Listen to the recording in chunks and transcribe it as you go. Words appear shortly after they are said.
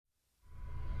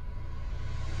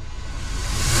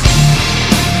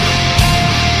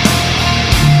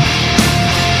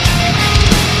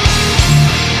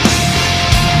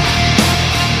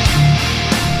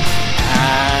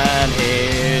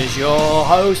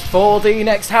host for the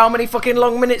next how many fucking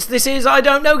long minutes this is, I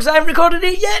don't know because I haven't recorded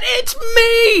it yet. It's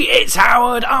me! It's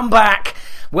Howard, I'm back.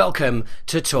 Welcome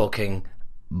to Talking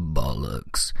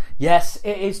Bollocks. Yes,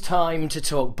 it is time to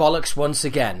talk bollocks once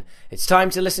again. It's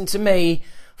time to listen to me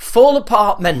fall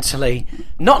apart mentally,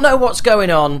 not know what's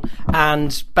going on,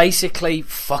 and basically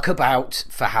fuck about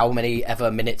for how many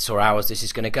ever minutes or hours this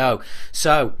is going to go.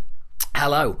 So,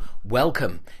 hello,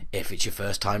 welcome. If it's your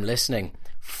first time listening,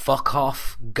 fuck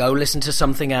off, go listen to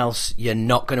something else. You're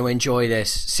not going to enjoy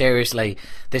this. Seriously,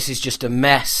 this is just a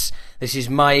mess. This is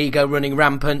my ego running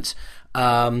rampant,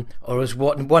 or as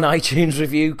one iTunes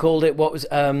review called it, what was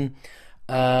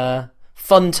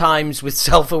fun times with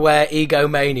self-aware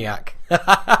egomaniac.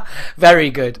 Very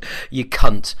good, you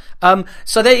cunt.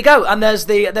 So there you go, and there's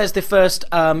the first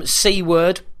C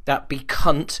word, that be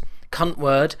cunt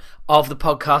word of the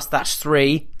podcast. That's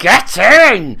 3. Get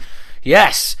in!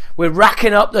 Yes, we're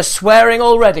racking up the swearing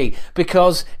already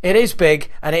because it is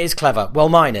big and it is clever. Well,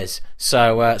 mine is.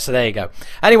 So there you go.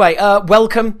 Anyway,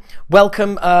 welcome,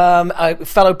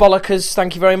 fellow bollockers.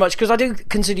 Thank you very much, because I do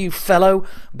consider you fellow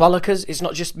bollockers. It's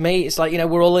not just me. It's like, you know,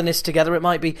 we're all in this together. It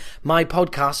might be my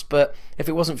podcast, but if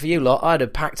it wasn't for you lot, I'd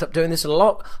have packed up doing this a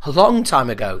long time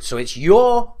ago. So it's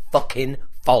your fucking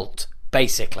fault,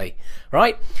 basically.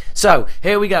 Right? So,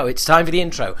 here we go. It's time for the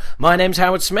intro. My name's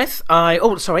Howard Smith.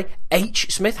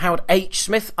 H. Smith. Howard H.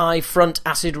 Smith. I front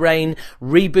Acid Rain,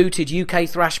 rebooted UK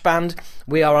thrash band.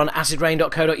 We are on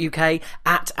acidrain.co.uk,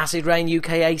 at Acid Rain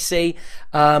UKAC,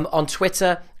 on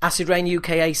Twitter, Acid Rain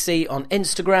UKAC, on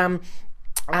Instagram,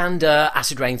 and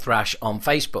Acid Rain Thrash on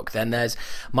Facebook. Then there's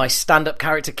my stand-up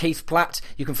character Keith Platt.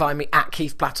 You can find me at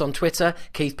Keith Platt on Twitter,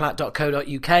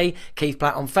 keithplatt.co.uk, Keith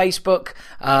Platt on Facebook,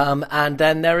 and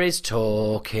then there is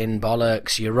Talking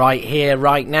Bollocks. You're right here,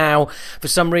 right now. For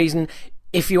some reason,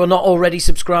 if you are not already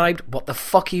subscribed, what the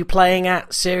fuck are you playing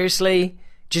at? Seriously?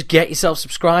 Just get yourself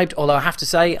subscribed. Although I have to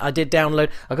say, I did download.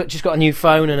 Just got a new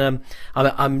phone, and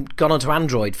I'm gone onto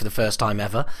Android for the first time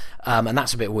ever, and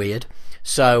that's a bit weird.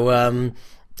 So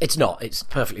it's not. It's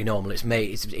perfectly normal. It's me.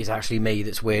 It's actually me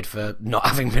that's weird for not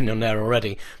having been on there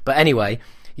already. But anyway,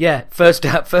 yeah. First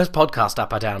podcast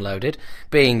app I downloaded,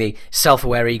 being the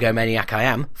self-aware egomaniac I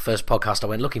am. First podcast I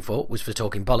went looking for was for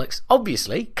Talking Bollocks.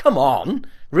 Obviously, come on.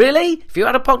 Really? If you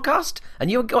had a podcast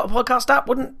and you got a podcast app,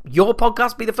 wouldn't your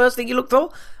podcast be the first thing you looked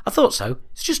for? I thought so.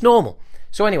 It's just normal.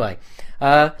 So anyway,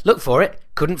 look for it.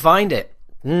 Couldn't find it.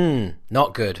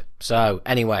 Not good. So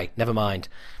anyway, never mind.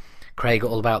 Craig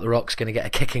All About the Rock's going to get a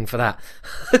kicking for that.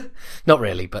 Not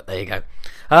really, but there you go.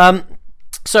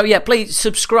 So yeah, please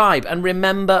subscribe, and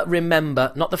remember,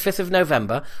 not the 5th of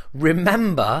November,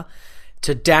 remember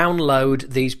to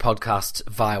download these podcasts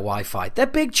via Wi-Fi. They're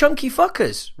big chunky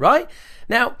fuckers, right?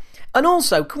 Now, and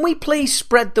also, can we please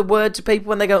spread the word to people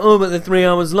when they go, oh, but they're 3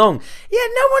 hours long? Yeah,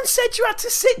 no one said you had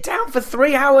to sit down for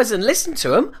 3 hours and listen to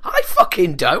them. I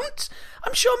fucking don't.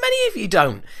 I'm sure many of you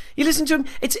don't. You listen to them,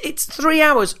 it's 3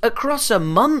 hours across a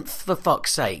month, for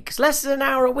fuck's sake. It's less than an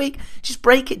hour a week. Just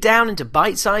break it down into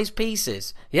bite-sized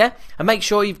pieces, yeah? And make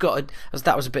sure you've got,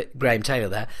 that was a bit Graham Taylor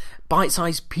there,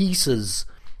 bite-sized pieces.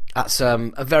 That's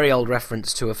a very old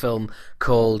reference to a film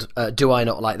called Do I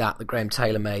Not Like That Graham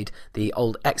Taylor made, the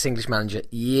old ex-English manager,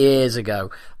 years ago.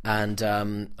 And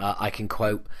I can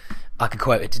quote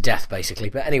it to death, basically.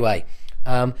 But anyway,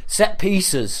 set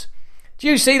pieces. Do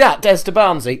you see that, Des de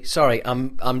Barnsley? Sorry,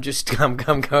 I'm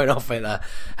going off it there.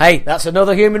 Hey, that's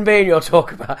another human being you're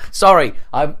talking about. Sorry,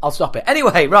 I'll stop it.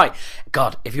 Anyway, right.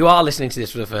 God, if you are listening to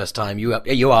this for the first time,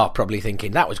 you are probably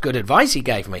thinking, that was good advice he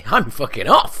gave me. I'm fucking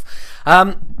off.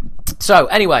 So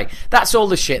anyway, that's all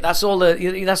the shit. That's all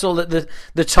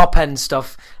the top end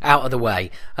stuff out of the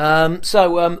way.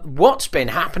 So what's been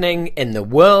happening in the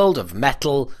world of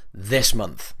metal this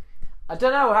month? I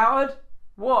don't know, Howard.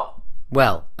 What?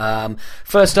 Well,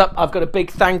 first up, I've got a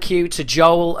big thank you to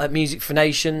Joel at Music for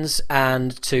Nations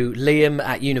and to Liam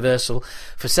at Universal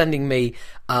for sending me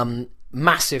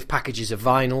massive packages of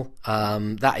vinyl.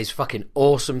 That is fucking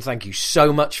awesome. Thank you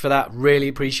so much for that. Really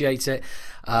appreciate it.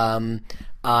 I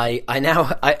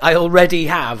already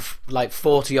have like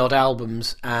 40 odd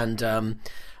albums, and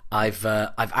I've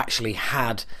actually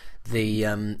had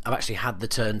the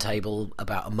turntable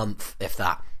about a month, if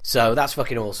that. So that's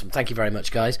fucking awesome. Thank you very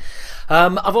much, guys.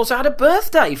 I've also had a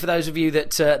birthday, for those of you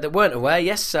that weren't aware.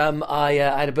 Yes, I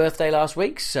had a birthday last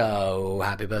week, so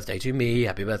happy birthday to me,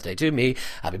 happy birthday to me,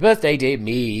 happy birthday dear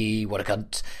me, what a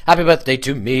cunt, happy birthday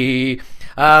to me.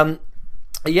 Yeah,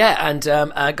 and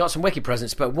I got some wiki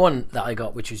presents, but one that I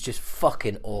got, which was just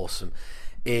fucking awesome,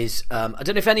 is, I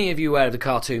don't know if any of you are aware of the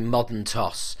cartoon Modern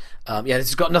Toss. Yeah, this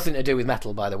has got nothing to do with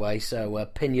metal, by the way, so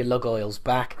pin your lug oils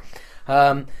back.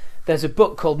 there's a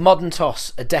book called Modern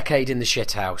Toss, A Decade in the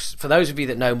Shithouse. For those of you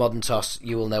that know Modern Toss,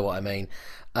 you will know what I mean.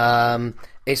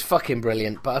 It's fucking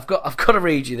brilliant, but I've got to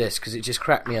read you this because it just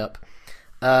cracked me up.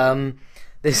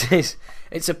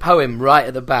 It's a poem right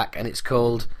at the back, and it's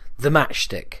called The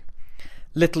Matchstick.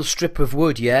 Little strip of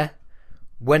wood, yeah?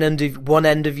 One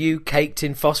end of you caked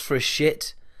in phosphorus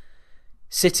shit,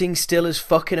 sitting still as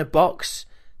fuck in a box,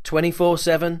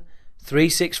 24/7,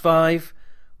 365,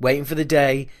 waiting for the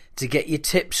day to get your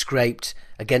tip scraped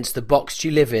against the box you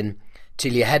live in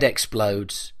till your head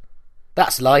explodes.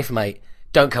 That's life, mate.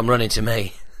 Don't come running to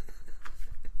me.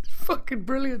 Fucking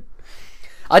brilliant.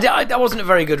 That wasn't a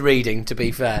very good reading, to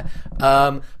be fair.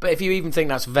 But if you even think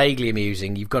that's vaguely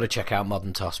amusing, you've got to check out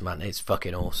Modern Toss, man. It's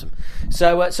fucking awesome.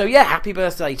 So yeah, happy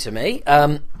birthday to me.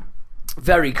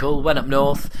 Very cool. Went up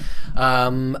north.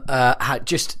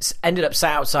 Just ended up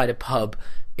sat outside a pub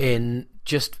in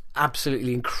just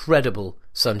absolutely incredible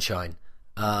sunshine.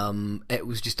 It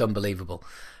was just unbelievable.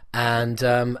 And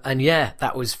yeah,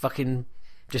 that was fucking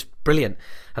just brilliant.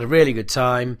 Had a really good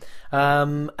time.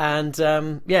 So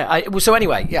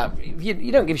anyway, yeah,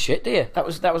 you don't give a shit, do you? That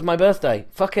was my birthday.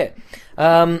 Fuck it.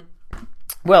 One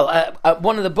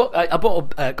of the book I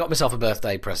bought, got myself a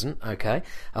birthday present. Okay,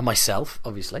 myself,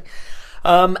 obviously.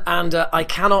 I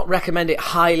cannot recommend it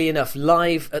highly enough.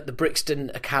 Live at the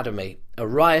Brixton Academy, A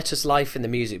Riotous Life in the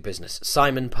Music Business,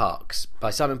 Simon Parkes.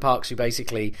 By Simon Parkes, who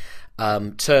basically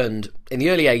turned, in the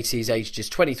early 80s, aged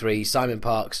just 23, Simon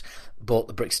Parkes bought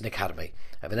the Brixton Academy.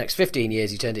 Over the next 15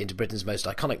 years, he turned it into Britain's most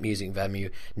iconic music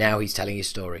venue. Now he's telling his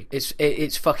story.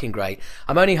 It's fucking great.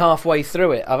 I'm only halfway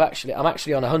through it. I'm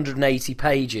actually on 180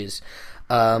 pages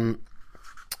of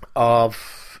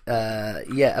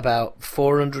about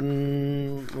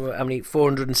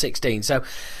 416. So,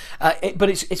 but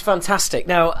it's fantastic.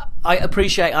 Now, I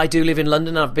appreciate I do live in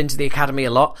London. And I've been to the Academy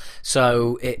a lot,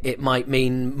 so it might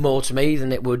mean more to me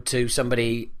than it would to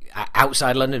somebody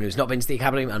outside London who's not been to the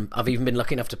Academy, and I've even been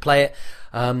lucky enough to play it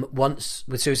once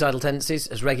with Suicidal Tendencies,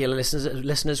 as regular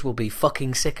listeners will be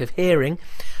fucking sick of hearing.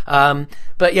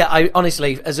 But yeah, I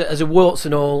honestly, as a warts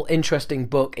and all interesting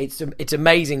book, it's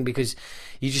amazing because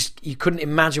you couldn't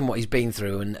imagine what he's been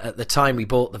through. And at the time we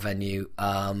bought the venue,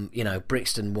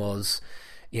 Brixton was,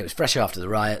 it was fresh after the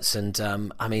riots, and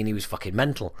he was fucking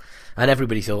mental, and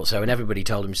everybody thought so, and everybody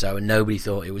told him so, and nobody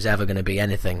thought it was ever going to be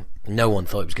anything. No one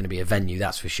thought it was going to be a venue,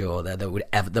 that's for sure,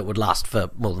 that would last for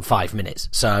more than 5 minutes.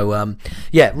 So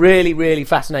yeah, really, really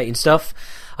fascinating stuff.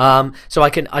 So I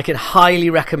can highly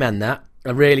recommend that.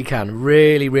 I really can.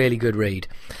 Really, really good read.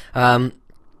 I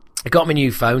got my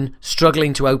new phone,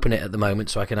 struggling to open it at the moment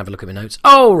so I can have a look at my notes.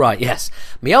 Oh, right, yes.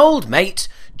 My old mate,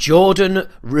 Jordan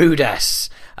Rudess,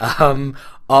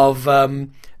 of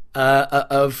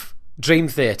Dream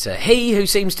Theater. He who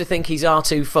seems to think he's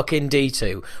R2 fucking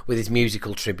D2 with his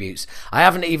musical tributes. I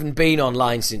haven't even been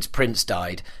online since Prince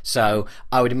died, so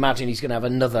I would imagine he's going to have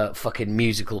another fucking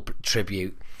musical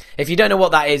tribute. If you don't know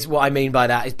what that is, what I mean by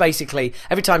that is basically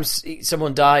every time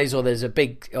someone dies or there's a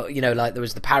big, like there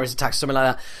was the Paris attacks, something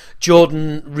like that,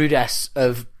 Jordan Rudess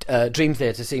of Dream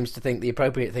Theater seems to think the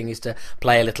appropriate thing is to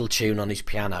play a little tune on his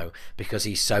piano because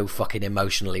he's so fucking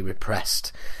emotionally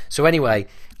repressed. So anyway,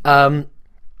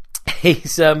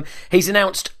 he's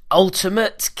announced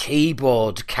Ultimate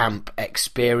Keyboard Camp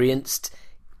Experienced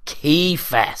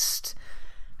Keyfest.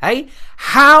 Hey,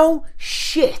 how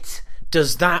shit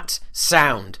does that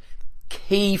sound?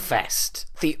 Keyfest,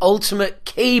 the ultimate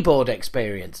keyboard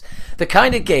experience, the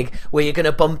kind of gig where you're going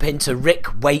to bump into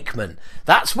Rick Wakeman.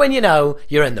 That's when you know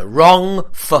you're in the wrong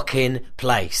fucking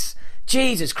place.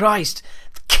 Jesus Christ.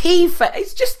 Keyfest,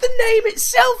 it's just the name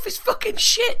itself is fucking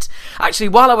shit. Actually,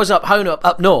 while I was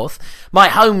up north, my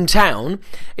hometown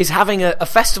is having a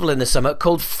festival in the summer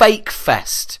called Fake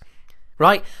Fest.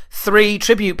 Right? 3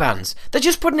 tribute bands. They're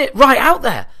just putting it right out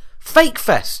there. Fake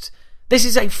Fest. This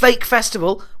is a fake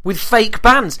festival with fake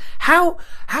bands. How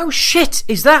shit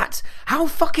is that? How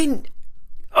fucking...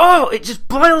 Oh, it just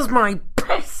boils my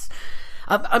piss.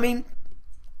 Don't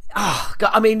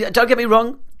get me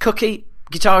wrong. Cookie,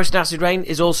 guitarist in Acid Reign,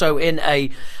 is also in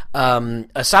a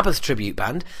Sabbath tribute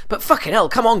band. But fucking hell,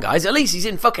 come on, guys. At least he's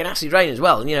in fucking Acid Reign as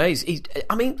well. You know, he's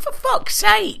for fuck's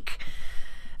sake.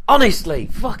 Honestly,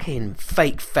 fucking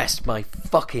Fake Fest my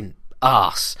fucking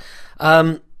arse.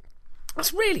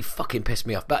 That's really fucking pissed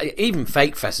me off. But even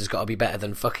Fake Fest has got to be better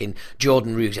than fucking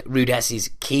Jordan Rudess's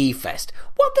Key Fest.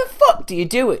 What the fuck do you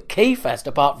do at Key Fest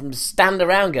apart from stand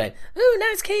around going, ooh,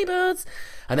 nice keyboards,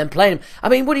 and then playing them? I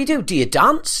mean, what do? Do you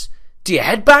dance? Do you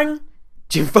headbang?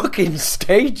 Do you fucking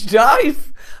stage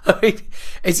dive? I mean,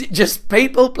 is it just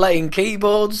people playing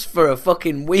keyboards for a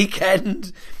fucking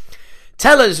weekend?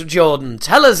 Tell us, Jordan.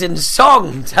 Tell us in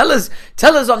song. Tell us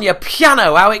on your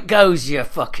piano how it goes, you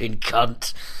fucking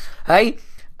cunt. Hey?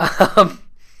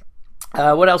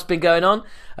 What else been going on?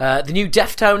 The new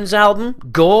Deftones album,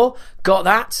 Gore, got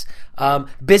that.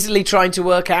 Busily trying to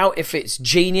work out if it's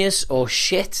genius or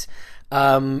shit.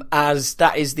 As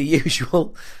that is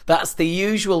that's the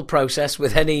usual process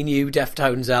with any new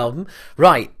Deftones album.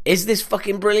 Right, is this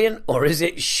fucking brilliant or is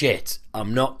it shit?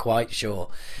 I'm not quite sure.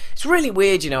 It's really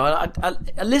weird, I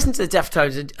listen to the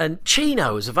Deftones and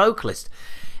Chino as a vocalist.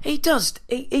 He does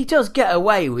get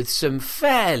away with some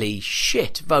fairly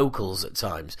shit vocals at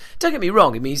times. Don't get me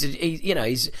wrong. I mean, he's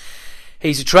a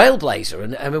trailblazer,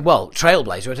 and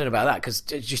trailblazer. I don't know about that because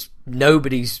just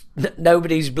nobody's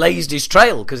blazed his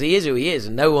trail because he is who he is,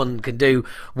 and no one can do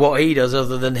what he does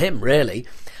other than him. Really,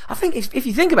 I think if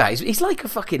you think about it, he's like a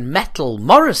fucking metal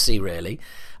Morrissey, really.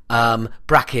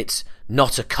 Brackets,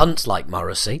 not a cunt like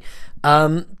Morrissey.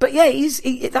 But yeah,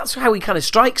 that's how he kind of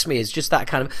strikes me, as just that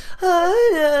kind of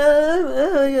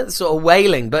sort of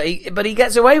wailing. But he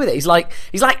gets away with it. He's like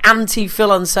anti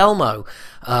Phil Anselmo.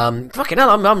 Fucking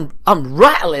hell, I'm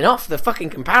rattling off the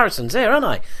fucking comparisons here, aren't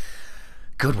I?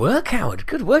 Good work, Howard.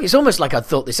 Good work. It's almost like I'd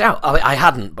thought this out. I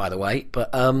hadn't, by the way.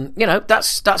 But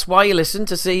that's why you listen,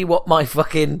 to see what my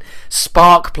fucking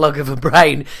spark plug of a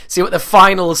brain, see what the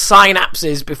final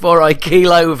synapses before I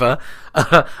keel over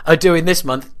are doing this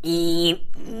month. If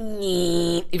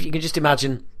you can just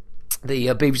imagine the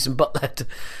Beavis and Butthead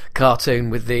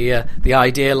cartoon with the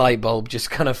idea light bulb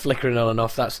just kind of flickering on and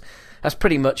off. That's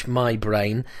pretty much my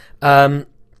brain.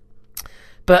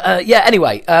 But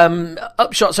anyway,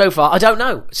 upshot so far, I don't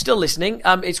know. Still listening.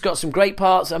 It's got some great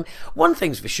parts. One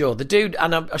thing's for sure, the dude,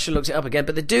 and I should look it up again,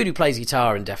 but the dude who plays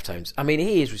guitar in Deftones, I mean,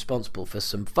 he is responsible for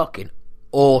some fucking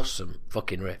awesome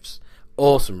fucking riffs.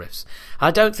 Awesome riffs.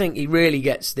 I don't think he really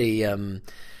gets the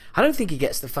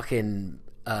fucking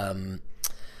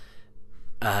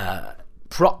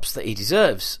props that he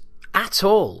deserves at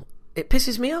all. It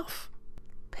pisses me off.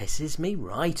 Pisses me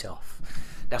right off.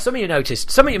 Now, some of you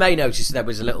may notice there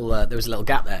was a little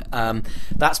gap there.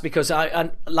 That's because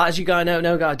I as you guys know,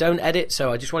 I don't edit,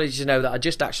 so I just wanted you to know that I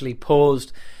just actually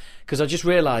paused because I just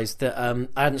realised that I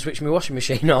hadn't switched my washing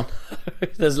machine on.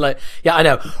 There's I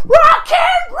know, rock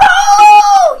and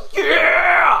roll,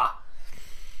 yeah.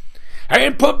 I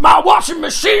ain't put my washing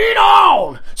machine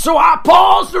on, so I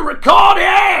paused the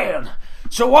recording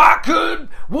so I could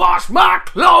wash my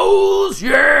clothes,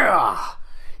 yeah.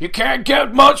 You can't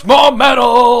get much more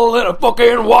metal than a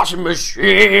fucking washing machine,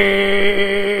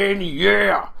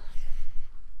 yeah.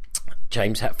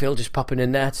 James Hetfield just popping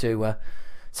in there to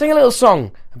sing a little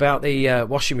song about the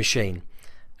washing machine.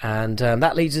 And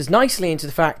that leads us nicely into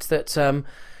the fact that,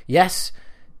 yes,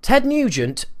 Ted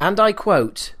Nugent, and I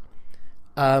quote,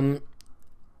 me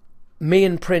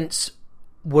and Prince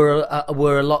were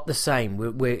a lot the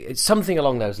same. It's something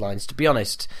along those lines, to be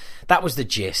honest. That was the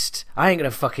gist. I ain't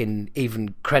gonna fucking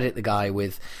even credit the guy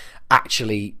with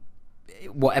actually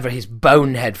whatever his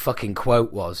bonehead fucking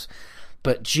quote was.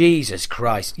 But Jesus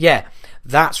Christ, yeah,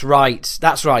 that's right,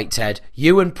 Ted.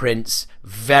 You and Prince,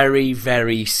 very,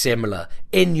 very similar.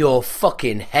 In your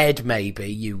fucking head, maybe,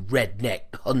 you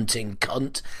redneck hunting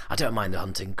cunt. I don't mind the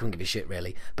hunting, couldn't give a shit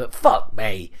really, but fuck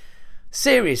me.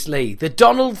 Seriously, the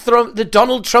Donald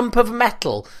Trump of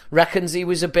metal reckons he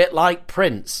was a bit like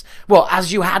Prince. Well,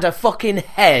 as you had a fucking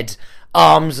head,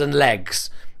 arms and legs,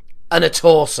 and a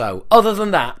torso. Other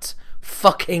than that,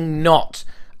 fucking not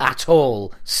at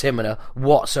all similar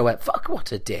whatsoever. Fuck,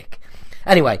 what a dick.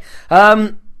 Anyway,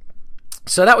 so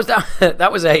that was that.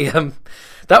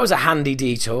 That was a handy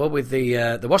detour with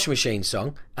the washing machine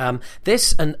song.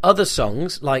 This and other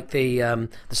songs, like the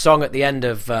song at the end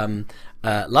of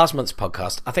last month's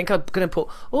podcast, I think I'm going to put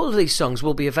all of these songs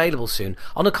will be available soon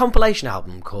on a compilation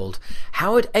album called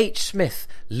Howard H. Smith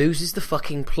Loses the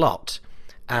Fucking Plot.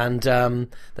 And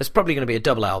there's probably going to be a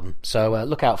double album, so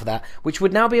look out for that, which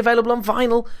would now be available on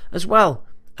vinyl as well.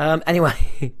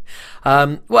 Anyway,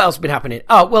 what else has been happening?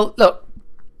 Oh, well, look,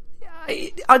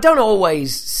 I don't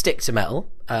always stick to metal,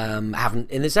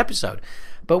 haven't in this episode,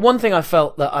 but one thing I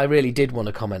felt that I really did want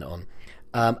to comment on,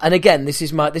 and again, this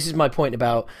is my point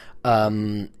about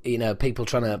people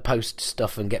trying to post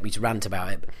stuff and get me to rant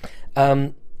about it.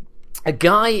 A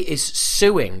guy is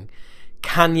suing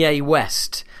Kanye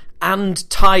West and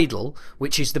Tidal,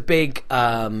 which is the big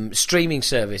streaming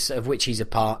service of which he's a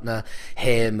partner.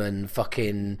 Him and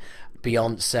fucking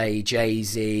Beyonce,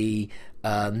 Jay-Z,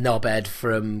 Knobhead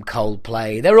from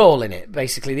Coldplay, they're all in it.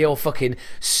 Basically, they all fucking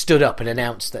stood up and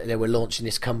announced that they were launching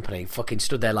this company. Fucking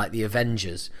stood there like the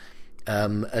Avengers.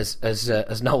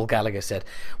 as Noel Gallagher said,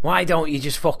 why don't you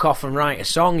just fuck off and write a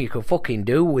song? You could fucking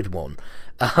do with one.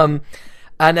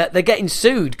 And they're getting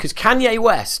sued because Kanye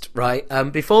West, right,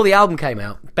 before the album came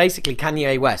out, basically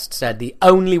Kanye West said the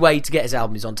only way to get his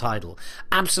album is on Tidal.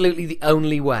 Absolutely the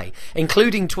only way.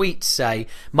 Including tweets say,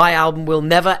 my album will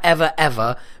never, ever,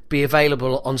 ever be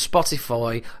available on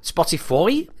Spotify?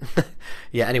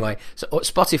 Yeah, anyway, so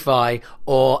Spotify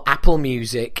or Apple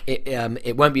Music.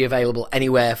 It won't be available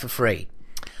anywhere for free.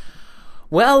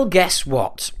 Well, guess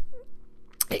what?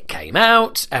 It came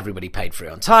out, everybody paid for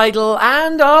it on Tidal,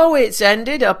 and it's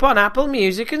ended up on Apple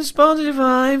Music and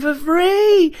Spotify for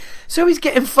free. So he's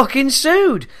getting fucking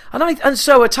sued. And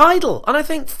so are Tidal. And I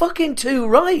think fucking too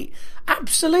right.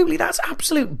 Absolutely, that's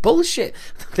absolute bullshit.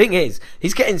 The thing is,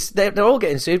 they're all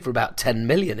getting sued for about 10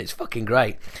 million. It's fucking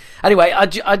great. Anyway, I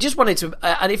just wanted to,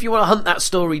 and if you want to hunt that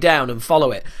story down and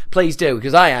follow it, please do,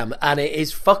 because I am, and it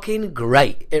is fucking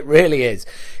great. It really is.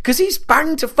 Because he's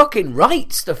banged to fucking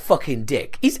rights, the fucking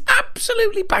dick. He's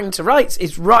absolutely banged to rights.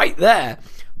 It's right there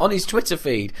on his Twitter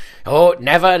feed. Oh,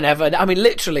 never. I mean,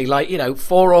 literally,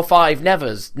 4 or 5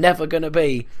 nevers. Never gonna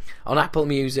be on Apple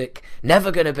Music.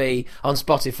 Never gonna be on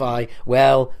Spotify.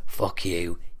 Well, fuck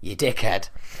you, you dickhead.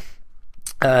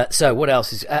 So what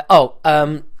else is...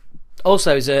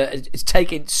 Also, it's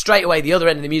taking straight away the other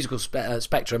end of the musical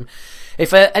spectrum.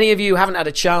 If any of you haven't had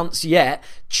a chance yet,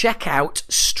 check out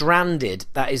Stranded.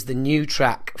 That is the new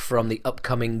track from the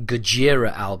upcoming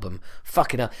Gojira album.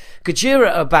 Fucking hell. Gojira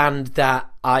are a band that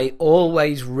I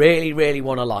always really, really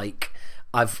want to like.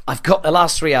 I've got the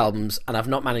last 3 albums, and I've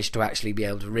not managed to actually be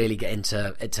able to really get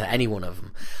into any one of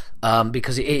them.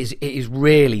 Because it is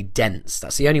really dense.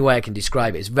 That's the only way I can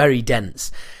describe it. It's very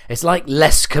dense. It's like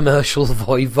less commercial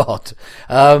Voivod.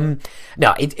 No,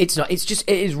 it's not. It's just,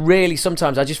 it is really,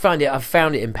 sometimes I've found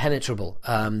it impenetrable.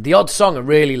 The odd song I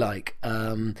really like,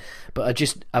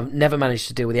 but I've never managed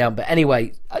to deal with the album. But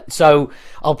anyway, so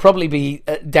I'll probably be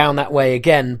down that way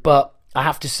again, but I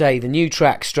have to say the new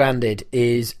track Stranded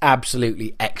is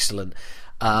absolutely excellent.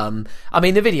 I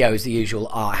mean, the video is the usual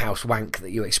art house wank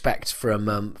that you expect from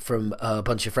a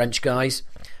bunch of French guys.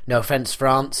 No offense,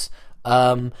 France,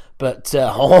 but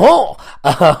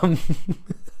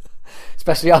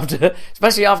especially after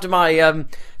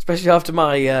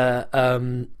my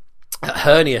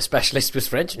hernia specialist was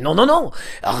French. No,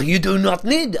 you do not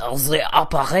need the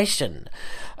operation.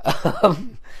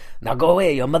 Now go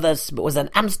away, your mother was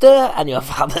an hamster and your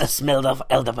father smelled of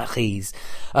elderberries.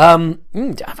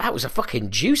 That was a fucking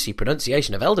juicy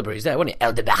pronunciation of elderberries there, wasn't it?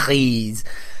 Elderberries.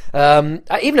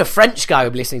 Even a French guy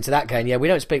would be listening to that going, yeah, we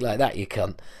don't speak like that, you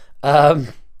cunt.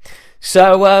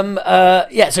 So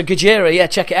Gojira, yeah,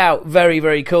 check it out. Very,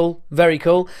 very cool. Very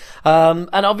cool.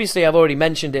 And obviously I've already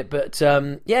mentioned it, but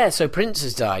so Prince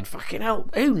has died. Fucking hell.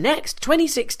 Who next?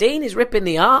 2016 is ripping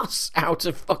the arse out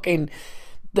of fucking...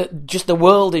 just the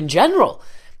world in general,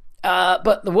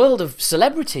 but the world of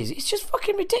celebrities, it's just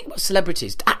fucking ridiculous.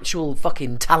 Celebrities, actual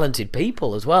fucking talented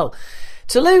people as well.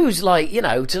 To lose Lemmy,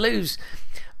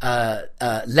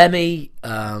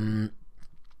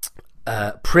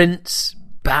 Prince,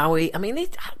 Bowie. I mean,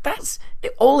 that's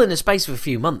it, all in the space of a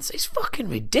few months. It's fucking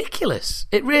ridiculous.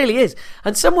 It really is.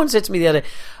 And someone said to me the other,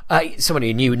 someone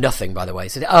who knew nothing, by the way,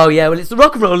 said, "Oh yeah, well it's the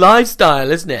rock and roll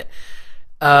lifestyle, isn't it?"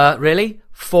 Really?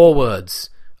 4 words.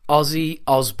 Ozzy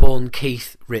Osbourne,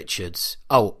 Keith Richards.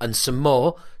 Oh, and some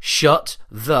more. Shut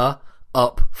the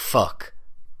up, fuck,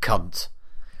 cunt.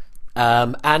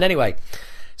 And anyway,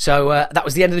 so that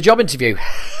was the end of the job interview.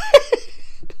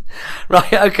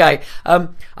 Right, okay.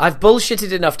 I've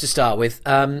bullshitted enough to start with.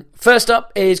 First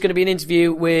up is going to be an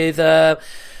interview with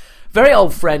very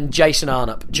old friend Jason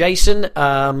Arnott. Jason,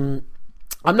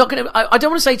 I don't want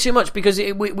to say too much because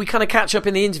we kind of catch up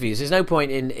in the interviews. There's no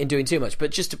point in doing too much. But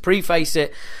just to preface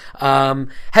it,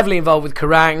 heavily involved with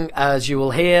Kerrang, as you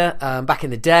will hear. Back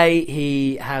in the day,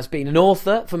 he has been an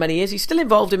author for many years. He's still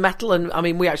involved in metal, and I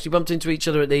mean, we actually bumped into each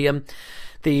other at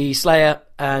the Slayer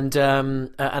and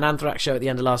an Anthrax show at the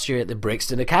end of last year at the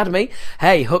Brixton Academy.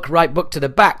 Hey, hook right book to the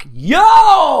back.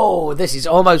 Yo! This is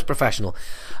almost professional.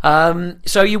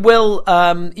 So you will,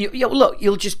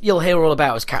 you'll hear all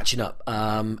about us catching up.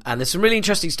 And there's some really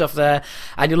interesting stuff there.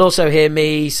 And you'll also hear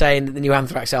me saying that the new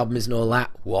Anthrax album isn't all that.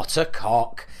 What a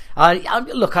cock.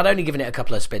 Look, I'd only given it a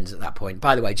couple of spins at that point.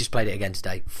 By the way, just played it again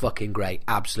today. Fucking great.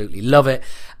 Absolutely love it.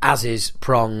 As is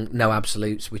Prong No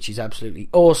Absolutes, which is absolutely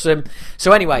awesome.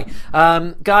 So anyway,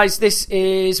 guys, this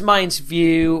is my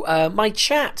interview, my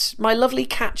chat, my lovely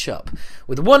catch-up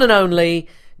with the one and only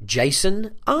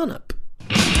Jason Arnott.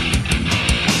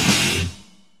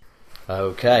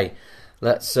 Okay,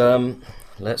 let's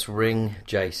ring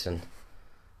Jason.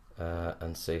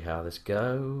 and see how this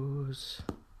goes.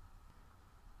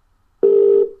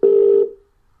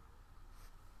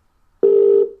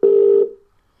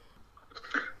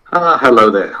 Hello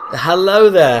there. Hello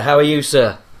there. How are you,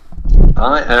 sir?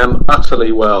 I am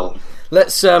utterly well.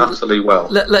 Let's utterly well.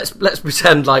 Let's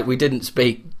pretend like we didn't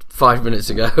speak 5 minutes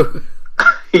ago.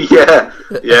 yeah,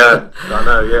 I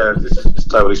know. Yeah, this is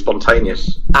totally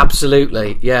spontaneous.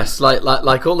 Absolutely, yes.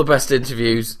 Like all the best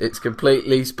interviews, it's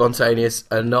completely spontaneous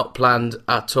and not planned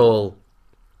at all.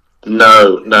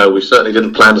 No, we certainly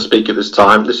didn't plan to speak at this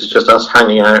time. This is just us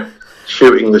hanging out,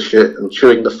 shooting the shit and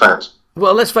chewing the fat.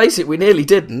 Well, let's face it, we nearly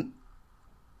didn't.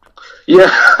 Yeah,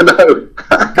 I know.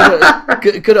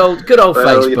 good old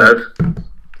Facebook. You know,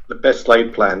 the best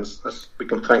laid plans. We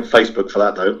can thank Facebook for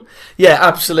that, though. Yeah,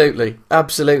 absolutely.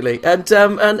 And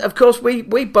of course,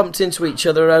 we bumped into each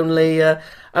other only a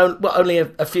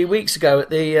few weeks ago at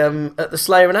the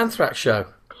Slayer and Anthrax show.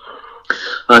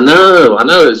 I know. It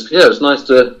was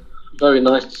very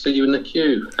nice to see you in the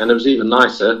queue, and it was even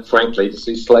nicer, frankly, to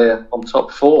see Slayer on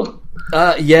top form.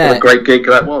 Yeah, what a great gig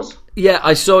that was. Yeah,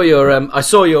 I saw your. I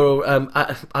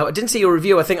didn't see your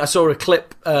review. I think I saw a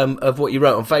clip of what you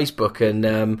wrote on Facebook, and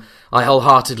I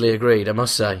wholeheartedly agreed. I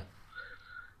must say.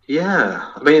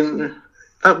 Yeah, I mean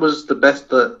that was the best.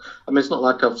 It's not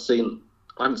like I've seen.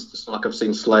 It's not like I've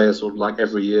seen Slayer sort of like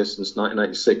every year since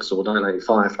 1986 or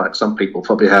 1985, like some people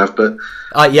probably have. But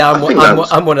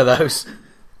I'm one of those.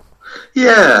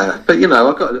 Yeah, but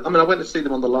I went to see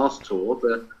them on the last tour,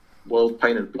 the World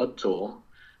Pain and Blood tour,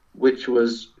 which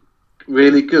was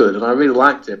really good, and I really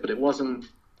liked it. But it wasn't.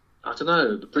 I don't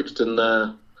know. The Brixton.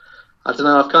 I don't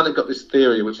know. I've kind of got this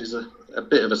theory, which is a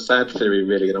bit of a sad theory,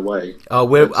 really, in a way. Oh,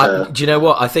 do you know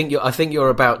what? I think we're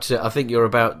about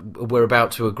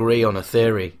to agree on a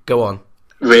theory. Go on.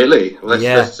 Really?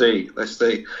 Let's see.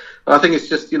 I think it's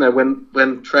just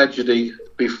when tragedy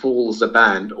befalls a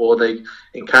band or they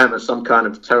encounter some kind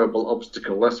of terrible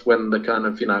obstacle, that's when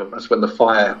that's when the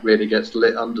fire really gets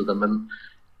lit under them,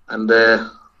 and they're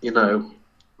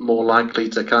more likely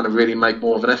to kind of really make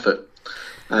more of an effort.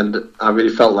 And I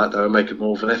really felt like they were making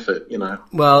more of an effort,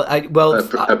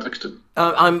 at Brixton.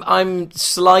 I'm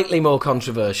slightly more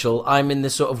controversial. I'm in the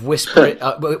sort of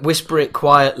whisper it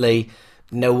quietly.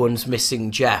 No one's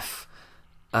missing Jeff.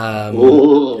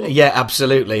 Yeah,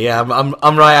 absolutely. Yeah,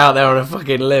 I'm right out there on a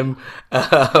fucking limb.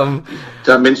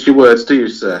 Don't mince your words, do you,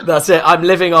 sir? That's it. I'm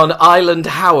living on Island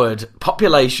Howard,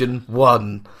 population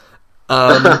 1. No,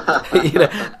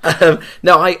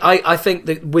 I think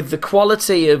that with the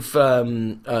quality of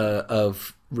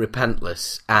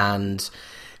Repentless, and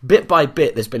bit by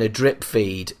bit there's been a drip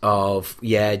feed of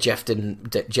Jeff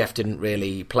didn't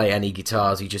really play any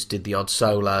guitars, he just did the odd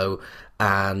solo,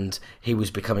 and he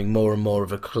was becoming more and more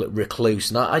of a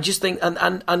recluse. And I just think,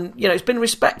 and it's been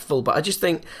respectful, but I just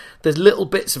think there's little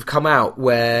bits have come out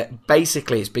where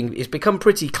basically it's become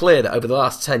pretty clear that over the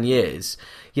last 10 years,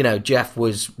 Jeff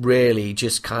was really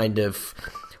just kind of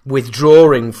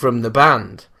withdrawing from the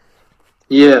band.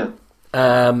 Yeah.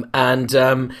 And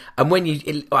when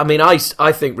I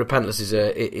think Repentless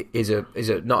is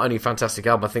a not only a fantastic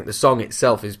album. I think the song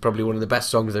itself is probably one of the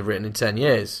best songs they've written in 10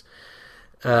 years.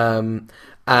 And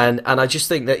I just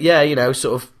think that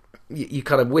sort of you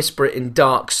kind of whisper it in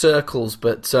dark circles,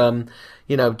 but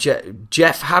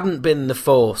Jeff hadn't been the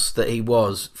force that he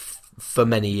was for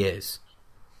many years.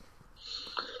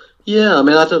 Yeah,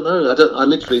 I don't know. I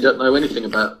literally don't know anything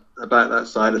about that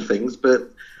side of things,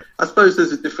 but I suppose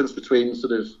there's a difference between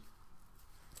sort of,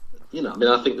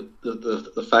 I think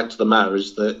the fact of the matter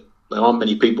is that there aren't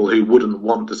many people who wouldn't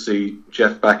want to see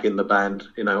Jeff back in the band,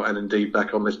 and indeed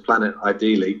back on this planet,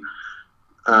 ideally.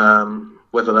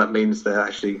 Whether that means they're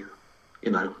actually,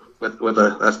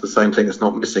 whether that's the same thing as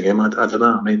not missing him, I don't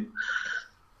know.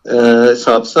 It's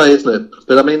hard to say, isn't it?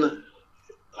 But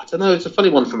I don't know. It's a funny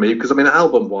one for me because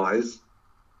album-wise,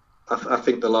 I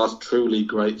think the last truly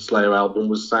great Slayer album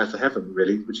was South of Heaven,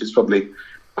 really, which is probably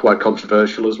quite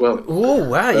controversial as well. Oh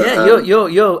wow! Yeah,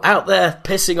 you're out there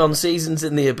pissing on Seasons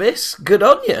in the Abyss. Good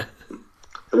on you.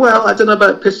 Well, I don't know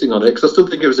about pissing on it because I still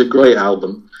think it was a great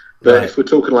album. But right. If we're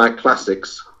talking like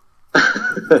classics,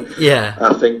 yeah,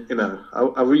 I think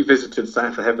I revisited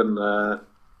South of Heaven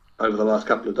over the last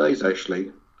couple of days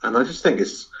actually, and I just think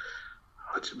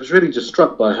I was really just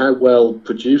struck by how well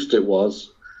produced it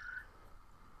was,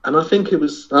 and I think it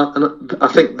was, and I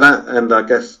think that, and I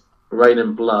guess Rain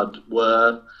and Blood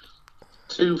were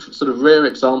two sort of rare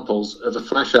examples of a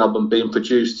thrash album being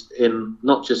produced in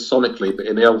not just sonically, but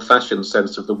in the old-fashioned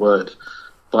sense of the word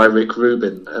by Rick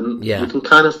Rubin, and you can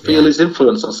kind of feel his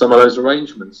influence on some of those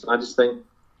arrangements. And I just think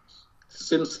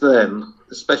since then,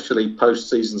 especially post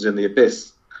Seasons in the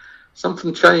Abyss,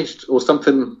 something changed, or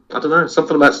something, I don't know,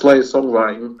 something about Slayer's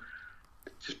songwriting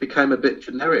just became a bit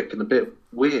generic and a bit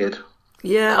weird.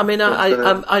 Yeah, I mean, I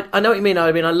know what you mean.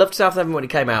 I mean, I loved South Heaven when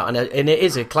it came out, and it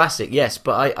is a classic, yes.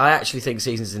 But I actually think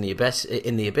Seasons in the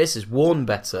Abyss has worn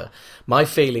better. My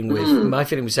feeling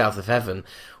with South of Heaven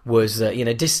was that, you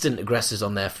know, Distant Aggressors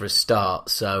on there for a start,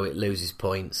 so it loses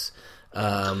points.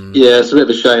 Yeah, it's a bit of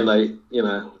a shame.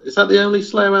 Is that the only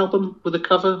Slayer album with a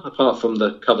cover, apart from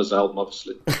the covers album,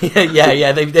 obviously?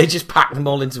 yeah. They just packed them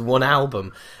all into one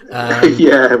album. Which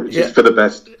is for the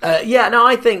best. No,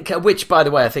 I think, which by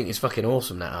the way, I think is fucking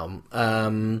awesome. That album.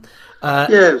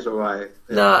 It was alright.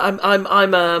 Yeah. No, I'm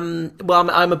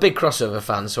a big crossover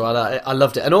fan, so I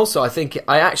loved it, and also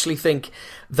I actually think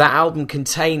that album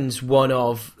contains one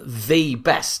of the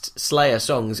best Slayer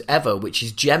songs ever, which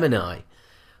is Gemini,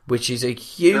 which is a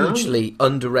hugely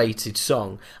underrated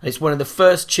song. And it's one of the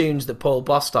first tunes that Paul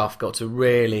Bostaph got to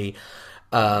really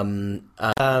Divine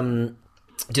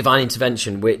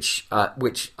Intervention, which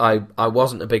I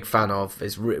wasn't a big fan of.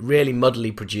 It's really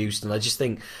muddily produced, and I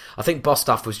think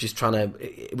Bostaph was just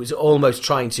it was almost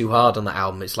trying too hard on that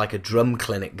album. It's like a drum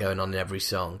clinic going on in every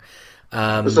song.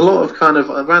 There's a lot of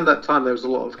around that time there was a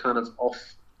lot of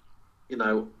off,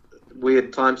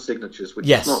 weird time signatures, which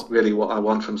is not really what I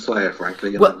want from Slayer,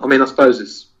 frankly. I mean, I suppose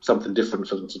it's something different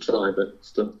for them to try, but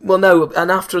still. Well, no, and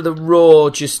after the raw,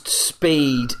 just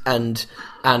speed and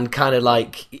kind of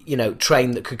like,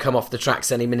 train that could come off the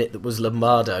tracks any minute that was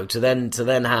Lombardo, to then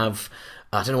have,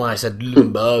 I don't know why I said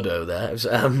Lombardo there. It was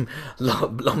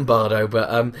Lombardo,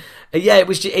 but it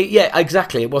was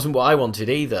exactly. It wasn't what I wanted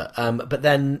either. But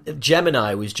then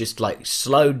Gemini was just like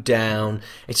slowed down.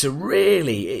 It's a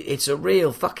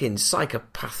real fucking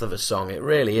psychopath of a song. It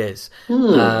really is.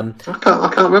 I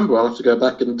can't remember. I'll have to go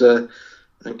back and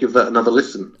give that another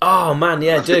listen. Oh man,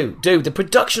 yeah, do. The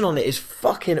production on it is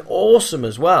fucking awesome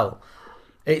as well.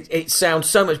 It sounds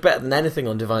so much better than anything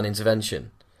on Divine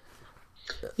Intervention.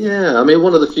 Yeah, I mean,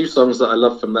 one of the few songs that I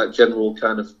love from that general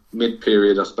kind of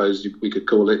mid-period, I suppose we could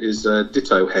call it, is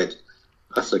Ditto Head.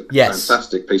 That's a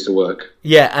fantastic piece of work.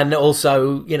 Yeah, and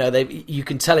also, you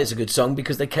can tell it's a good song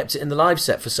because they kept it in the live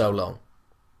set for so long.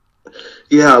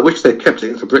 Yeah, I wish they'd kept it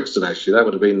in for Brixton, actually. That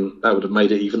would have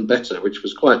made it even better, which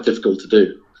was quite difficult to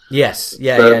do. Yes,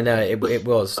 it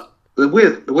was. The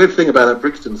weird thing about that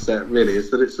Brixton set, really, is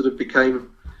that it sort of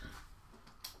became...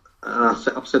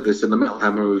 I've said this in the Metal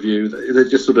Hammer review, that it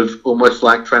just sort of almost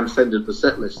like transcended the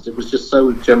set list. It was just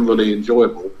so generally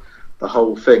enjoyable, the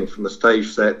whole thing, from the stage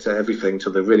set to everything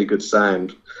to the really good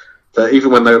sound, that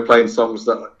even when they were playing songs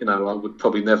that I would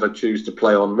probably never choose to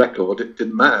play on record, it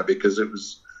didn't matter because it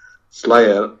was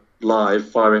Slayer live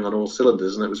firing on all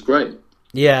cylinders, and it was great.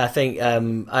 Yeah, I think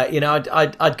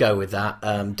I'd go with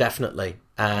that, definitely.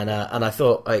 And I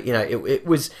thought it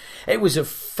was a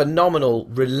phenomenal,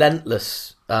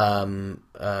 relentless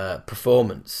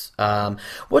performance.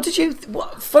 What did you?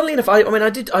 Funnily enough,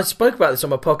 I spoke about this on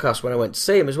my podcast when I went to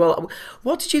see him as well.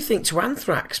 What did you think to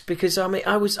Anthrax? Because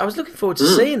I was looking forward to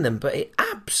seeing them, but they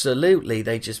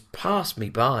just passed me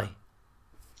by.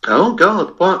 Oh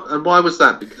God! Why was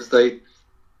that? Because what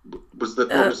was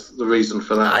the reason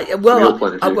for that? From your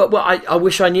point of view? I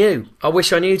wish I knew. To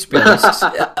be honest,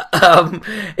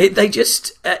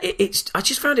 I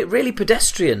just found it really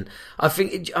pedestrian.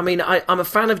 I'm a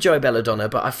fan of Joey Belladonna,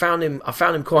 but I found him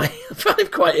quite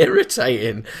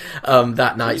irritating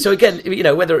that night. So again,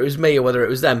 whether it was me or whether it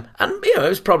was them, and it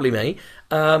was probably me.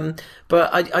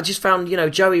 But I just found,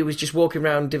 Joey was just walking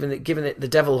around giving it the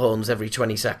devil horns every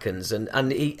 20 seconds, and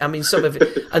some of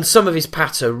it, and some of his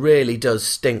patter really does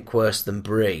stink worse than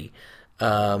brie.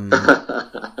 Patter.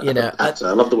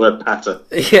 I love the word patter.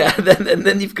 Yeah, and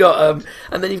then you've got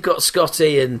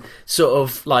Scotty and sort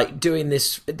of like doing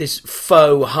this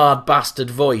faux hard bastard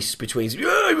voice between,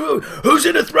 who's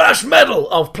into thrash metal?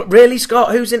 Oh, really,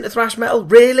 Scott? Who's into thrash metal?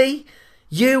 Really?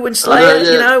 You and Slayer,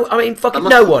 fucking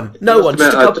no one. I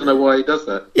don't know why he does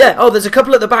that. Yeah, there's a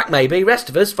couple at the back maybe, rest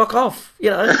of us, fuck off,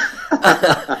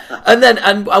 And then,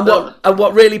 and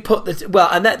what really put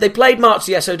and they played March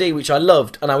the SOD, which I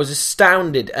loved, and I was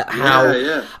astounded at how,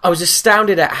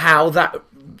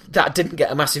 that didn't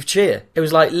get a massive cheer. It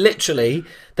was like, literally,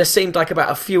 there seemed like about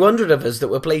a few hundred of us that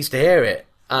were pleased to hear it.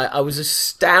 I was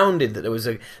astounded that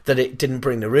it didn't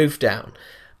bring the roof down.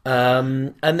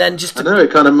 And then just I know it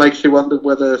kind of makes you wonder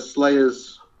whether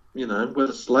Slayer's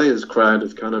crowd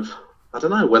is kind of, I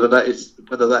don't know whether that is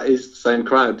the same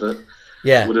crowd that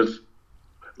would have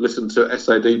listened to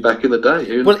SOD back in the day.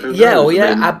 Who knows? I mean,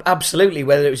 absolutely.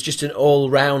 Whether it was just an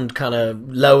all-round kind of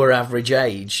lower average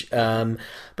age.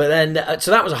 But then,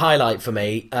 so that was a highlight for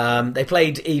me. They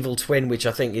played Evil Twin, which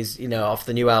I think is, off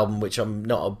the new album, which I'm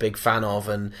not a big fan of,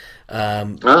 and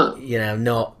it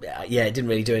didn't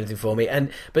really do anything for me.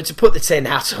 But to put the tin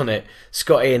hat on it,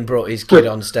 Scott Ian brought his kid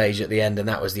on stage at the end, and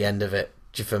that was the end of it.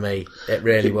 For me, it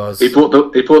really was. He brought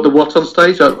the what on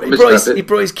stage? He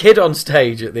brought his kid on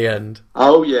stage at the end.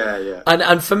 Oh yeah.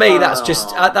 And for me, that's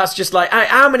just like,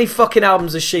 how many fucking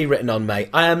albums has she written on, mate?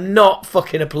 I am not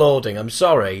fucking applauding. I'm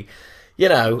sorry.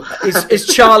 Is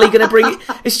Charlie going to bring?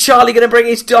 Is Charlie going to bring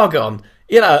his dog on?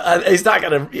 Is that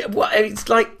going to? It's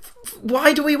like,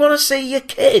 why do we want to see your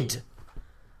kid?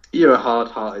 You're a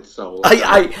hard-hearted soul.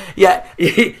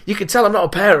 You can tell I'm not a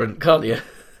parent, can't you?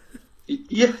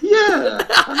 Yeah,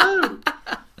 I know.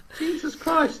 Jesus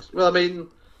Christ. Well, I mean,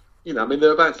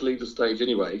 they're about to leave the stage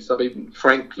anyway. So, I mean,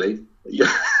 frankly,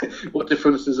 what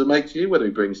difference does it make to you whether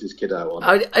he brings his kid out on?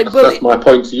 That's my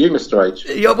point to you, Mr. H.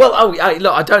 Yeah, well,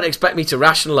 look, I don't expect me to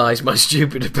rationalise my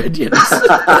stupid opinions.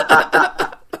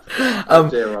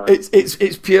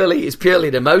 It's purely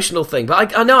an emotional thing,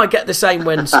 but I know I get the same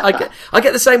when I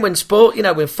get the same when sport,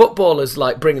 when footballers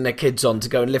like bringing their kids on to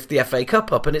go and lift the FA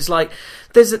Cup up, and it's like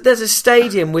there's a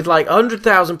stadium with like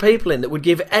 100,000 people in that would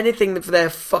give anything for they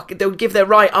would give their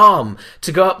right arm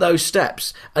to go up those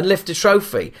steps and lift a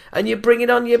trophy, and you're bringing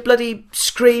on your bloody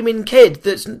screaming kid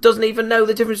that doesn't even know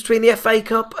the difference between the FA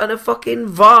Cup and a fucking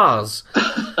vase.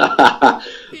 I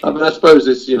mean, I suppose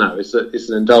it's it's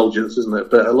an indulgence, isn't it?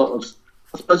 But a lot of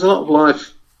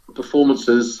live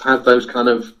performances have those kind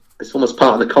of. It's almost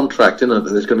part of the contract, isn't it?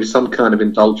 That there's going to be some kind of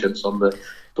indulgence on the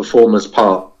performer's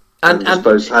part, and I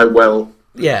suppose how well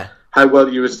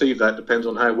you receive that depends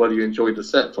on how well you enjoyed the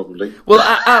set, probably. Well,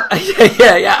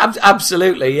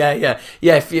 absolutely, yeah.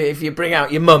 If you bring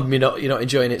out your mum, you're not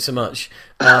enjoying it so much.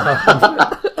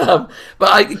 But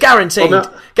I guaranteed,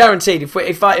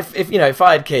 if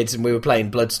I had kids and we were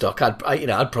playing Bloodstock,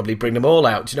 I'd probably bring them all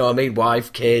out. Do you know what I mean?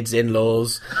 Wife, kids,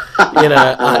 in-laws.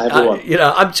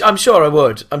 I'm sure I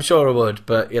would.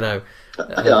 But I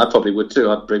probably would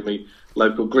too. I'd bring me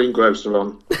local greengrocer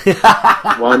on.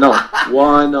 Why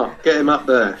not? Get him up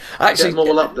there. Actually, get them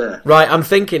all up there. Right, I'm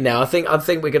thinking now. I think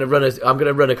we're going to run I'm going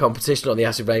to run a competition on the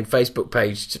Acid Rain Facebook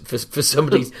page for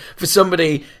somebody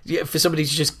to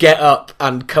just get up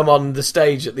and come on the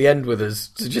stage at the end with us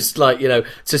to just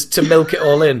to milk it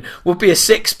all in. Would be a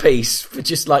 6-piece for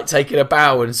just like taking a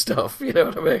bow and stuff. You know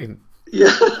what I mean?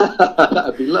 Yeah,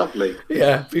 that'd be lovely.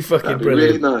 Yeah, it'd be fucking that'd be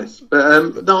brilliant. Really nice.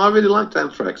 But no, I really liked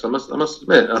Anthrax. I must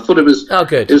admit, I thought it was. Oh,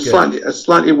 good. It was a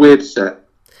slightly weird set.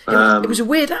 It was a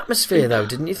weird atmosphere, though,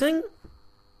 didn't you think?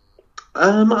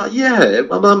 Yeah,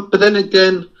 but then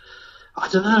again, I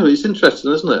don't know. It's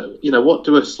interesting, isn't it? What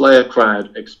do a Slayer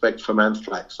crowd expect from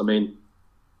Anthrax? I mean,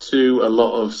 to a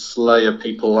lot of Slayer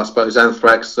people, I suppose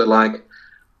Anthrax are like.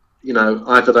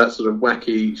 Either that sort of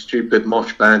wacky, stupid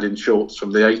mosh band in shorts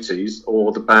from the 80s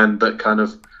or the band that kind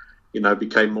of,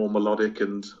 became more melodic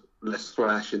and less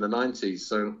thrash in the 90s.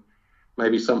 So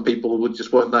maybe some people would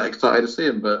just weren't that excited to see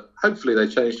them, but hopefully they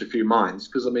changed a few minds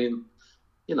because, I mean,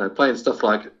 playing stuff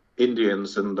like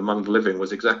Indians and Among the Living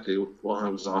was exactly what I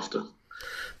was after.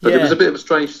 But it was a bit of a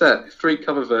strange set. 3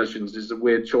 cover versions is a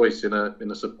weird choice in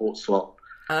a support slot.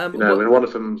 When one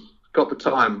of them got the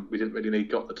time, we didn't really need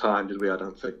got the time, did we? I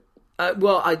don't think. I've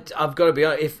got to be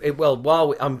honest.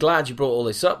 I'm glad you brought all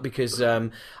this up because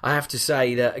I have to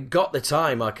say that got the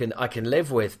time I can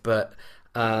live with, but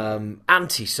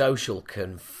Antisocial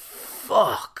can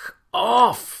fuck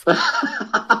off.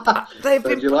 They've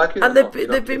been playing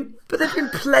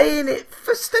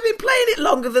it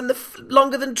longer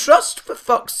than Trust, for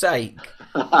fuck's sake.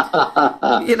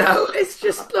 It's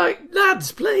just like,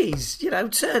 lads, please,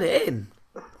 turn it in.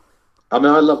 I mean,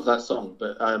 I love that song,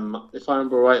 but if I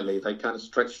remember rightly, they kind of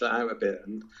stretched it out a bit.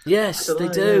 And yes, they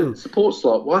do. Yeah. Support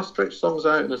slot. Why stretch songs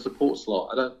out in a support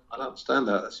slot? I don't understand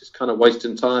that. That's just kind of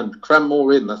wasting time. Cram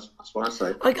more in. That's what I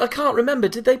say. I can't remember.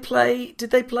 Did they play?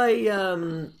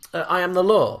 I Am the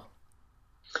Law?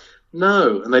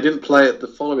 No, and they didn't play it the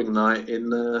following night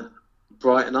in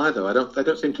Brighton either. They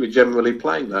don't seem to be generally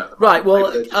playing that. Right,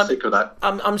 well, sick of that.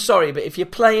 I'm sorry, but if you're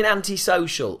playing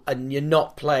Antisocial and you're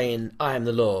not playing I Am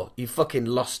the Law, you fucking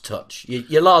lost touch.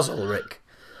 You're Lars Ulrich.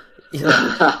 You've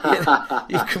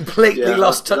completely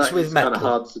lost touch with metal. It's kind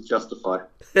of hard to justify.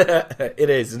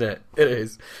 It is, isn't it? It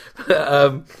is.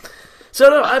 So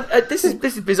no, this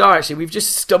is bizarre. Actually, we've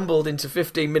just stumbled into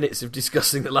 15 minutes of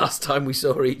discussing the last time we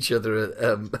saw each other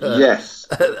Yes.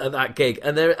 at that gig,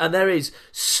 and there is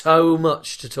so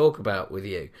much to talk about with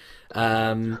you.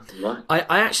 Right.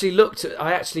 I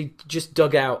actually just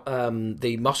dug out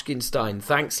the Moshkinstein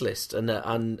thanks list,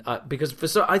 and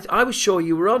because I was sure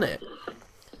you were on it.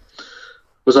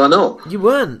 Was I not? You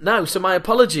weren't. No, so my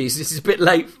apologies. This is a bit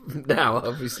late now,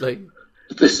 obviously.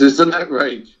 This is an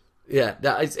outrage. Yeah,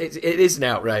 it is an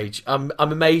outrage. I'm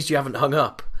amazed you haven't hung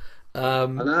up. I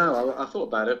know. I thought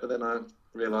about it, but then I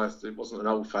realised it wasn't an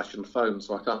old-fashioned phone,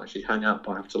 so I can't actually hang up.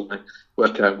 I have to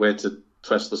work out where to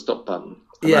press the stop button.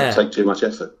 And that would take too much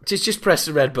effort. Just press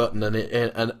the red button and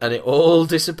it all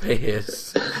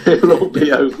disappears. It'll all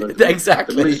be over.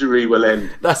 Exactly. The misery will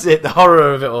end. That's it. The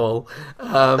horror of it all.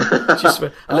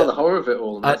 The horror of it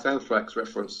all. That's Anthrax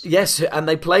reference. Yes, and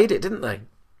they played it, didn't they?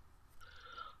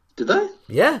 Did they?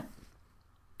 Yeah,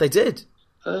 they did.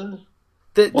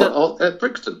 At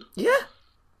Brixton? Yeah.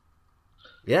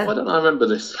 Yeah. Why don't I remember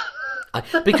this?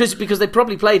 Because they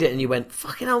probably played it and you went,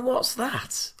 fucking hell, what's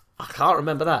that? I can't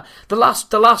remember that. The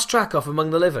last track off Among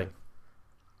the Living.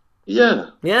 Yeah.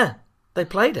 Yeah, they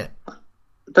played it.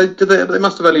 They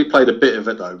must have only played a bit of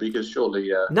it, though, because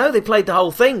surely... No, they played the whole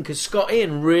thing, because Scott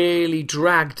Ian really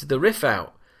dragged the riff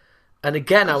out. And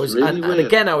again, I was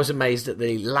amazed at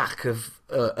the lack of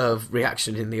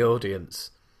reaction in the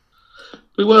audience.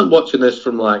 We weren't watching this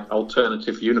from,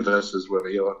 alternative universes, were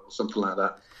we, or something like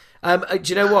that? Do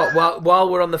you know what?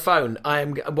 While we're on the phone,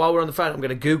 I'm going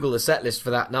to Google the set list for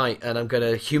that night, and I'm going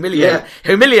to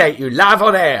humiliate you live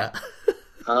on air.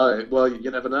 Well,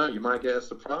 you never know. You might get a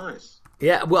surprise.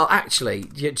 Yeah. Well, actually,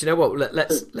 do you know what?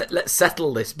 Let's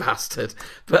settle this bastard.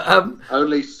 But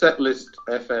only Setlist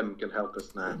FM can help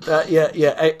us now.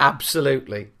 Yeah.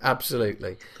 Absolutely.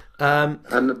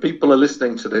 And people are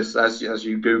listening to this as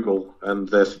you Google, and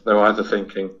they're either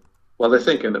thinking, they're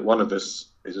thinking that one of us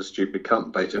is a stupid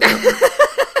cunt, basically.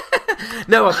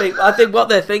 No, I think what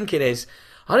they're thinking is,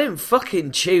 I didn't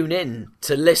fucking tune in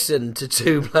to listen to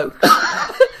two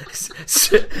blokes.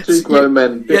 Two grown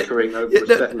men bickering over a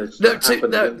set list. I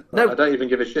don't even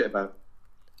give a shit about.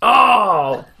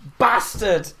 Oh,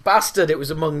 bastard! It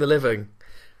was Among the Living.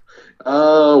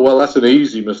 Oh, well, that's an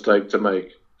easy mistake to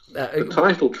make. The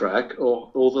title track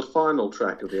or the final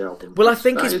track of the album? Well, I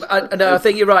think I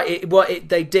think you're right.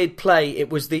 They did play. It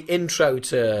was the intro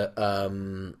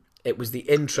to. It was the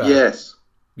intro. Yes.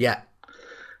 Yeah.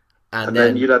 And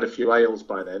then you'd had a few ales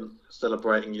by then,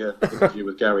 celebrating your interview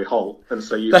with Gary Holt, and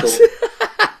so you thought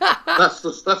that's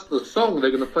the song. They're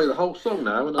going to play the whole song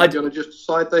now, and I'm going to just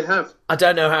decide they have. I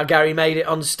don't know how Gary made it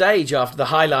on stage after the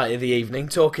highlight of the evening,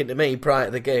 talking to me prior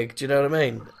to the gig. Do you know what I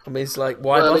mean? I mean, it's like,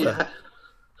 why bother?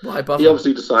 Why bother? He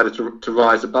obviously decided to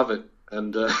rise above it,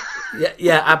 and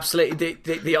yeah, absolutely,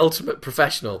 the ultimate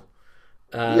professional.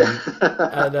 And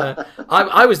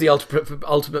I was the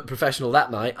ultimate professional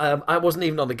that night. I wasn't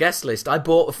even on the guest list. I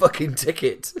bought a fucking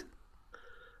ticket.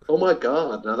 Oh my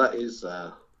god! Now that is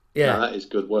that is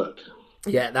good work.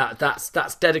 Yeah,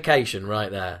 that's dedication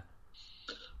right there.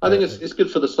 I think it's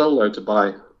good for the solo to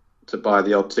buy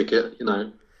the odd ticket. You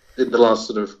know, in the last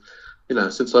sort of.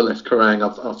 Since I left Kerrang,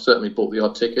 I've certainly bought the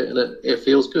odd ticket, and it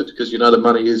feels good because the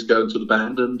money is going to the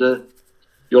band, and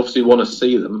you obviously want to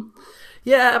see them.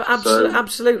 Yeah,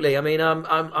 absolutely. I mean,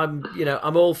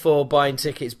 I'm all for buying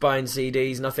tickets, buying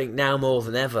CDs, and I think now more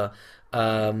than ever,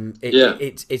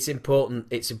 it's important.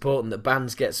 It's important that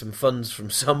bands get some funds from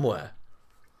somewhere.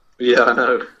 Yeah, I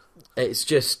know. It's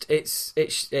just it's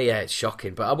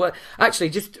shocking. But actually,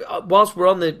 just whilst we're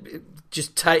on the.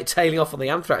 Just tailing off on the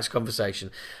Anthrax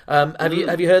conversation. Have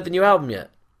you heard the new album yet?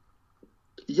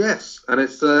 Yes, and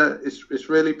it's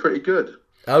really pretty good.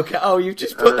 Okay. Oh, you've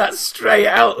just put that straight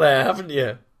out there, haven't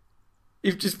you?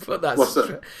 You've just put that.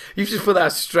 You've just put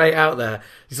that straight out there.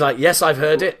 He's like, yes, I've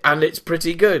heard it, and it's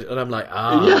pretty good. And I'm like,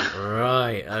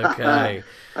 right, okay.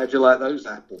 How'd you like those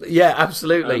apples? Yeah,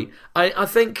 absolutely. I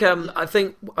think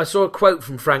I saw a quote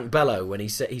from Frank Bello when he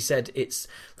said it's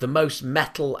the most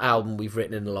metal album we've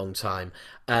written in a long time,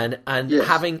 and yes.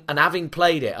 having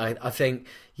played it, I think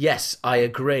yes, I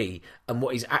agree. And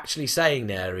what he's actually saying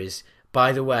there is,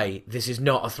 by the way, this is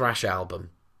not a thrash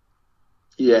album.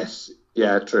 Yes.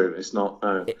 Yeah, true. It's not.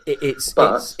 No. It's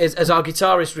as our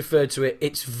guitarist referred to it.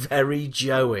 It's very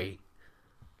Joey.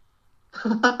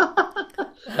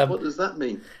 What does that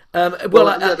mean?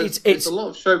 It's a lot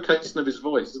of showcasing of his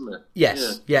voice, isn't it?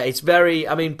 Yes, yeah. It's very.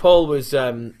 I mean, Paul was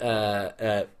heard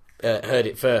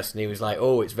it first, and he was like,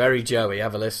 "Oh, it's very Joey.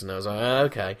 Have a listen." I was like, oh,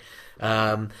 "Okay."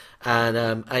 And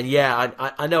yeah,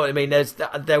 I know what I mean. There's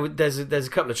a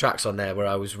couple of tracks on there where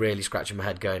I was really scratching my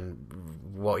head, going,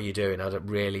 what are you doing? I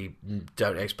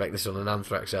don't expect this on an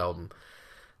Anthrax album.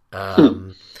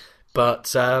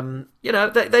 But you know,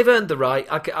 they've earned the right.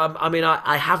 I mean,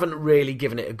 I haven't really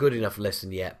given it a good enough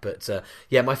listen yet, but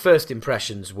yeah, my first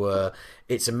impressions were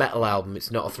it's a metal album.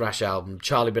 It's not a thrash album.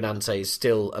 Charlie Benante is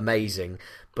still amazing,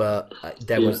 but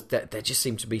there just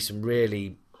seemed to be some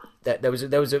really there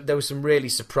was some really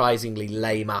surprisingly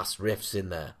lame ass riffs in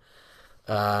there.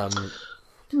 But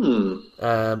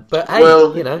hey,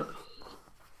 well, you know,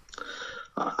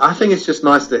 I think it's just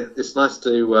nice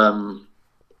to.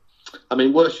 I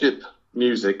mean, worship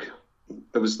music.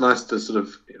 It was nice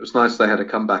they had a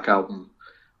comeback album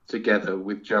together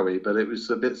with Joey, but it was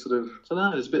a bit sort of, I don't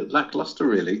know, it was a bit lackluster,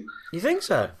 really. You think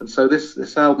so? And so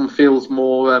this album feels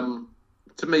more.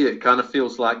 To me, it kind of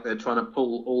feels like they're trying to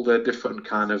pull all their different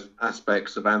kind of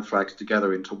aspects of Anthrax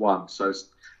together into one. So,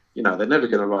 you know, they're never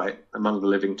going to write Among the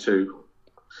Living 2,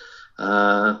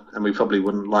 and we probably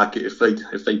wouldn't like it if they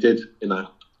did, you know.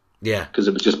 Yeah. Because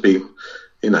it would just be,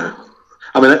 you know.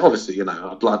 I mean, obviously, you know,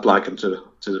 I'd like them to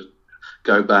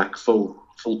go back full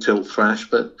tilt thrash,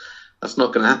 but that's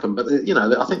not going to happen. But you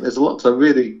know, I think there's a lot to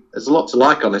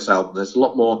like on this album. There's a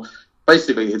lot more.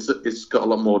 Basically, it's got a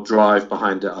lot more drive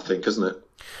behind it, I think, isn't it?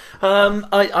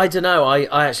 I don't know.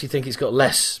 I actually think it's got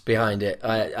less behind it.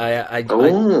 I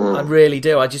really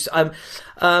do. It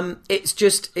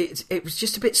was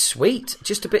just a bit sweet,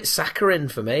 just a bit saccharine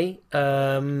for me.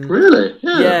 Really?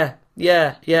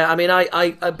 Yeah. I mean,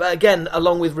 I again,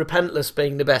 along with Repentless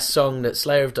being the best song that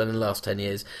Slayer have done in the last 10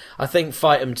 years, I think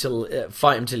Fight 'Em Till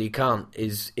You Can't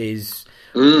is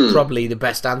probably the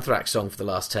best Anthrax song for the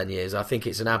last 10 years. I think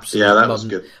it's an absolute was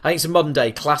good. I think it's a modern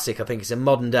day classic. I think it's a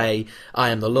modern day I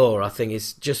Am the Law. I think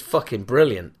it's just fucking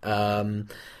brilliant. Yeah,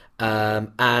 I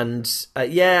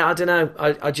don't know.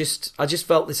 I just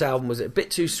felt this album was a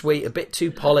bit too sweet, a bit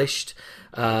too polished.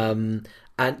 And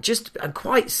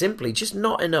quite simply, just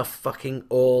not enough fucking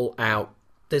all out.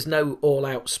 There's no all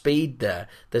out speed there.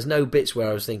 There's no bits where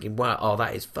I was thinking, wow,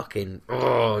 that is fucking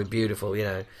beautiful, you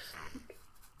know.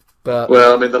 But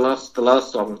well, I mean, the last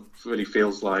song really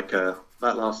feels like that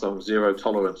last song, Zero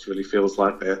Tolerance, really feels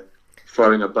like they're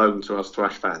throwing a bone to us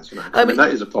thrash fans. You know, I mean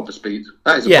that is a proper speed.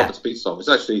 That is a proper speed song. It's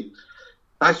actually,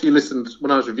 I actually listened when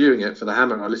I was reviewing it for the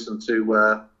Hammer. I listened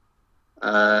to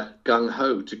Gung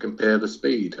Ho to compare the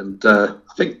speed, and I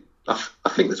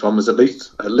think this one was at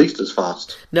least as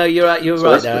fast. No, you're right. You're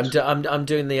right. There, I'm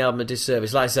doing the album a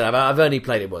disservice. Like I said, I've only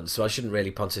played it once, so I shouldn't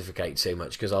really pontificate too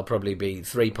much because I'll probably be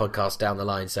 3 podcasts down the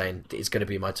line saying it's going to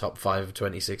be my top 5 of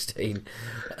 2016.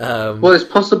 Well, it's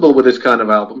possible with this kind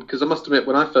of album because I must admit,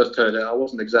 when I first heard it, I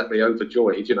wasn't exactly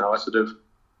overjoyed. You know, I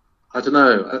don't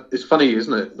know. It's funny,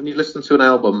 isn't it? When you listen to an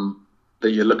album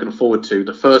that you're looking forward to,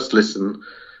 the first listen,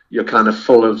 you're kind of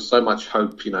full of so much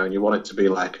hope, you know, and you want it to be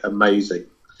like amazing.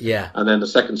 Yeah. And then the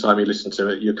second time you listen to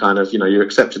it, you're kind of, you know, you're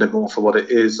accepting it more for what it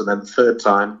is. And then the third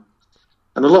time,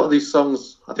 and a lot of these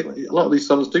songs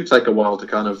do take a while to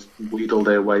kind of wheedle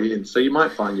their way in. So you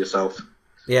might find yourself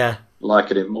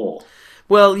liking it more.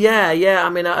 Well, yeah. I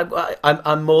mean,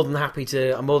 I'm more than happy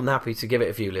to give it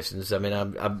a few listens. I mean,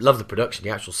 I love the production. The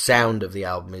actual sound of the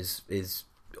album is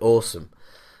awesome.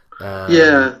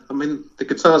 Yeah, I mean, the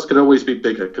guitars could always be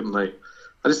bigger, couldn't they?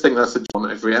 I just think that's on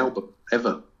every album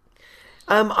ever.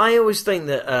 I always think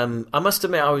that I must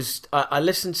admit I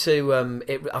listened to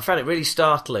it. I found it really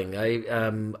startling.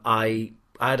 I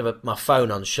had my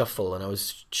phone on shuffle and I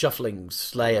was shuffling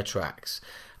Slayer tracks,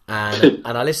 and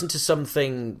I listened to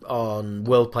something on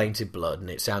World Painted Blood and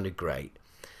it sounded great.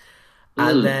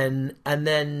 And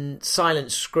then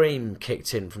Silent Scream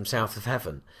kicked in from South of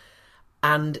Heaven,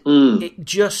 and it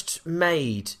just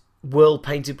made World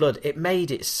Painted Blood. It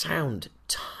made it sound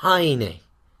tiny.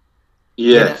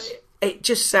 Yes. You know, it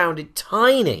just sounded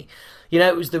tiny. You know,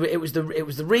 it was the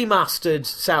remastered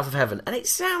South of Heaven, and it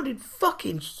sounded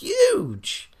fucking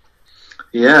huge.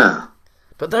 Yeah.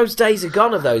 But those days are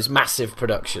gone of those massive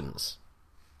productions.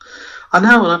 I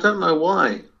know, and I don't know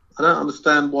why. I don't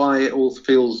understand why it all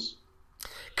feels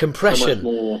compression. So much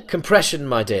more... Compression,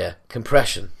 my dear.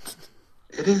 Compression.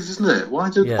 It is, isn't it?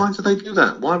 Why do they do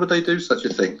that? Why would they do such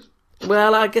a thing?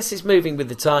 Well, I guess it's moving with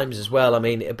the times as well. I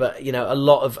mean, but you know, a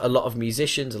lot of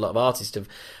musicians, a lot of artists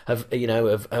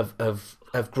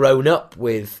have grown up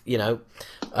with, you know,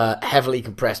 heavily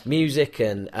compressed music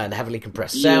and heavily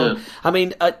compressed sound. Yeah. I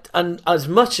mean, and as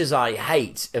much as I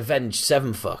hate Avenged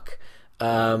Sevenfuck,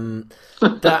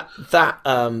 that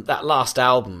last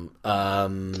album,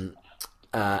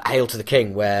 Hail to the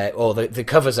King, or the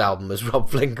covers album, as Rob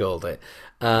Flynn called it.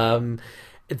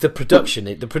 The production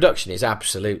is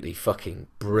absolutely fucking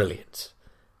brilliant.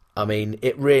 I mean,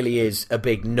 it really is a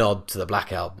big nod to the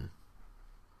Black Album.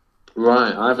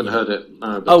 Right, I haven't heard it.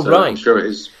 No, but Oh, right. I'm sure it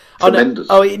is Oh no! tremendous.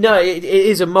 It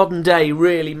is a modern day,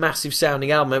 really massive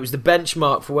sounding album. It was the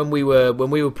benchmark for when we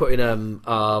were putting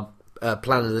our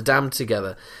Plan of the Damned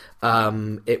together.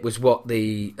 It was what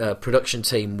the production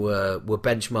team were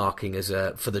benchmarking as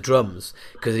for the drums,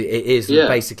 because it is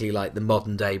basically like the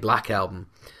modern day Black Album.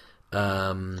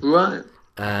 Right.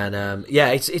 And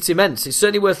it's immense. It's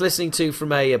certainly worth listening to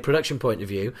from a production point of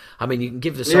view. I mean, you can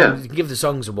give the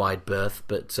songs a wide berth,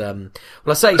 but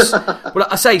I say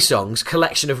songs,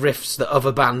 collection of riffs that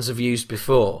other bands have used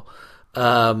before.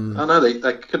 I know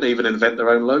they couldn't even invent their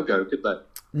own logo, could they?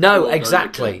 No,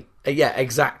 exactly. Yeah,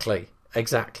 exactly.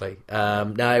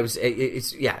 No,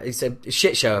 it's a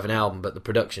shit show of an album, but the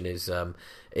production is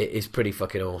pretty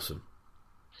fucking awesome.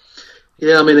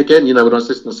 Yeah, I mean, again, when I was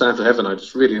listening to Sound of Heaven, I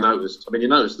just really noticed. I mean, you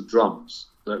notice the drums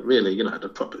that really,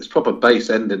 it's proper bass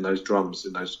end in those drums,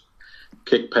 in those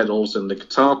kick pedals, and the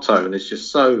guitar tone is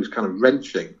just so kind of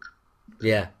wrenching.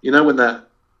 Yeah. When that,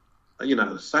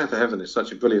 Sound of Heaven is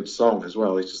such a brilliant song as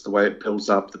well. It's just the way it builds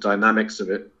up, the dynamics of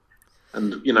it,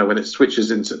 and when it switches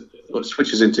into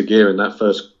gear in that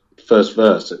first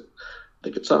verse. The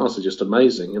guitars are just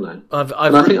amazing, I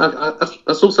think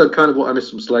that's also kind of what I miss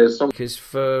from Slayer's song. Because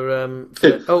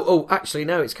actually,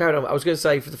 no, it's carried on. I was going to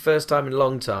say, for the first time in a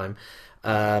long time,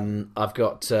 I've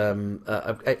got. In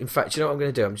fact, you know what I'm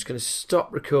going to do? I'm just going to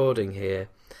stop recording here,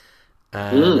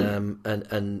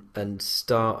 and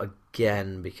start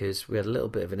again, because we had a little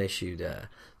bit of an issue there.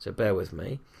 So bear with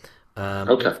me.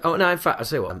 Okay. In fact, I'll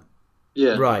say what.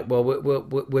 Yeah. Right. Well,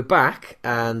 we're back,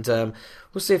 and we'll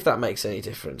see if that makes any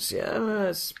difference. Yeah,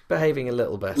 it's behaving a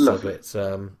little better, Lovely. but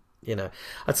I'll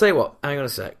tell you what. Hang on a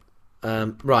sec.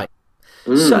 Right.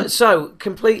 So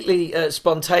completely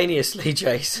spontaneously,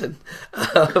 Jason.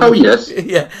 Oh yes.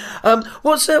 Yeah.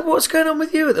 What's going on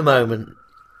with you at the moment?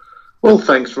 Well,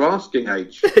 thanks for asking,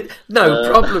 H. No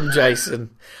problem, Jason.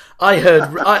 I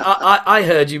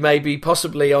heard you may be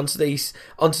possibly onto the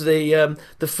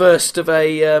first of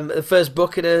the first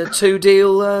book in a two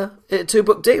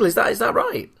book deal. Is that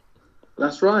right?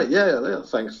 That's right. Yeah.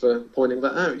 Thanks for pointing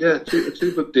that out. Yeah, a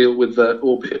two book deal with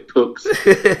Orbit Books,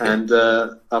 and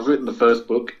I've written the first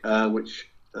book, which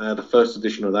the first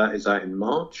edition of that is out in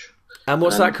March. And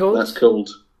what's that called?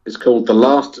 It's called The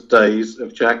Last Days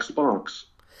of Jack Sparks,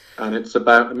 and it's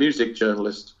about a music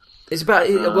journalist. It's about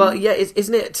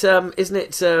isn't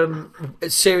it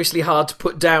seriously hard to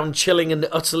put down, chilling and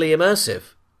utterly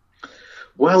immersive?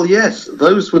 Well, yes,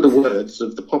 those were the words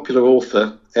of the popular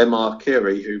author M.R.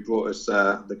 Carey, who brought us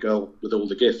The Girl with All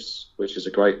the Gifts, which is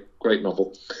a great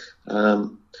novel.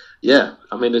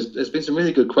 I mean, there's been some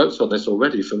really good quotes on this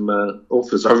already from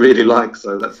authors I really like,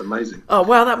 so that's amazing. Oh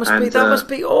wow, that must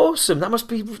be awesome. That must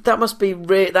be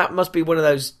one of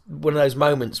those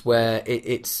moments where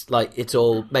it's like it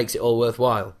all makes it all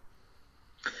worthwhile.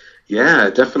 Yeah,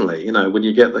 definitely. When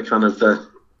you get the kind of I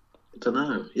don't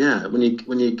know. Yeah, when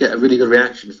you get a really good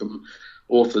reaction from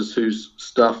authors whose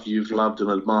stuff you've loved and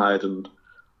admired, and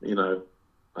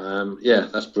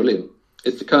that's brilliant.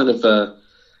 It's the kind of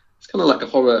it's kind of like a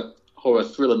horror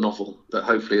thriller novel, but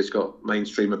hopefully it's got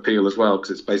mainstream appeal as well, because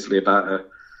it's basically about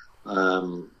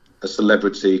a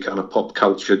celebrity kind of pop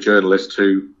culture journalist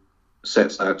who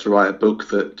sets out to write a book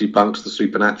that debunks the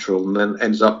supernatural and then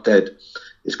ends up dead.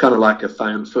 It's kind of like a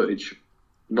found footage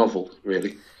novel,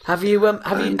 really. Have you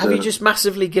just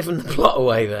massively given the plot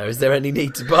away though? Is there any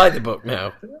need to buy the book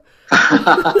now?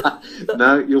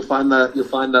 No, you'll find that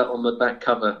on the back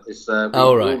cover. It's we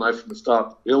all know from the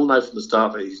start. We all know from the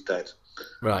start that he's dead.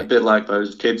 Right. A bit like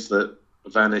those kids that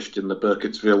vanished in the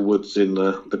Burkittsville woods in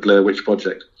the Blair Witch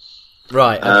Project.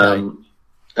 Right. Okay.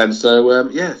 And so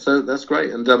so that's great.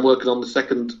 And I'm working on the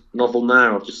second novel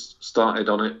now. I've just started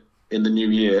on it in the new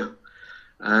year,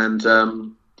 and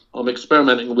I'm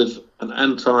experimenting with an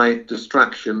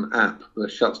anti-distraction app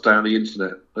that shuts down the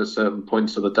internet at certain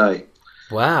points of the day.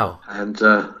 Wow. And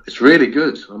it's really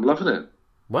good. I'm loving it.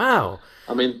 Wow.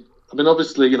 I mean,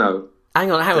 obviously, Hang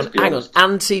on.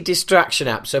 Anti-distraction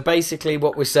app. So basically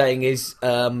what we're saying is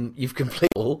you've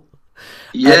completed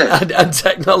and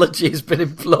technology has been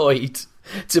employed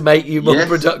to make you more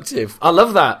productive. I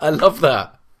love that.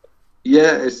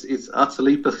 Yeah, it's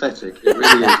utterly pathetic. It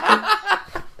really is.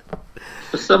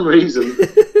 For some reason,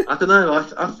 I don't know.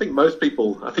 I think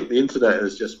the internet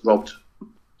has just robbed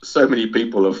so many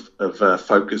people of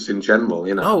focus in general.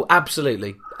 Oh,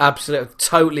 absolutely.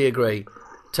 Totally agree.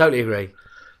 So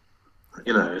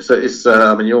it's.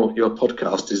 I mean, your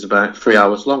podcast is about 3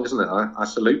 hours long, isn't it? I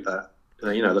salute that.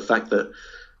 The fact that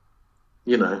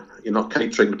you're not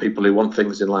catering to people who want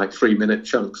things in like 3-minute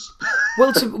chunks.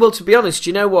 Well, to be honest,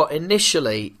 you know what?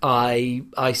 Initially, I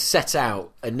set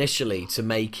out to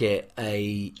make it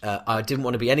I didn't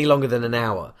want to be any longer than an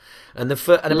hour, and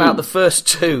about the first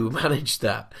two managed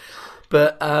that.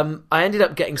 But I ended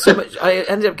up getting so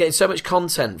much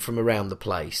content from around the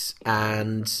place,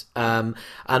 and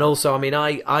also, I mean,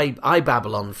 I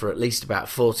babble on for at least about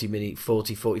 45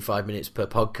 minutes per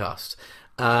podcast,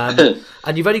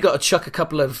 and you've only got to chuck a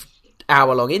couple of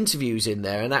hour-long interviews in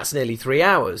there, and that's nearly 3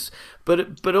 hours.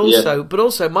 But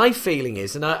also, my feeling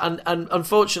is, and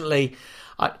unfortunately,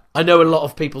 I know a lot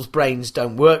of people's brains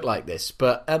don't work like this,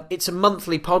 but it's a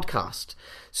monthly podcast.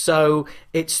 So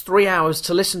it's 3 hours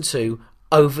to listen to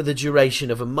over the duration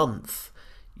of a month.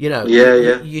 You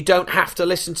don't have to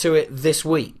listen to it this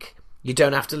week. You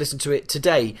don't have to listen to it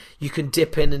today. You can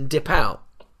dip in and dip out.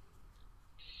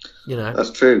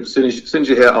 That's true. As soon as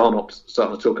you hear Arnott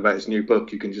starting to talk about his new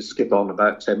book, you can just skip on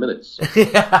about 10 minutes.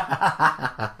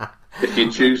 If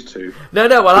you choose to. No.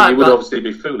 Well, you would obviously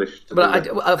be foolish.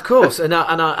 Of course, and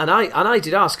I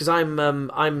did ask, because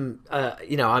I'm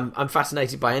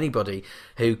fascinated by anybody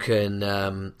who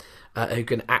can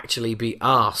actually be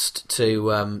asked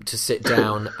to sit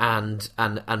down and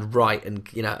write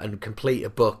and complete a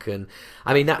book. And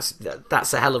I mean, that's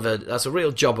a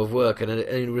real job of work, and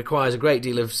it requires a great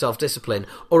deal of self-discipline,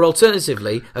 or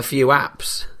alternatively a few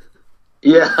apps.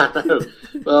 Yeah, I know.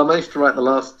 Well, I managed to write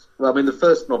the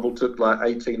first novel took like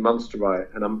 18 months to write,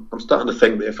 and I'm starting to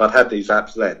think that if I'd had these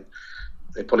apps then,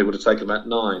 it probably would have taken about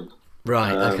 9.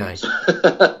 Right, okay.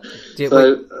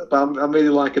 But I'm really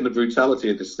liking the brutality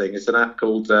of this thing. It's an app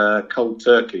called Cold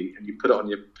Turkey, and you put it on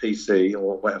your PC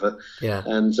or whatever,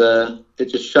 and it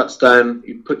just shuts down.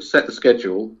 You set the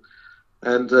schedule,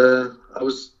 and I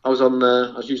was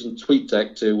using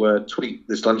TweetDeck to tweet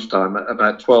this lunchtime at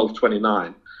about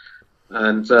 12:29,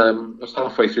 and I was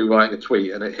halfway through writing a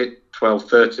tweet, and it hit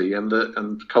 12:30,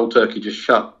 and Cold Turkey just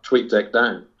shut TweetDeck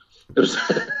down.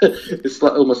 It's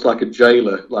almost like a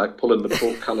jailer, like pulling the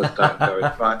portcullis down, going,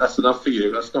 right, that's enough for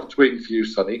you. That's enough tweeting for you,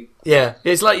 sonny. Yeah,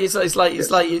 it's like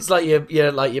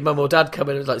your mum or dad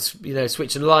coming and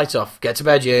switching the light off. Get to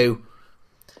bed, you.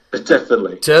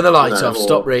 Definitely. Turn the light off.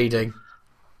 Stop reading.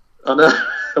 I know.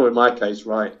 In my case,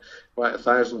 write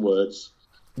 1,000 words.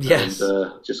 Yes.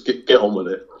 And just get on with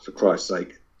it, for Christ's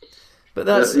sake. But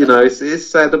that's it's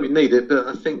sad that we need it, but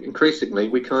I think increasingly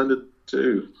we kind of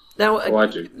do. Now, I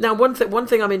do. Now, one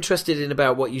thing I'm interested in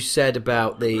about what you said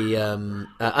about the, and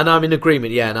I'm in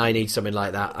agreement. Yeah, and I need something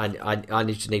like that. I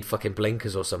need fucking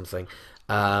blinkers or something.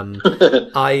 Going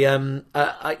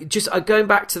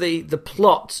back to the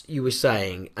plot you were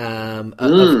saying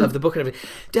of the book and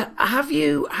everything. Have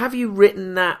you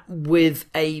written that with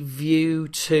a view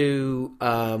to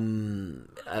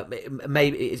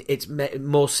maybe it's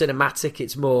more cinematic,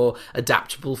 it's more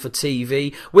adaptable for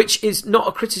TV, which is not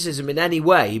a criticism in any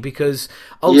way, because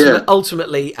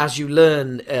ultimately, as you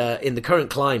learn in the current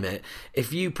climate,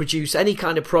 if you produce any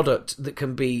kind of product that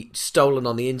can be stolen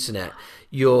on the internet,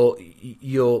 you're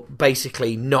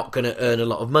basically not going to earn a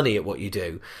lot of money at what you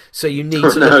do. So you need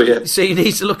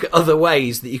to look at other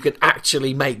ways that you can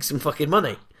actually make some fucking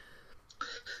money.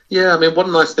 Yeah, I mean,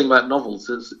 one nice thing about novels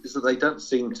is that they don't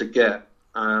seem to get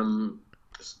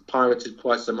pirated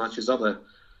quite so much as other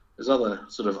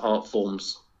sort of art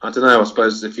forms. I don't know. I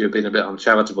suppose if you've been a bit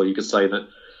uncharitable, you could say that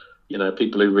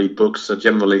people who read books are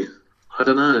generally, I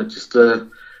don't know, just they're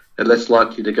less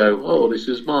likely to go, oh, this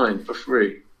is mine for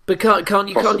free. But can't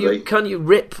you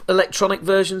rip electronic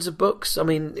versions of books? I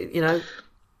mean,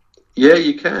 Yeah,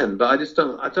 you can, but I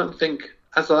don't think,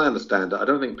 as I understand it, I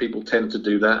don't think people tend to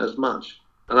do that as much,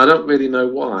 and I don't really know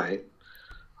why.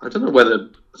 I don't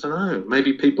know.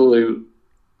 Maybe people who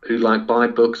like buy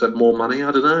books have more money.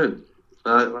 I don't know.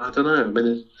 I don't know. I mean,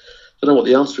 I don't know what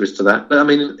the answer is to that. But I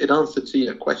mean, in answer to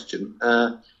your question,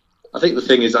 I think the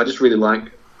thing is, I just really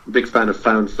I'm a big fan of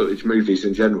found footage movies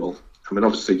in general. I mean,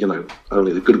 obviously,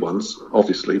 only the good ones,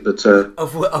 obviously, but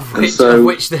of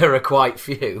which there are quite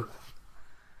few.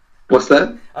 What's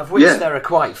that? Of which there are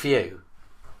quite few.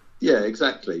 Yeah,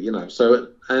 exactly. So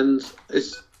and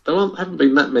there haven't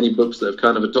been that many books that have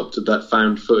kind of adopted that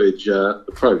found footage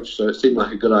approach. So it seemed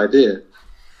like a good idea,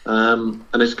 and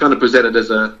it's kind of presented as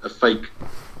a fake,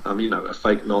 a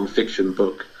fake non-fiction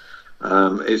book.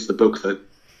 It's the book that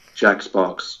Jack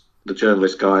Sparks, the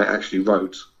journalist guy, actually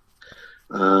wrote.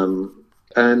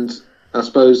 And I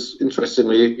suppose,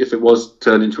 interestingly, if it was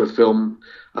turned into a film,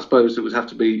 I suppose it would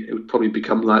probably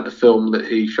become like the film that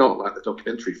he shot, like the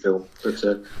documentary film. But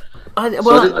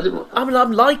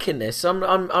I'm liking this.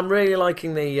 I'm really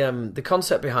liking the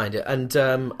concept behind it. And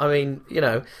I mean,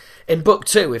 in book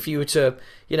 2, if you were to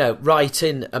write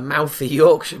in a mouthy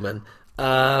Yorkshireman,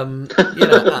 I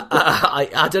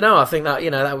don't know. I think that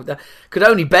that could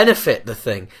only benefit the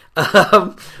thing.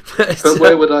 But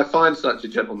where would I find such a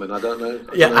gentleman? I don't know.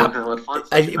 I don't know how I'd find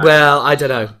such a man. Well, I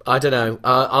don't know.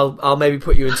 I'll maybe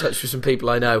put you in touch with some people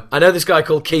I know. I know this guy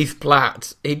called Keith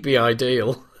Platt. He'd be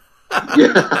ideal.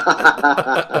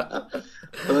 Yeah.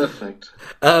 Perfect.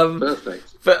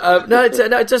 Perfect. But no,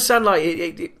 it does sound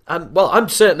like well, I'm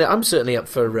certainly up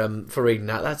for reading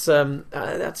that. That sounds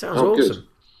awesome. Good.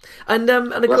 And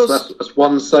of course, that's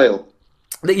one sale.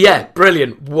 Yeah,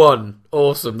 brilliant. One,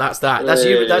 awesome. That's that. That's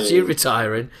you. That's you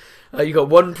retiring. You got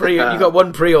one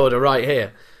pre-order right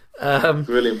here.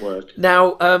 Brilliant work.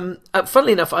 Now,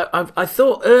 funnily enough, I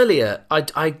thought earlier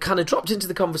I kind of dropped into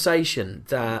the conversation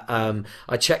that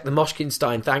I checked the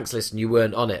Moshkinstein thanks list and you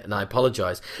weren't on it, and I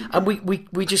apologise. And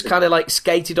we just kind of like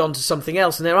skated on to something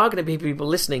else, and there are going to be people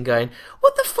listening going,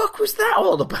 "What the fuck was that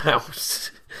all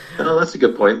about?" Oh, that's a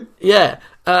good point. Yeah.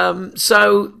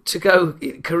 So to go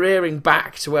careering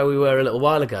back to where we were a little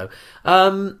while ago,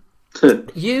 you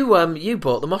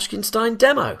bought the Moshkinstein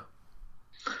demo.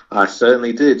 I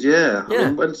certainly did, yeah. I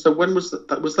mean, when was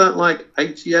that? Was that like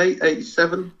 88,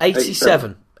 87?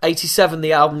 87. 87,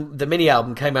 the mini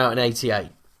album came out in 88.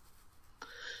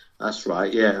 That's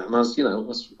right, yeah. And I was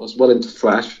well into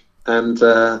thrash, and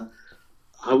I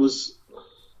hadn't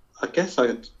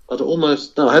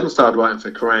started writing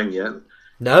for Kerrang yet.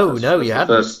 No, you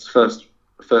hadn't.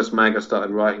 First mag I started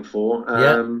writing for.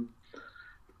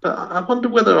 But I wonder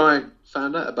whether I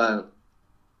found out about,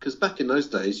 because back in those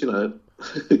days,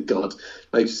 God,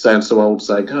 makes it sound so old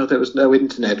saying, there was no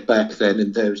internet back then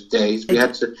in those days. We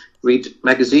had to read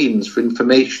magazines for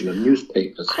information and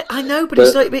newspapers. I know, but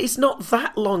it's not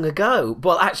that long ago.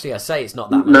 Well, actually, I say it's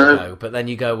not that long ago, but then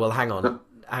you go, well, hang on.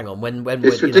 When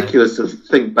it's ridiculous to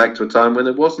think back to a time when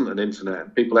there wasn't an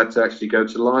internet. People had to actually go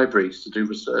to libraries to do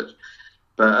research.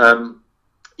 But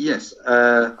yes,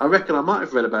 I reckon I might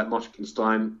have read about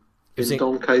Moshkinstein in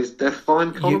Don Kay's Death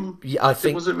Fine column. I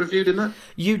think was it reviewed in that?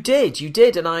 You did,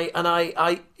 and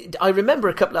I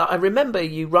remember I remember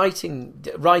you writing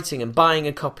and buying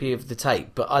a copy of the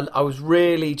tape, but I was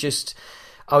really just.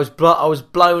 I was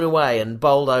blown away and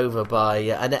bowled over by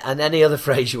and any other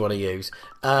phrase you want to use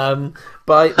by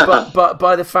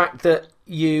the fact that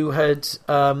you had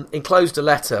enclosed a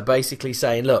letter basically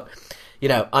saying, look,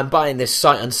 I'm buying this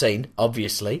sight unseen,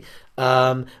 obviously,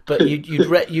 but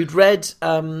you'd read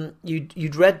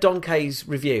Don Kay's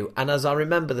review, and as I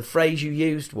remember, the phrase you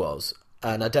used was,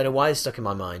 and I don't know why it's stuck in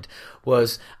my mind,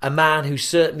 was a man who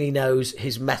certainly knows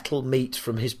his metal meat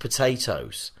from his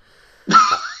potatoes.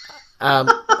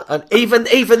 And even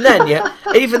then, you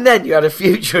had a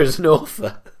future as an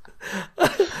author.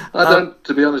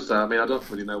 To be honest, I don't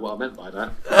really know what I meant by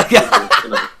that.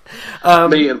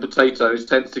 Meat and potatoes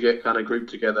tends to get kind of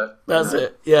grouped together. That's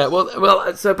it. Yeah.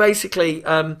 Well. So basically,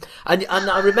 and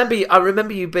I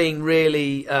remember you being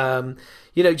really,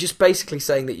 just basically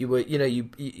saying that you were, you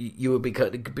were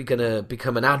going to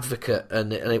become an advocate,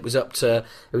 and it was up to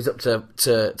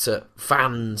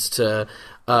fans to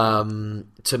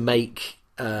make.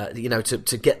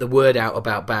 To get the word out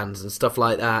about bands and stuff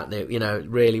like that, and it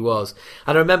really was.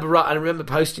 And I remember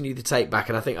posting you the tape back,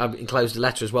 and I think I've enclosed a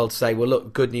letter as well to say, well,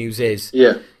 look, good news is,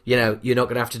 you're not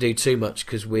going to have to do too much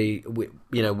because we're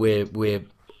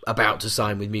about to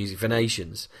sign with Music for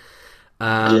Nations.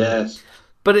 Yes.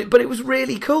 But it was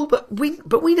really cool. But we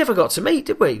never got to meet,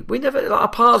 did we? We never, our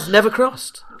paths never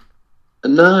crossed.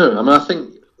 No, I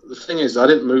think the thing is, I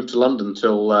didn't move to London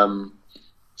till I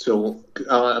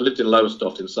lived in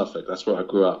Lowestoft in Suffolk. That's where I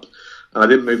grew up, and I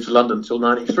didn't move to London until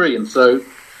 '93. And so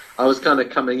I was kind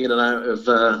of coming in and out of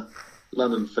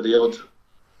London for the odd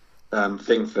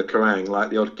thing for Kerrang, like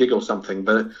the odd gig or something.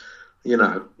 But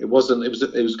it wasn't.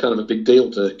 It was kind of a big deal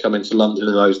to come into London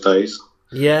in those days.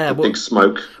 Yeah, big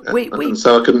smoke, and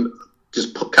so I couldn't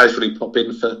just casually pop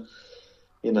in for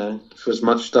as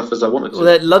much stuff as I wanted to.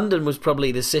 Well, London was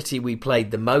probably the city we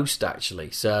played the most, actually.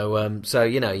 So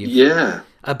yeah.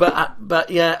 But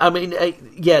yeah, I mean,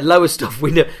 lower stuff.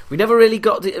 We never really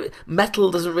got metal.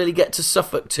 Doesn't really get to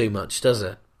Suffolk too much, does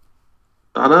it?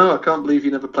 I know. I can't believe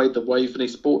you never played the Waveney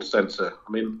Sports Centre.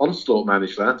 I mean, Onslaught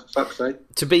managed that. Fuck's sake.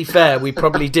 To be fair, we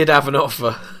probably did have an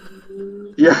offer.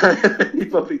 Yeah, you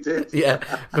probably did. Yeah,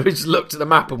 we just looked at the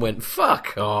map and went,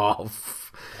 "Fuck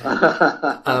off."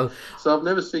 So I've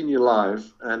never seen you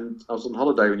live, and I was on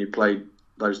holiday when you played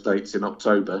those dates in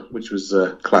October, which was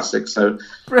classic. So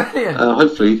Brilliant.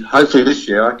 Hopefully this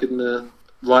year I can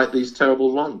right these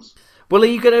terrible wrongs. Well, are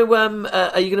you going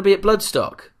to be at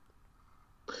Bloodstock?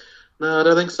 No, I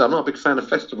don't think so. I'm not a big fan of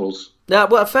festivals. No,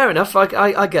 well, fair enough.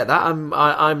 I get that.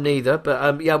 I'm neither.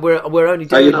 But yeah, we're only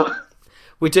doing.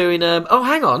 We're doing. Oh,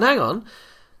 hang on.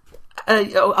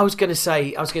 I was going to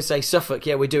say Suffolk.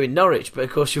 Yeah, we're doing Norwich, but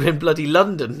of course you're in bloody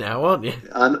London now, aren't you?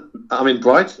 I'm in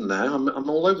Brighton now. I'm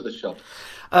all over the shop.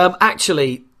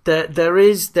 Actually, there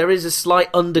is a slight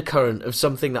undercurrent of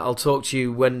something that I'll talk to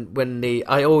you when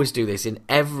I always do this in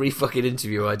every fucking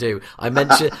interview I do. I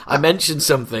mention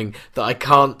something that I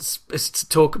can't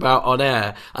talk about on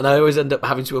air, and I always end up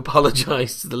having to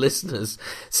apologise to the listeners.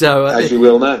 So as you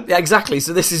will know, yeah, exactly.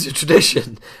 So this is a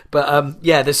tradition, but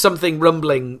yeah, there's something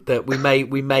rumbling that we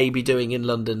may be doing in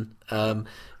London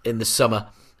in the summer.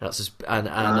 I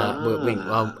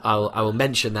will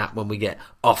mention that when we get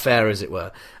off air, as it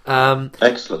were.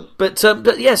 Excellent. But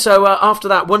yeah, so after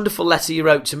that wonderful letter you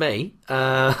wrote to me,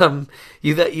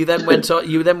 you then went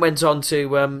on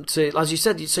to as you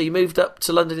said, so you moved up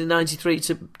to London in '93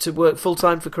 to work full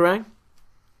time for Kerrang.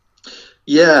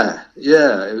 Yeah.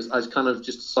 It was. I kind of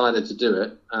just decided to do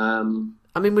it. I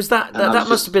mean, was that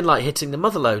must have been like hitting the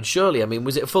mother load? Surely, I mean,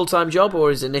 was it a full time job, or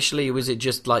was it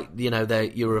just like you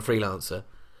were a freelancer?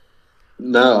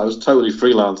 No, I was totally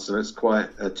freelance, and it's quite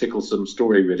a ticklesome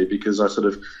story, really, because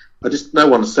no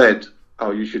one said, "Oh,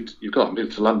 you've got to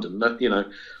move to London." No,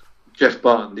 Jeff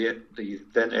Barton, the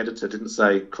then editor, didn't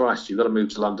say, "Christ, you've got to move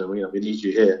to London. We need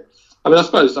you here." I mean, I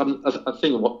suppose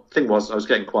thing was I was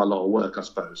getting quite a lot of work, I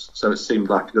suppose, so it seemed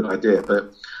like a good idea.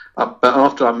 But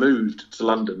after I moved to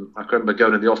London, I can remember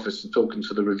going in the office and talking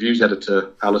to the reviews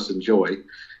editor, Alison Joy,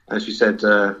 and she said,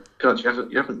 "God, you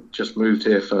haven't just moved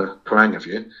here for Kerrang, have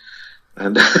you?"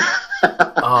 And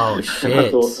oh shit! And I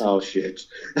thought, oh shit!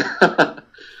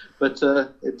 But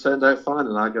it turned out fine,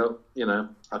 and I got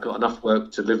enough work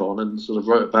to live on, and sort of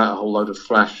wrote about a whole load of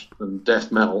thrash and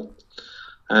death metal,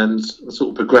 and sort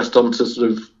of progressed on to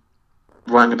sort of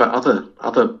writing about other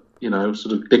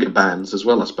sort of bigger bands as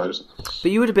well, I suppose.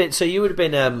 But you would have been.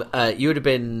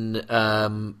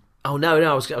 Oh no!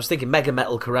 I was thinking Mega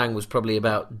Metal Kerrang was probably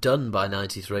about done by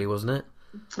 '93, wasn't it?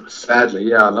 Sadly,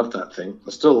 yeah, I love that thing.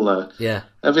 I still,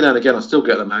 every now and again, I still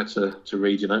get them out to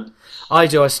read. I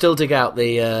do. I still dig out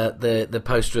the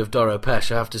poster of Doro Pesh,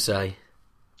 I have to say.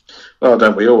 Well,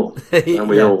 don't we all? Don't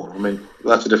we all? I mean,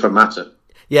 that's a different matter.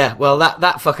 Yeah. Well, that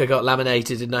fucker got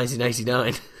laminated in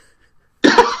 1989.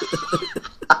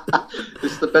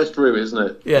 It's the best route, isn't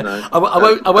it? Yeah. I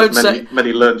won't say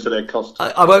many learn to their cost.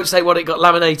 I won't say what it got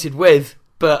laminated with.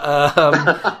 But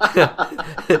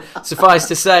suffice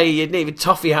to say, you'd need a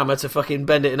toffee hammer to fucking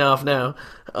bend it in half now.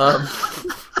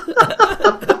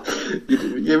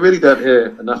 You really don't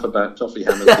hear enough about toffee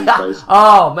hammers these days.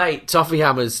 Oh, mate, toffee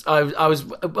hammers.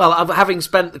 Having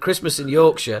spent the Christmas in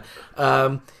Yorkshire,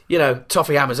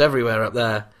 toffee hammers everywhere up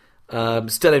there.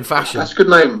 Still in fashion. That's a good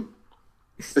name.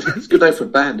 It's a good name for a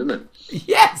band, isn't it?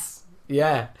 Yes.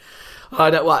 Yeah.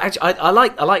 I know. Well, actually, I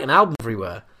like an album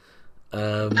everywhere.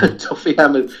 Toffee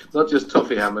hammers, not just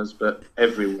toffee hammers, but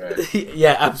everywhere.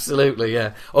 Yeah, absolutely,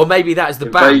 yeah. Or maybe that's the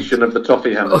Invasion band. of the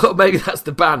Toffee Hammers. Or maybe that's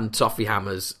the band Toffee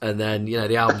Hammers, and then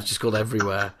the album's just called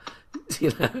Everywhere.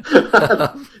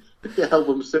 The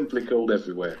album's simply called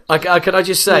Everywhere. Can I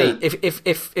just say,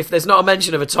 if there's not a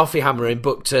mention of a toffee hammer in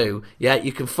book 2, yeah,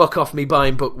 you can fuck off me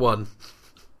buying book 1.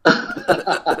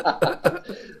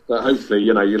 But hopefully,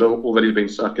 you've already been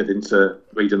suckered into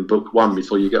reading book 1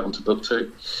 before you get onto book 2.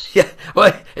 Yeah,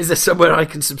 well, is there somewhere I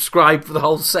can subscribe for the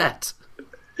whole set?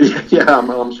 Yeah,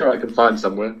 I'm sure I can find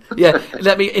somewhere. Yeah,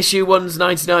 let me issue one's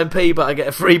 99p, but I get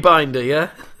a free binder,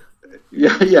 yeah?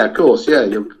 Yeah, of course, yeah,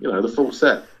 the full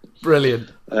set. Brilliant.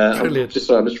 I'm just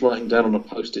writing down on a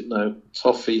post-it note,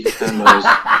 Toffee Hammers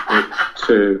book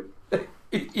 2,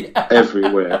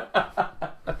 everywhere.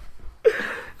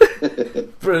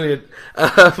 Brilliant.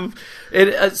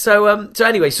 So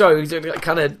anyway, sorry, we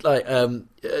kind of like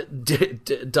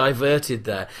diverted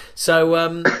there.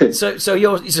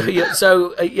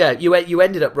 You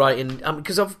ended up writing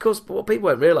because of course what people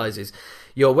won't realise is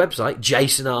your website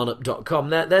jasonarnup.com.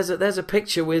 There's a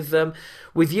picture with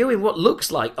you in what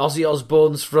looks like Ozzy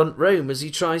Osbourne's front room as he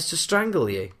tries to strangle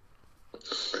you.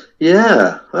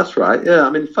 Yeah, that's right. Yeah, I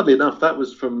mean, funnily enough, that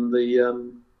was from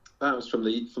the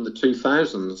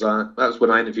 2000s. That was when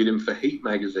I interviewed him for Heat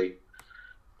magazine.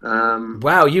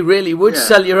 Wow, you really would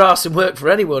sell your ass and work for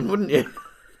anyone, wouldn't you?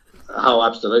 Oh,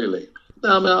 absolutely.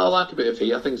 No, I mean, I like a bit of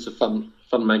Heat. I think it's a fun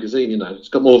fun magazine. You know, it's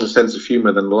got more of a sense of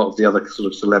humour than a lot of the other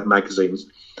sort of celeb magazines.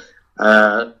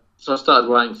 So I started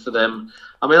writing for them.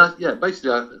 I mean,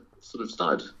 basically I sort of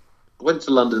started. I went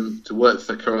to London to work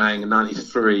for Kerrang in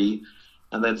 '93,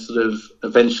 and then sort of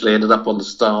eventually ended up on the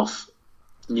staff,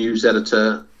 news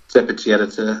editor, deputy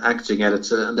editor, acting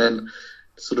editor, and then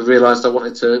sort of realised I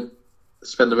wanted to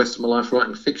spend the rest of my life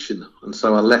writing fiction, and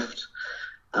so I left.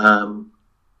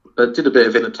 But did a bit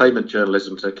of entertainment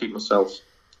journalism to keep myself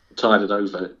tided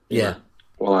over. Yeah.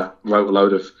 While I wrote a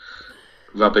load of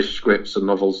rubbish scripts and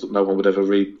novels that no one would ever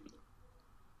read.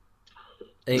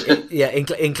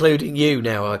 Including you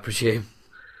now, I presume.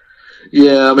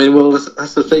 Yeah, I mean, well,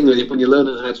 that's the thing. When you're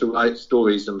learning how to write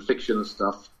stories and fiction and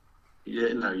stuff,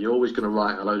 you know, you're always going to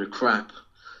write a load of crap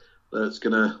that's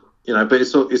going to, you know, but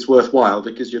it's worthwhile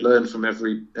because you learn from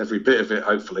every bit of it,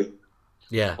 hopefully.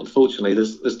 Yeah. Unfortunately,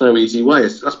 there's no easy way. I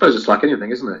suppose it's like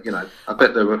anything, isn't it? You know, I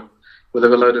bet there were a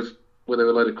load of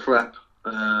crap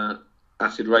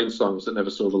acid rain songs that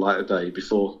never saw the light of day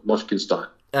before Moshkinstein.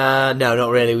 No, not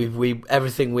really. We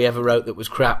everything we ever wrote that was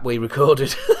crap, we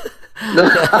recorded.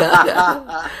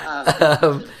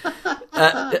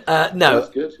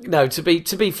 No.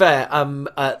 To be fair,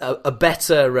 a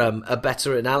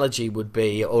better analogy would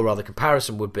be, or rather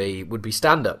comparison would be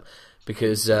stand up,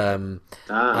 because I've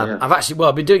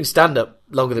been doing stand up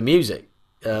longer than music,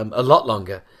 a lot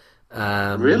longer.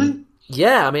 Really?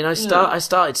 Yeah, I mean, I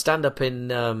started stand up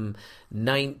in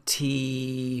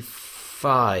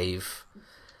 '95.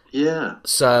 Yeah.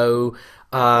 So,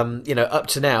 up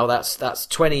to now, that's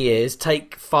 20 years.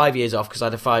 Take 5 years off because I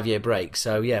had a 5-year break.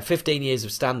 So, 15 years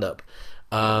of stand-up.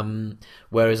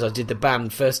 Whereas I did the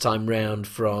band first time round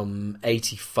from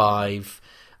 85,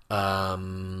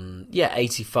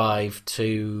 85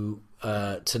 to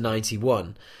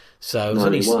 91. So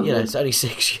it's only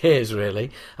 6 years really,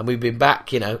 and we've been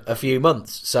back, a few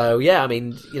months. So I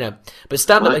mean, but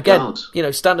stand-up again,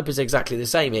 stand-up is exactly the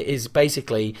same. It is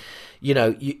basically,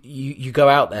 you go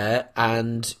out there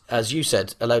and, as you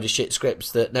said, a load of shit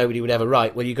scripts that nobody would ever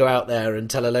write. Well, you go out there and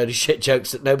tell a load of shit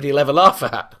jokes that nobody will ever laugh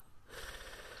at.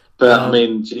 But I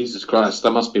mean, Jesus Christ,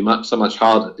 that must be so much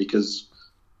harder because,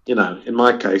 in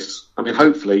my case, I mean,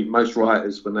 hopefully most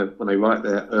writers when they write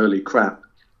their early crap,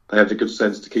 they have the good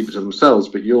sense to keep it to themselves.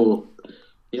 But I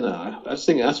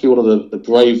think it has to be one of the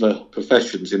braver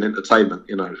professions in entertainment.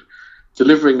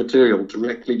 Delivering material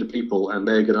directly to people and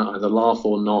they're going to either laugh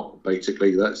or not.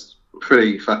 Basically, that's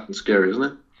pretty fucking scary, isn't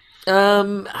it?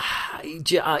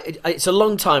 It's a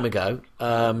long time ago.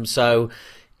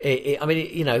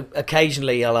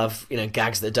 Occasionally I'll have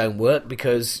gags that don't work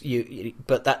because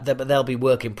but they'll be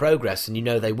work in progress, and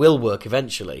they will work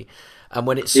eventually. And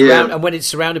when it's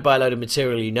surrounded by a load of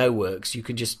material works, you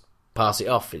can just pass it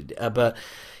off. But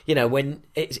when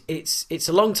it's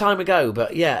a long time ago.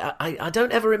 But I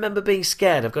don't ever remember being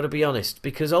scared. I've got to be honest,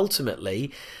 because ultimately,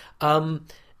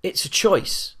 it's a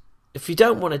choice. If you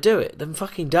don't want to do it, then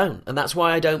fucking don't. And that's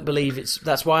why I don't believe it's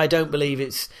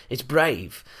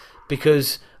brave,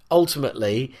 because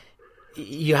ultimately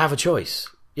you have a choice.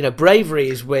 Bravery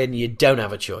is when you don't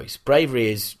have a choice.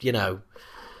 Bravery is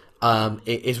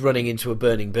is running into a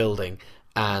burning building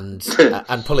and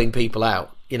pulling people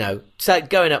out.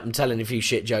 Going up and telling a few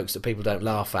shit jokes that people don't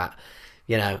laugh at.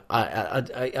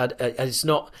 It's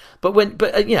not.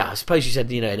 But I suppose you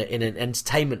said in an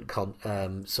entertainment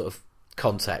sort of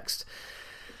context.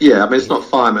 Yeah, I mean, it's not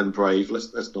fireman brave.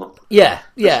 Let's not.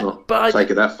 Let's not take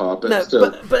it that far. But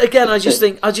still. But again, I just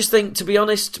think, to be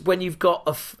honest, when you've got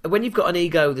an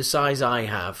ego the size I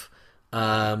have,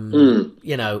 I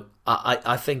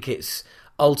think it's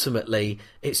ultimately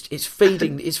it's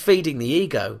feeding the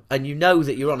ego, and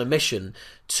that you're on a mission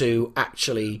to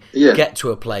actually get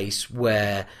to a place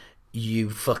where you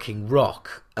fucking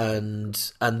rock,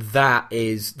 and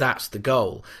that's the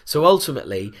goal. So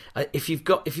ultimately, if you've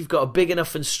got a big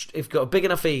enough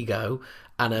ego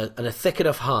and a thick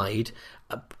enough hide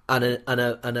and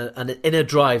an inner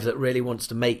drive that really wants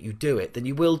to make you do it, then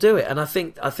you will do it. And I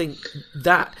think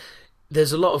that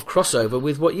there's a lot of crossover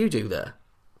with what you do there.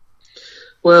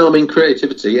 Well, I mean,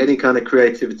 creativity, any kind of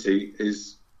creativity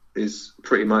is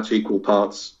pretty much equal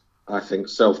parts, I think,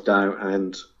 self-doubt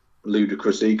and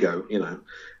ludicrous ego.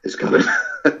 It's kind of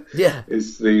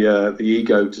it's the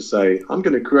ego to say, I'm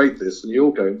going to create this and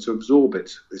you're going to absorb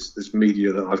it, this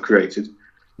media that I've created.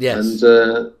 Yes.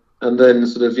 And then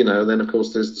sort of, then of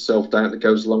course there's the self-doubt that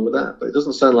goes along with that. But it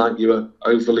doesn't sound like you are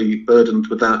overly burdened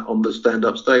with that on the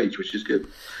stand-up stage, which is good.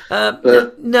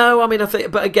 No, I mean, I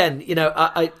think, but again,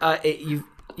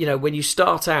 when you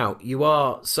start out, you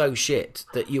are so shit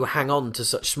that you hang on to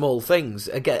such small things.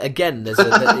 Again, there's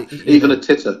even a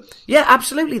titter. Yeah,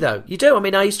 absolutely. Though you do. I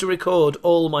mean, I used to record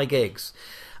all my gigs,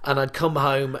 and I'd come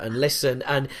home and listen,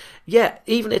 and yeah,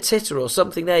 even a titter or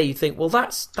something there, you think, well,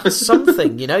 that's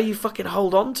something. You fucking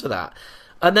hold on to that,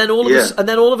 and then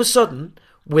all of a sudden,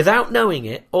 without knowing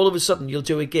it, all of a sudden you'll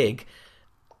do a gig,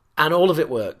 and all of it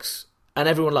works, and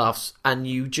everyone laughs, and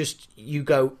you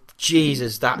go,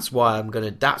 Jesus, that's why I want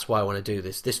to do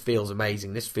this. This feels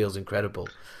amazing. This feels incredible.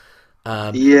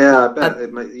 I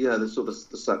bet the sort of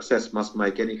the success must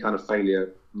make any kind of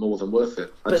failure more than worth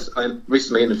it. I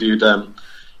recently interviewed a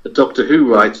Doctor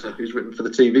Who writer who's written for the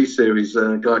TV series,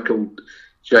 a guy called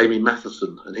Jamie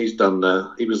Matheson, and he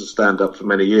was a stand-up for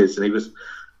many years, and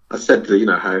I said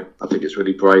how I think it's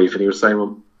really brave, and he was saying,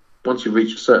 well, once you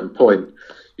reach a certain point,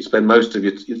 you spend most of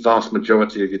your vast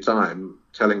majority of your time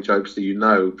telling jokes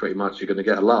that pretty much you're going to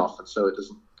get a laugh, and so it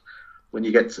doesn't. When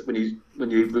you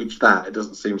reach that, it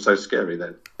doesn't seem so scary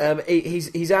then.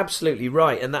 He's absolutely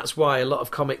right, and that's why a lot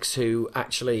of comics who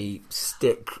actually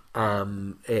stick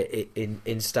in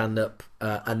stand up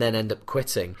and then end up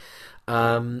quitting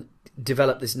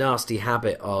develop this nasty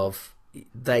habit of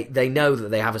they know that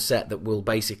they have a set that will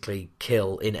basically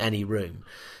kill in any room.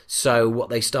 So what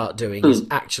they start doing is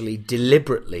actually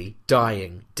deliberately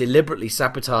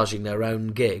sabotaging their own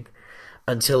gig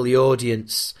until the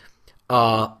audience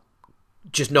are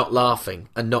just not laughing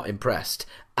and not impressed,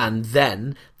 and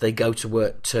then they go to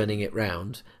work turning it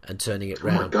round. Oh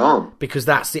my God. Because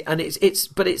that's the and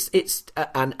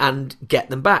get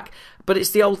them back. But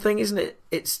it's the old thing, isn't it?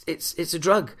 It's a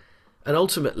drug, and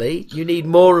ultimately you need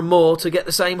more and more to get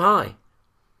the same high.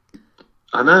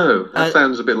 I know. That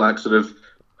sounds a bit like sort of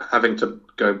having to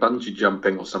go bungee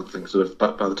jumping or something, sort of,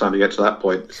 but by the time you get to that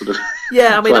point, sort of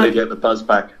trying to get the buzz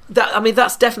back.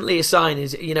 That's definitely a sign,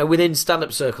 within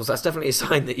stand-up circles, that's definitely a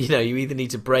sign that, you either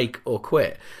need to break or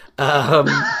quit. But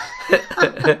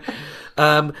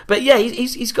yeah,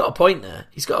 he's got a point there.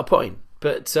 He's got a point.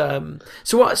 But, so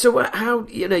how,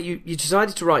 you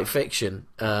decided to write fiction,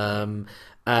 I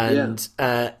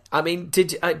mean,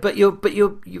 but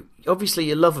you obviously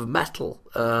your love of metal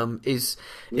is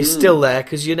still there,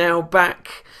 because you're now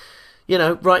back,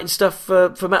 writing stuff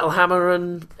for Metal Hammer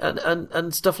and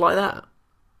stuff like that.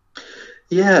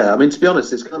 Yeah, I mean, to be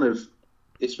honest,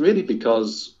 it's really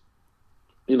because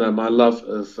my love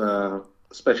of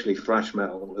especially thrash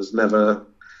metal has never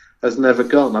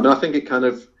gone. I mean, I think it kind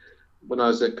of, when I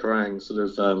was at Kerrang, sort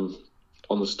of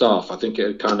on the staff, I think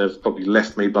it kind of probably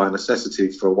left me by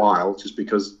necessity for a while, just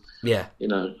because I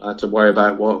had to worry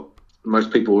about what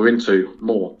most people were into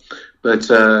more. But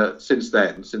since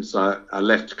I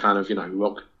left kind of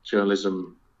rock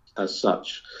journalism as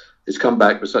such, it's come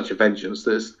back with such a vengeance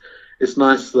that it's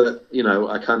nice that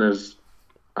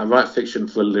I write fiction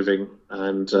for a living,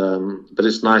 and but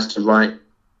it's nice to write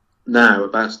now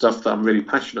about stuff that I'm really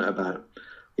passionate about.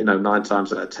 9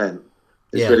 times out of 10,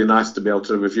 it's really nice to be able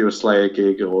to review a Slayer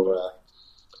gig or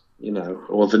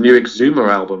the new Exuma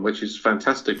album, which is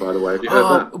fantastic, by the way. Have you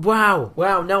heard that?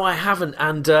 Wow! No, I haven't.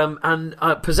 And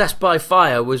Possessed by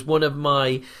Fire was one of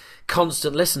my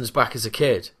constant listens back as a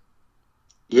kid.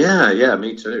 Yeah,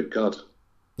 me too. God.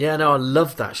 Yeah, no, I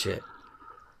loved that shit.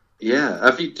 Yeah,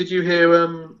 did you hear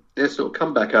their sort of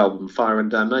comeback album, Fire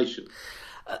and Damnation?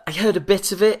 I heard a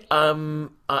bit of it. I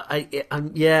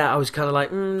was kind of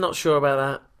like, not sure about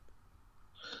that.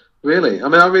 Really? I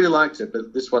mean, I really liked it,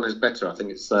 but this one is better. I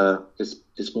think it's more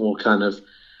it's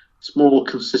more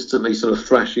consistently sort of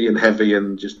thrashy and heavy,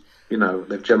 and just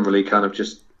they've generally kind of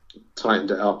just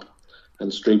tightened it up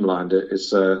and streamlined it.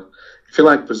 It's if you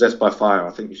like Possessed by Fire,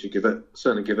 I think you should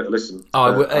certainly give it a listen. I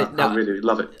really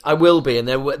love it. I will be, and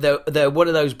they're one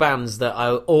of those bands that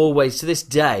I always, to this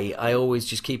day,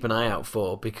 just keep an eye out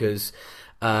for, because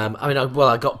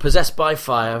I got Possessed by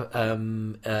Fire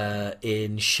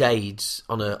in Shades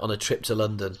on a trip to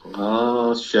London.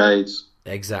 Oh, Shades.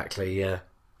 Exactly, yeah.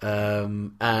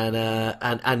 And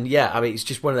yeah, I mean, it's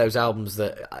just one of those albums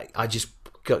that I just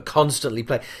constantly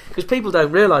play, because people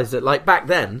don't realise that, like, back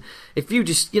then, if you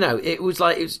just it was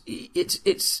like it's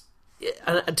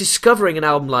discovering an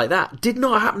album like that did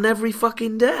not happen every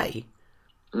fucking day.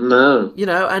 No,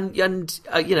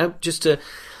 just to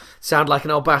sound like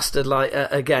an old bastard, like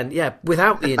again, yeah,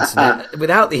 without the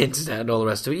internet, and all the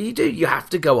rest of it, you have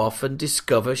to go off and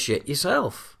discover shit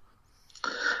yourself.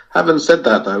 Having said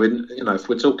that, though, if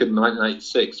we're talking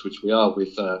 1986, which we are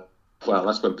with,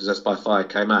 that's when Possessed by Fire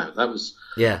came out. That was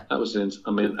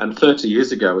and 30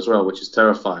 years ago as well, which is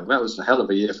terrifying. That was a hell of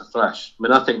a year for thrash. I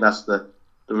mean, I think that's the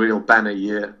real banner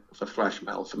year for thrash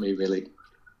metal for me, really.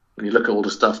 when you look at all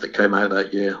the stuff that came out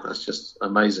that year, that's just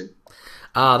amazing.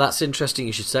 Ah, that's interesting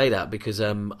you should say that, because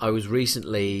I was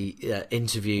recently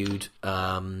interviewed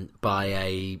by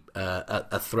a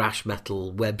thrash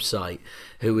metal website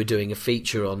who were doing a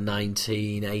feature on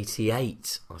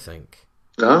 1988, I think.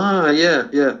 Ah, yeah.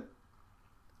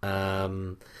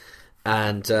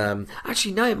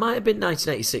 Actually, no, it might have been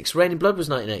 1986. Rain in Blood was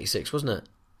 1986, wasn't it?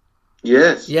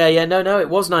 Yes. Yeah, no, it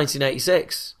was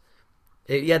 1986.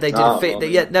 They did a fit.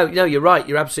 Yeah, no, you're right.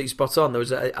 You're absolutely spot on. There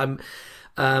was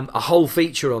a whole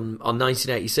feature on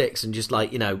 1986, and just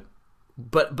like,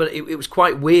 but it was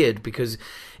quite weird because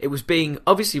it was being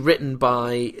obviously written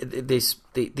by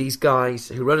these guys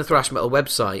who run a thrash metal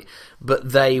website,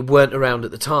 but they weren't around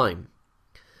at the time.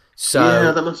 So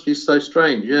yeah, that must be so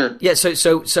strange. Yeah. So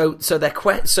some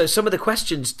of the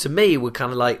questions to me were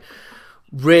kind of like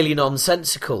really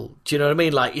nonsensical. Do you know what I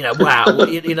mean? Like, wow,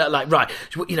 like, right,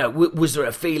 was there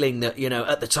a feeling that,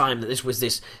 at the time that this was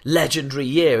this legendary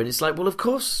year? And it's like, well, of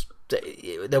course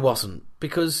there wasn't,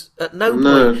 because at no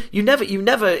point you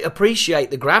never appreciate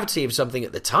the gravity of something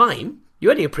at the time. You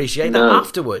only appreciate that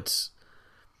afterwards.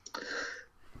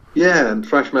 Yeah, and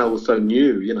thrash metal was so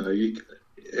new.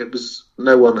 It was,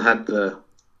 no one had the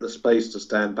space to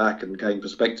stand back and gain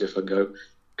perspective and go,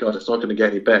 God, it's not going to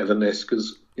get any better than this,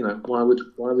 because why would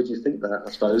you think that? I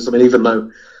suppose. I mean, even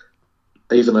though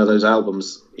those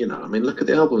albums, look at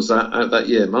the albums out that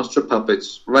year: Master of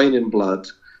Puppets, Rain in Blood,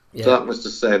 Darkness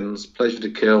Descends, Pleasure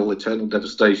to Kill, Eternal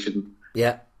Devastation.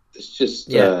 Yeah, it's just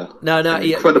an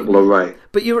incredible array.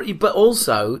 But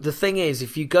also the thing is,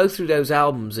 if you go through those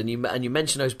albums and you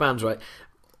mention those bands, right?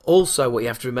 Also, what you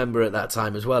have to remember at that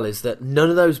time as well is that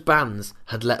none of those bands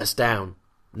had let us down.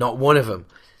 Not one of them.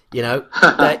 We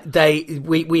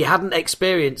hadn't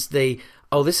experienced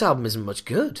this album isn't much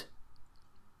good.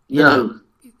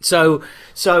 So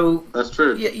that's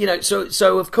true.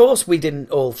 So of course we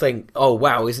didn't all think, oh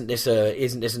wow, isn't this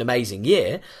an amazing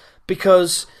year?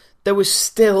 Because there was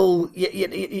still,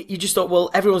 you just thought, well,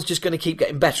 everyone's just going to keep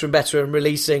getting better and better and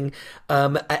releasing,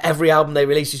 every album they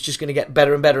release is just going to get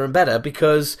better and better and better,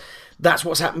 because that's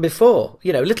what's happened before.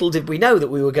 Little did we know that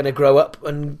we were going to grow up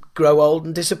and grow old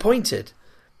and disappointed.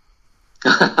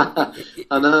 I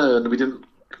know, and we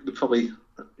probably,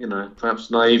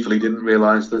 perhaps naively didn't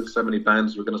realise that so many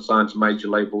bands were going to sign to major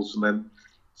labels and then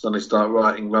suddenly start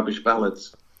writing rubbish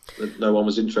ballads that no one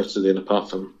was interested in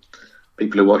apart from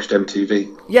people who watched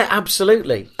MTV. Yeah,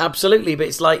 absolutely. But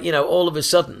it's like, all of a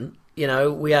sudden,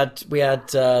 we had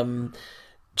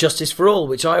Justice for All,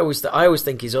 which I always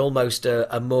think is almost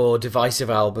a more divisive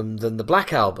album than the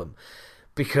Black Album,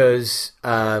 because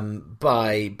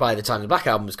by the time the Black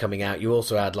Album was coming out, you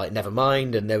also had like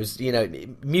Nevermind, and there was,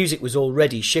 music was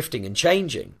already shifting and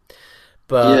changing.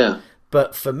 But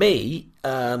for me,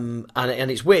 and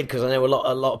it's weird because I know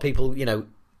a lot of people,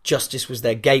 Justice was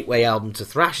their gateway album to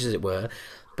thrash, as it were.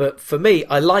 But for me,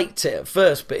 I liked it at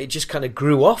first, but it just kind of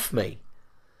grew off me.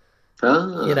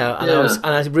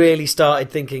 I really started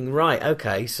thinking, right,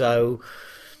 okay, so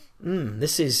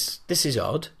this is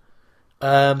odd.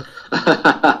 Yeah,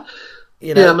 I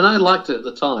mean, I liked it at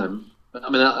the time.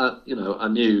 I mean, I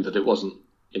knew that it wasn't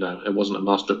a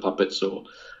Master of Puppets,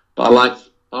 but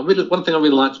one thing I really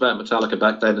liked about Metallica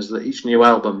back then is that each new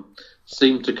album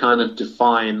seemed to kind of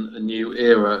define a new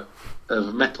era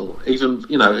of metal. Even,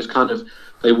 it's kind of,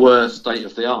 they were state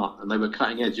of the art and they were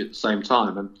cutting edge at the same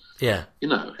time. And,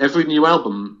 every new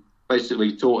album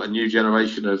basically taught a new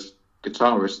generation of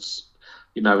guitarists,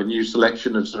 a new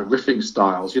selection of sort of riffing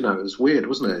styles. It was weird,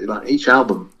 wasn't it? Like each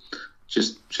album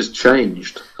just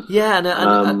changed. Yeah,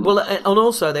 and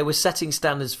also they were setting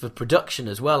standards for production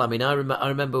as well. I mean, I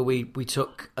remember we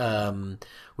took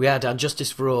we had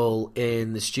Justice for All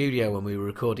in the studio when we were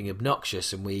recording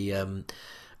Obnoxious, and we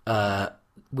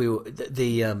were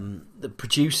the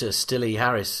producer Stilly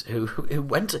Harris, who's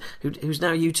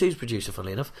now U2's producer,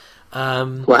 funnily enough.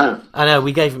 Wow! I know,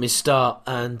 we gave him his start,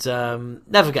 and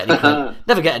never get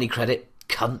any credit,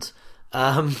 cunt.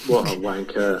 What a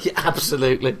wanker! Yeah,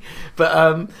 absolutely.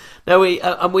 But we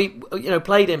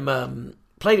played him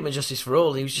at Justice for All.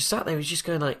 And he was just sat there. He was just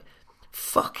going like,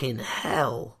 "Fucking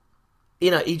hell!"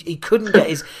 He couldn't get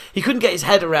his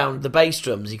head around the bass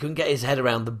drums. He couldn't get his head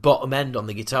around the bottom end on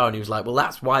the guitar, and he was like, "Well,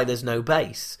 that's why there's no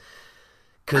bass,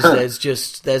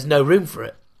 because there's no room for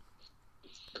it."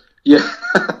 Yeah,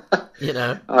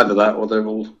 either that or they're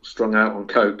all strung out on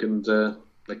coke and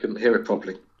they couldn't hear it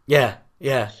properly. Yeah.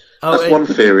 That's one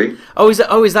theory. Is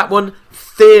that one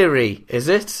theory? Is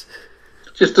it?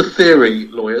 Just a theory,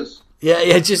 lawyers.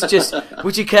 Yeah. Just.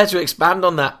 Would you care to expand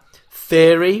on that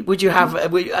theory? Would you have?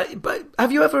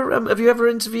 Have you ever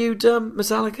interviewed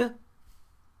Metallica?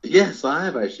 Yes, I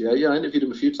have actually. Yeah, I interviewed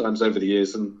him a few times over the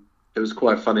years, and it was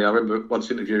quite funny. I remember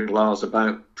once interviewing Lars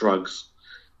about drugs,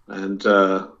 and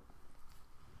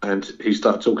and he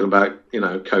started talking about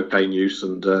cocaine use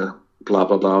and blah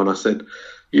blah blah. And I said,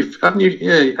 haven't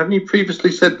you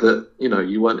previously said that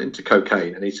you weren't into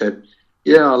cocaine?" And he said,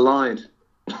 "Yeah, I lied."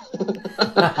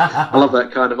 I love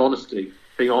that kind of honesty.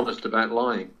 Being honest about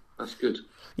lying. That's good.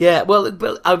 Yeah, well,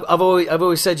 but I've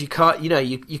always said you can't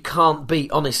you can't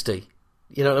beat honesty.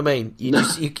 You know what I mean? You No,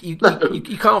 just no,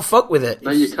 you can't fuck with it.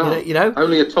 no, you can't. You know?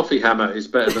 Only a toffee hammer is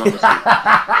better than honesty.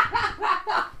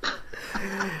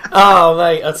 Oh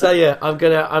mate, I tell you,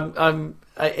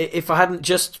 if I hadn't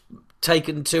just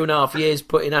taken 2.5 years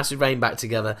putting Acid Rain back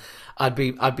together, I'd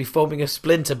be forming a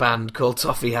splinter band called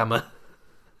Toffee Hammer.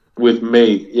 With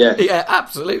me, yes. Yeah,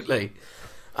 absolutely.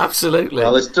 Well,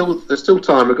 there's still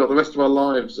time. We've got the rest of our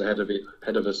lives ahead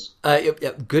of us.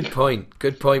 Yeah, good point.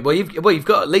 Good point. Well, you've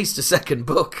got at least a second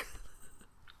book.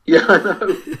 Yeah, I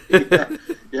know.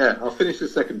 Yeah. I'll finish the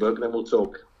second book and then we'll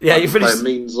talk. Yeah, you finish.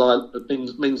 Mean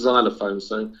xylophone.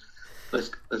 So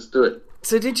let's do it.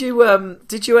 So did you?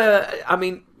 I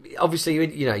mean, obviously,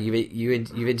 you've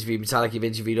interviewed Metallica, you've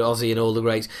interviewed Ozzy, and all the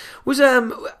greats.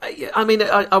 I mean,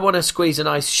 I want to squeeze a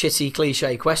nice shitty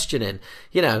cliche question in.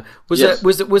 Yes.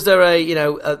 Was there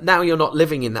a now you're not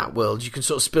living in that world, you can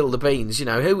sort of spill the beans. Who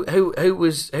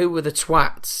were the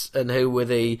twats and who were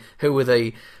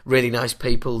the really nice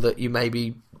people that you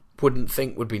maybe wouldn't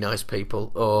think would be nice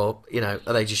people, or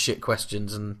are they just shit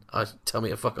questions and tell me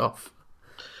to fuck off?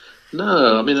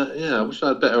 No, I mean, I wish I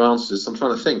had better answers. I'm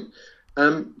trying to think.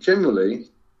 Generally,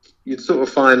 you'd sort of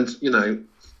find,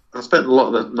 I spent a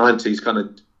lot of the 90s kind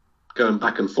of going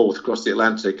back and forth across the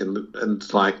Atlantic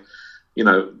and like,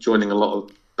 joining a lot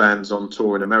of bands on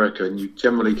tour in America, and you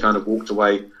generally kind of walked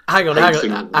away. Hang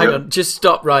on. Just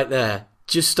stop right there.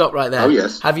 Oh,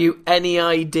 yes. Have you any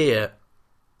idea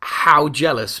how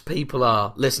jealous people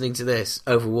are listening to this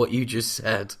over what you just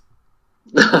said?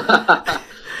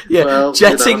 Yeah, well,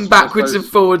 jetting backwards and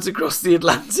forwards across the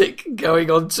Atlantic, going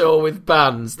on tour with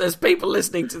bands. There's people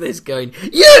listening to this going,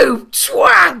 "You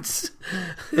twat!"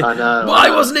 I know. Why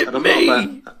wasn't it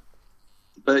me?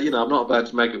 But I'm not about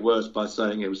to make it worse by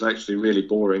saying it was actually really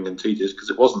boring and tedious, because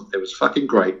it wasn't. It was fucking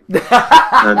great.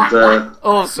 And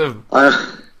awesome.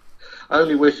 I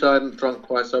only wish I hadn't drunk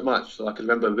quite so much, so I could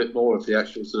remember a bit more of the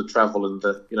actual sort of travel and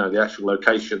the actual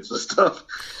locations and stuff.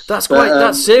 That's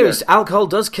serious. Yeah. Alcohol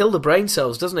does kill the brain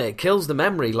cells, doesn't it? It kills the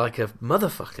memory like a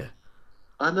motherfucker.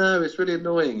 I know, it's really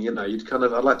annoying.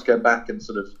 I'd like to go back and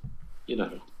sort of, I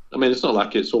mean, it's not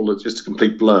like it's all just a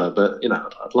complete blur, but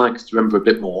I'd like to remember a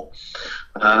bit more.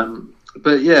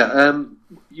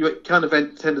 You kind of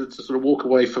tended to sort of walk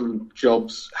away from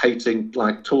jobs hating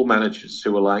like tour managers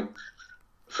who were like,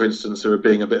 for instance, who were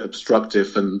being a bit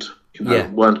obstructive and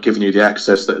weren't giving you the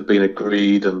access that had been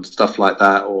agreed and stuff like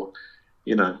that, or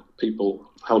people.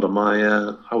 Hold on,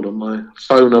 my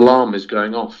phone alarm is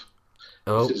going off.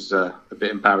 Oh. This is a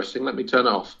bit embarrassing. Let me turn it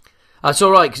off. That's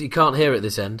all right, because you can't hear at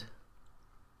this end.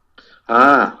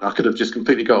 I could have just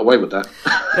completely got away with that.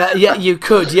 Yeah, you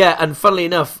could, yeah. And funnily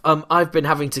enough, I've been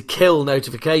having to kill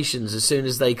notifications as soon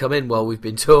as they come in while we've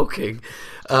been talking.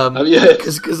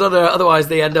 Because otherwise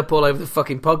they end up all over the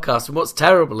fucking podcast. And what's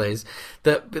terrible is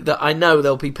that I know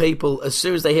there'll be people, as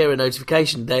soon as they hear a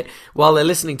notification, while they're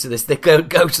listening to this, they go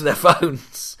to their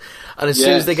phones. And as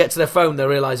soon as they get to their phone, they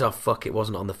realise, oh, fuck, it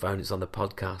wasn't on the phone, it's on the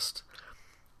podcast.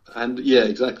 And, yeah,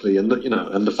 exactly. And,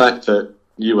 and the fact that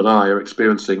you and I are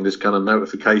experiencing this kind of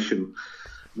notification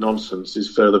nonsense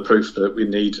is further proof that we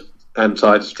need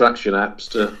anti-distraction apps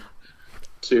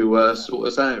to sort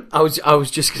us out. I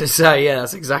was just going to say, yeah,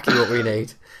 that's exactly what we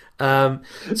need.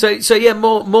 So yeah,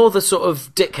 more the sort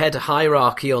of dickhead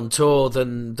hierarchy on tour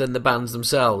than the bands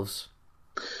themselves.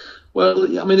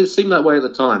 Well, I mean, it seemed that way at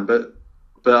the time, but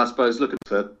I suppose looking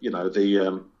for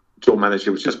the tour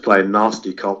manager was just playing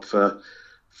nasty cop for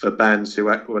bands who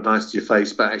were nice to your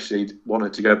face, but actually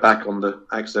wanted to go back on the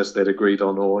access they'd agreed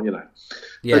on, or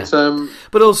Yeah.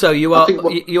 But also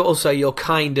you're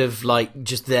kind of like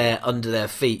just there under their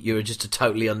feet. You're just a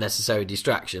totally unnecessary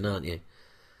distraction, aren't you?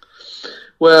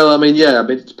 Well, I mean, yeah. I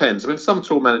mean, it depends. I mean, some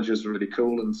tour managers are really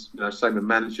cool, and same with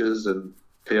managers and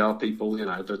PR people.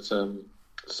 But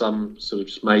some sort of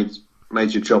just made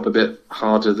your job a bit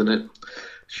harder than it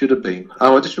should have been.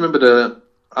 Oh, I just remembered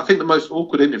I think the most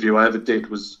awkward interview I ever did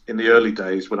was in the early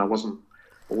days when I wasn't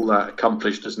all that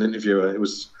accomplished as an interviewer.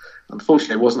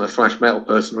 Unfortunately, it wasn't a thrash metal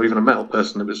person or even a metal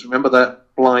person. It was, remember that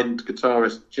blind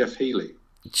guitarist, Jeff Healey?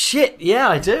 Shit, yeah,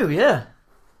 I do, yeah.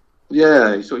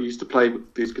 Yeah, he sort of used to play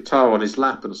with his guitar on his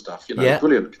lap and stuff,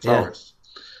 brilliant guitarist.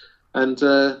 Yeah. And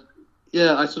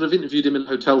yeah, I sort of interviewed him in a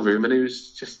hotel room, and it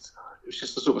was just a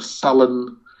sort of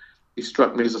sullen. He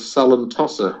struck me as a sullen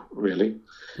tosser, really.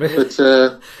 But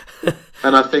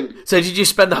and I think. So did you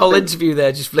spend the whole interview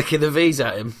there just flicking the V's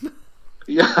at him?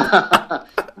 Yeah,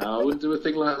 no, I wouldn't do a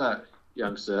thing like that,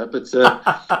 young sir. But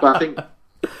I think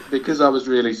because I was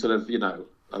really sort of,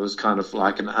 I was kind of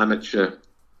like an amateur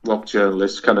rock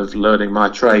journalist, kind of learning my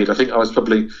trade. I think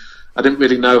I didn't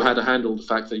really know how to handle the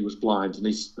fact that he was blind,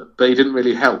 but he didn't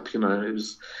really help. It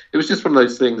was just one of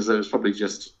those things that was probably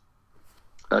just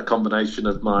a combination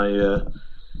of my,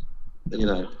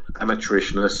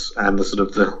 amateurishness and the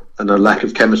sort of and a lack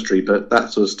of chemistry. But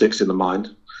that sort of sticks in the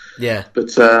mind. Yeah.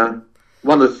 But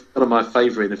one of my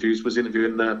favourite interviews was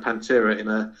interviewing Pantera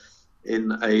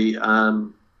in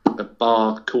a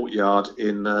bar courtyard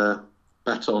in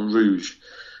Baton Rouge,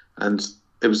 and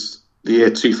it was the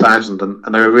year 2000,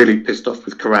 and they were really pissed off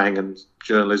with Kerrang and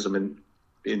journalism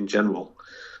in general.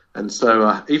 And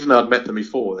so even though I'd met them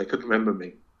before, they couldn't remember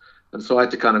me. And so I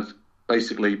had to kind of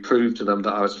basically prove to them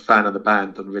that I was a fan of the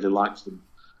band and really liked them.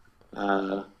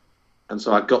 And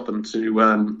so I got them to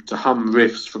hum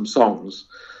riffs from songs,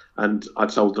 and I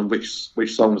told them which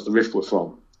songs the riff were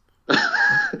from.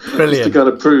 Brilliant. Just to kind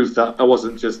of prove that I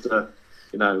wasn't just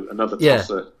another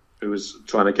tosser who was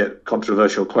trying to get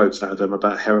controversial quotes out of them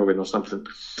about heroin or something.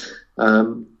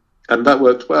 And that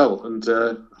worked well. And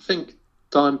I think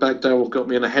Dimebag Darrell got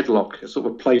me in a headlock, a sort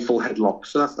of playful headlock.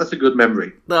 So that's a good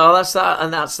memory. No, that's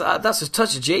a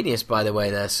touch of genius, by the way,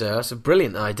 there, sir. That's a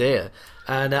brilliant idea.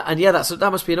 And yeah, that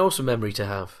must be an awesome memory to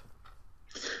have.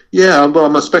 Yeah, well,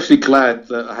 I'm especially glad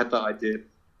that I had that idea.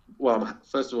 Well,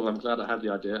 first of all, I'm glad I had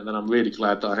the idea, and then I'm really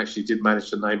glad that I actually did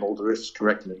manage to name all the riffs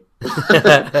correctly.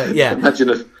 Yeah. Imagine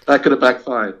if that could have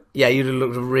backfired. Yeah, you'd have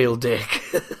looked a real dick.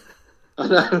 I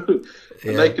know.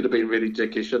 And they could have been really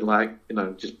dickish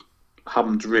and just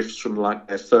hummed riffs from like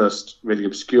their first really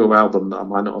obscure album that I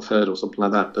might not have heard or something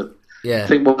like that. But yeah. I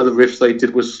think one of the riffs they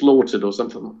did was Slaughtered or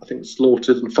something. I think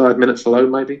Slaughtered and 5 Minutes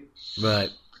Alone, maybe. Right.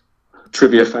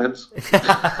 Trivia fans.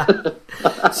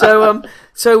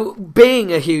 So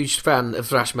being a huge fan of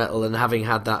thrash metal and having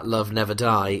had that love never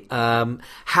die,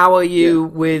 how are you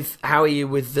with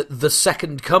the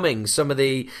Second Coming? Some of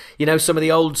the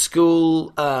old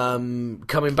school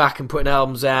coming back and putting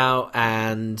albums out,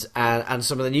 and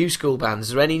some of the new school bands.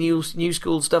 Is there any new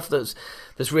school stuff that's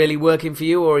really working for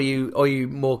you, or are you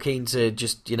more keen to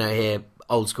just hear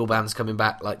old school bands coming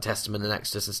back like Testament and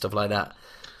Exodus and stuff like that?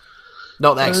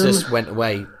 Not that Exodus went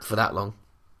away for that long.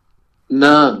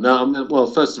 No. I mean, well,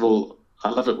 first of all,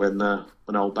 I love it when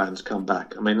old bands come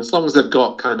back. I mean, as long as they've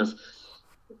got kind of,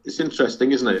 it's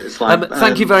interesting, isn't it? It's like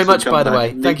thank you very much, by the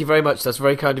way. Thank you very much. That's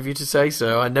very kind of you to say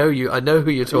so. I know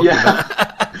who you're talking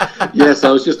about. Yes,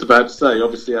 I was just about to say.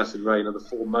 Obviously, Acid Reign are the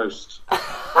foremost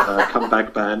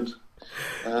comeback band.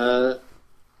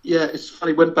 It's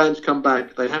funny when bands come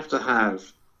back, they have to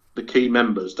have the key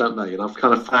members, don't they? And I've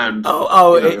kind of found.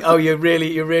 You're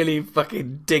really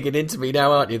fucking digging into me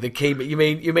now, aren't you? The key. You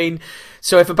mean?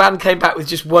 So if a band came back with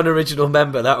just one original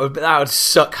member, that would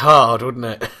suck hard, wouldn't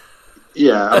it?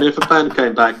 Yeah, I mean, if a band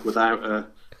came back without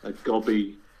a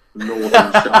gobby northern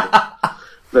shout,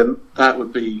 then that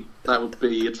would be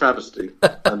a travesty,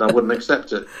 and I wouldn't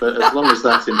accept it. But as long as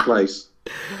that's in place,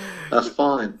 that's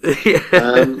fine.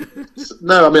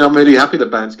 No, I mean, I'm really happy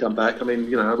that bands come back. I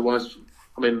mean, otherwise.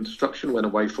 I mean, Destruction went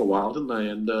away for a while, didn't they?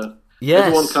 And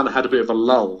everyone kind of had a bit of a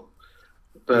lull.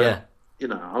 But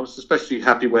I was especially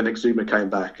happy when Exuma came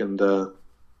back. And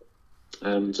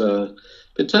in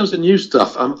terms of new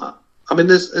stuff, I mean,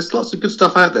 there's lots of good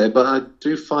stuff out there, but I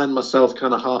do find myself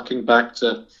kind of harking back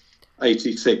to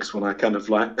 '86 when I kind of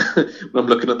like when I'm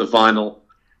looking at the vinyl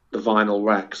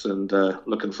racks and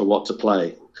looking for what to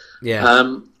play. Yeah.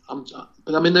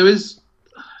 But I mean, there is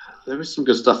some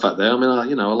good stuff out there. I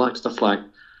mean, I like stuff like.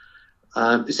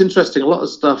 It's interesting. A lot of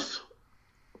stuff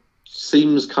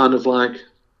seems kind of like,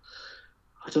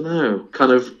 I don't know,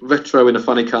 kind of retro in a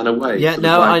funny kind of way. Yeah,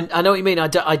 no, I know what you mean. I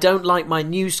don't like my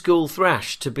new school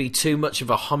thrash to be too much of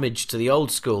a homage to the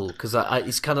old school, because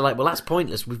it's kind of like, well, that's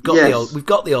pointless. We've got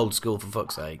the old school, for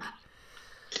fuck's sake.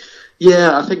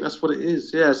 Yeah, I think that's what it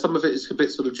is. Yeah, some of it is a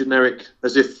bit sort of generic,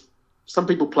 as if some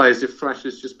people play as if thrash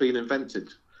has just been invented.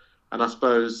 And I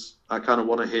suppose I kind of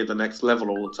want to hear the next level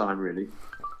all the time, really.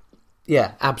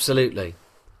 Yeah, absolutely.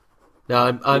 No,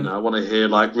 I want to hear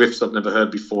like riffs I've never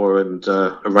heard before and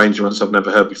arrangements I've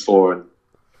never heard before, and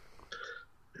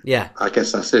Yeah. I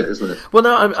guess that's it, isn't it? Well,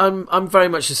 no, I'm very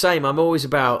much the same. I'm always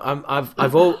about.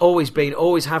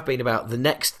 Always have been about the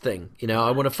next thing. You know, I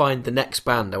want to find the next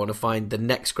band. I want to find the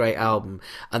next great album.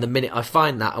 And the minute I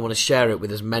find that, I want to share it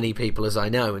with as many people as I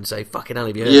know and say, "Fucking hell,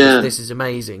 have you heard this? This is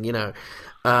amazing." You know,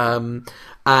 and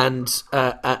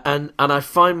I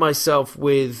find myself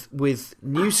with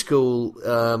New School.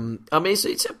 I mean,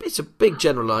 it's a big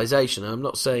generalisation. I'm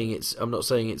not saying it's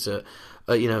a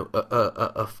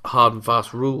hard and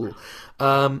fast rule,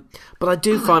 but I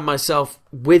do find myself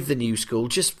with the New School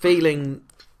just feeling,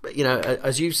 you know,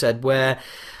 as you said, where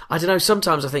I don't know.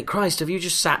 Sometimes I think, Christ, have you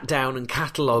just sat down and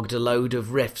catalogued a load of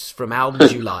riffs from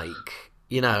albums you like,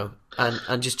 you know,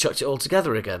 and just chucked it all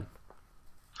together again?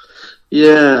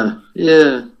 Yeah.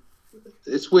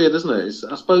 It's weird, isn't it?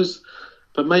 I suppose,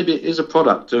 but maybe it is a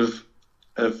product of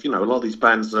you know, a lot of these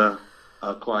bands are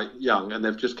quite young and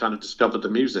they've just kind of discovered the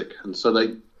music, and so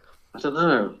I don't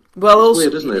know. Well, it's also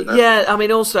weird, isn't it? Yeah, I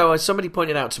mean, also somebody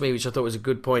pointed out to me, which I thought was a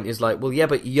good point, is like, well, yeah,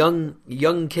 but young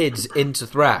kids into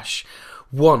thrash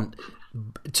want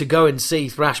to go and see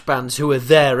thrash bands who are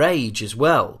their age as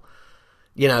well.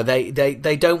 You know, they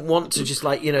don't want to just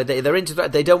like, you know, they're into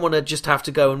that. They don't want to just have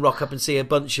to go and rock up and see a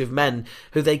bunch of men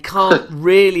who they can't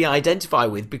really identify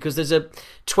with because there's a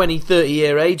 20,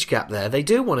 30-year age gap there. They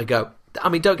do want to go. I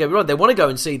mean, don't get me wrong, they want to go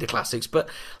and see the classics, but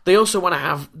they also want to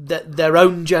have their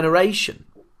own generation.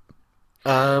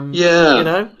 Yeah. You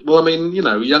know? Well, I mean, you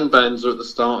know, young bands are at the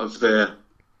start of their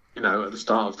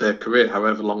career,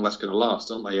 however long that's going to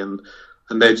last, aren't they? And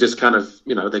they're just kind of,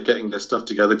 you know, they're getting their stuff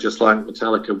together just like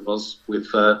Metallica was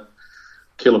with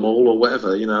Kill 'Em All or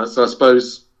whatever, you know. So I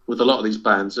suppose with a lot of these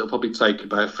bands, it'll probably take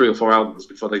about 3 or 4 albums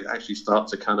before they actually start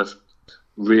to kind of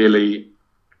really,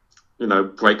 you know,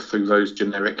 break through those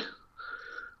generic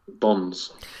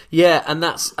bonds. Yeah, and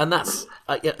that's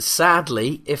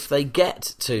sadly, if they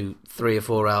get to 3 or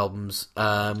 4 albums,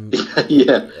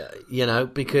 yeah, you know,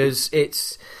 because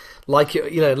it's like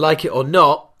it or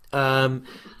not.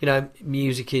 You know,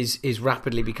 music is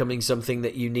rapidly becoming something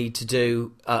that you need to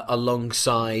do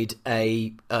alongside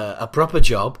a proper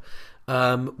job,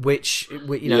 which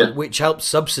helps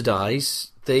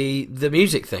subsidise the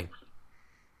music thing.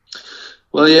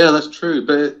 Well, yeah, that's true.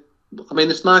 But I mean,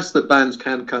 it's nice that bands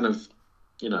can kind of,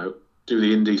 you know, do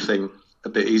the indie thing a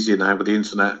bit easier now with the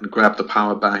internet and grab the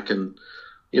power back. And,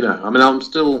 you know, I mean, I'm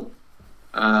still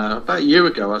about a year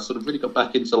ago, I sort of really got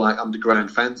back into like underground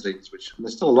fanzines, which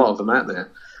there's still a lot of them out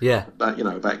there. Yeah. About, you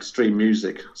know, about extreme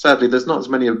music. Sadly, there's not as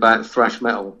many about thrash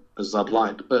metal as I'd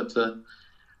like, but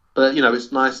you know,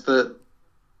 it's nice that,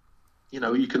 you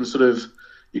know, you can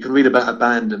read about a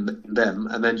band and them,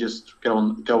 and then just go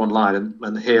online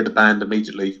and hear the band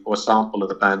immediately, or a sample of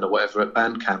the band or whatever at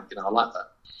Bandcamp. You know, I like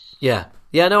that. Yeah.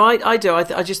 No, I do.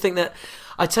 I just think that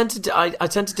I tend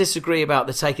to disagree about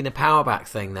the taking the power back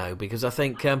thing, though, because I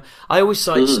think I always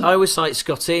cite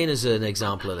Scott Ian as an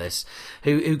example of this,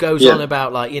 who goes on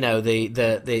about, like, you know, the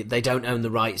they don't own the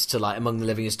rights to like Among the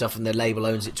Living and stuff, and their label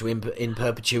owns it to in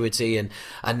perpetuity, and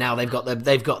now they've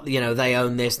got you know, they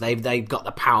own this, and they've got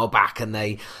the power back, and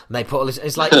they put all this.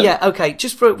 It's like, yeah, okay,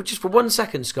 just for 1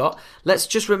 second, Scott, let's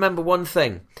just remember one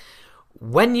thing.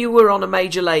 When you were on a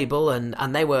major label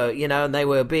and they were, you know, and they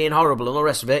were being horrible and all the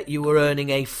rest of it, you were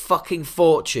earning a fucking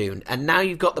fortune, and now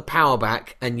you've got the power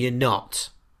back and you're not.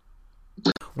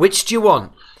 Which do you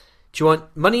want? Do you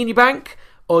want money in your bank,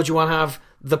 or do you want to have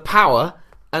the power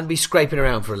and be scraping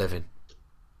around for a living?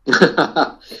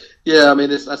 Yeah, I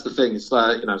mean, that's the thing. It's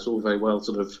like, you know, it's all very well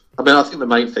sort of. I mean, I think the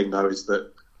main thing though is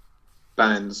that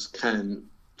bands can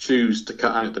choose to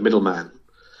cut out the middleman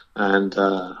and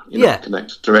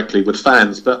connect directly with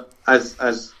fans. But as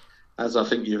I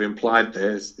think you've implied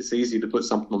there, it's easy to put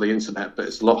something on the internet, but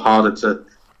it's a lot harder to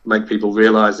make people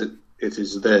realise it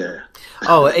is there.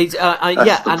 Oh, it's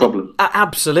that's the problem.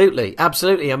 Absolutely.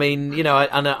 I mean, you know,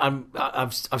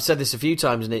 I've said this a few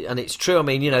times, and it's true. I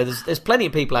mean, you know, there's plenty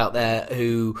of people out there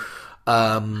who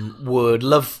would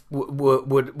love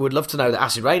to know that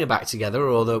Acid Rain are back together,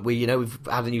 or that we've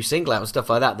had a new single out and stuff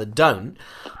like that don't,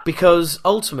 because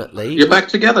ultimately you're back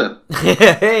together.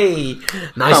 Hey,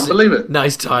 nice! Can't believe it.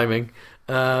 Nice timing.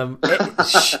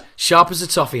 Sharp as a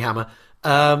toffee hammer.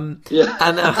 Yeah,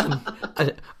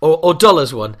 and or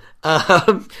dollars one. Yeah,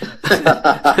 a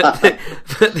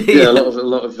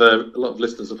lot of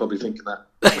listeners are probably thinking that.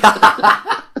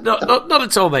 Not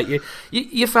at all, mate.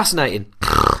 You're fascinating.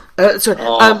 Thanks,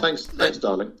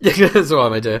 darling. That's all right,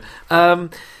 my dear.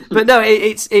 But no,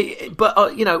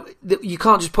 but you know, you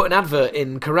can't just put an advert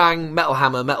in Kerrang, Metal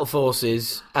Hammer, Metal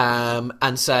Forces,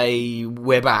 and say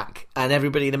we're back, and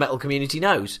everybody in the metal community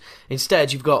knows.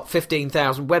 Instead, you've got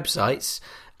 15,000 websites,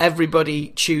 everybody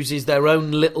chooses their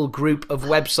own little group of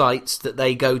websites that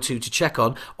they go to check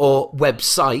on, or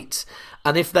website,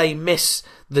 and if they miss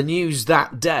the news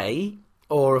that day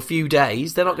or a few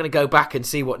days, they're not going to go back and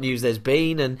see what news there's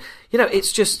been. And, you know,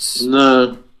 it's just...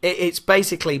 No. It's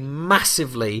basically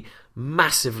massively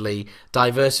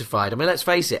diversified. I mean, let's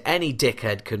face it, any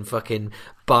dickhead can fucking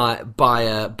buy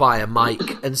a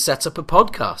mic and set up a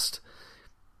podcast.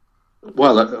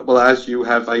 Well, as you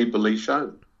have ably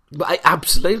shown.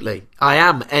 Absolutely, I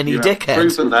am any dickhead.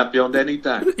 Proven that beyond any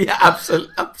doubt. Yeah,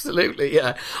 absolutely.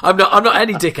 Yeah, I'm not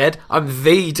any dickhead. I'm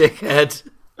the dickhead.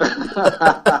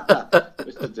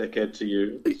 Mr. Dickhead to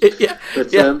you. Yeah,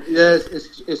 but yeah.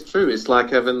 It's true. It's like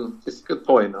having. It's a good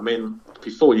point. I mean,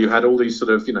 before you had all these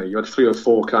sort of, you had 3 or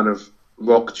 4 kind of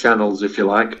rock channels, if you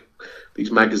like,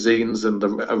 these magazines and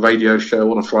a radio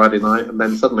show on a Friday night, and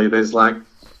then suddenly there's like,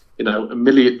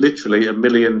 literally a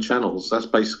million channels. That's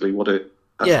basically what it.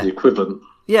 That's the equivalent.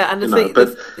 Yeah, and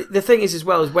the thing is as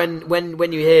well is when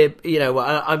you hear,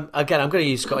 I'm going to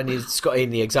use Scotty in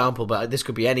the example, but this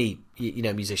could be any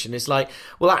musician. It's like,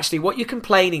 well, actually, what you're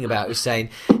complaining about is saying,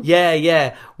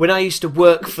 yeah, when I used to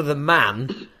work for the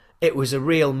Man, it was a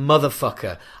real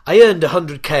motherfucker. I earned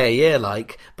 100k a year,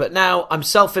 but now I'm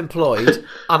self-employed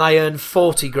and I earn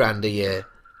 40 grand a year.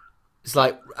 It's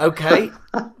like, okay,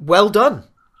 well done.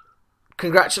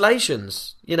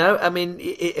 Congratulations. I mean,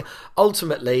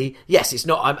 ultimately, yes, it's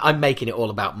not. I'm making it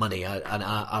all about money, and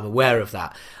I'm aware of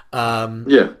that.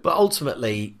 But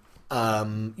ultimately,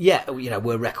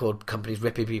 we're record companies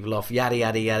ripping people off, yada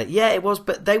yada yada. Yeah, it was,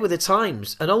 but they were the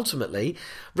times, and ultimately,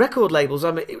 record labels.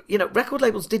 Record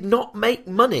labels did not make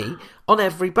money on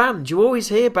every band. You always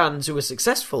hear bands who are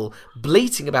successful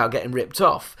bleating about getting ripped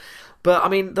off. But I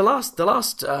mean, the last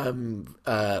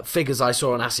figures I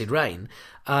saw on Acid Rain.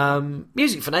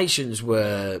 Music for Nations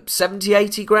were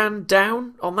 70-80 grand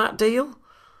down on that deal,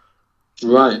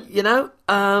 right?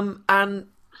 And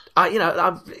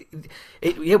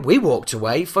we walked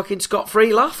away fucking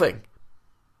scot-free laughing.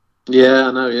 Yeah,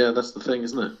 I know. Yeah, that's the thing,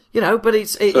 isn't it? But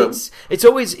it's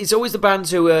always the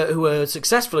bands who are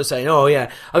successful are saying, oh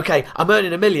yeah, okay, I'm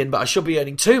earning $1 million, but I should be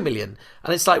earning $2 million,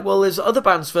 and it's like, well, there's other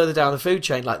bands further down the food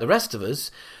chain, like the rest of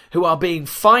us, who are being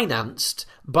financed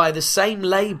by the same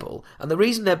label, and the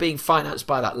reason they're being financed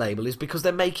by that label is because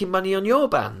they're making money on your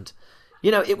band.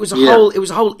 It was a whole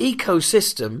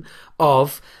ecosystem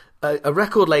of a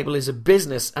record label is a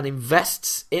business and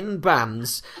invests in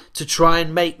bands to try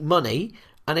and make money,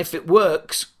 and if it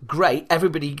works, great,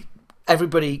 everybody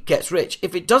gets rich.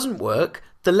 If it doesn't work,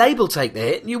 the label take the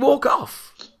hit and you walk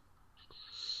off.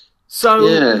 So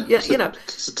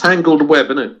it's a tangled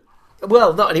web, isn't it?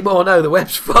 Well, not anymore. No, the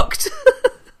web's fucked.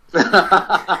 It's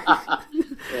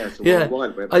a World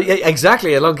Wide Web.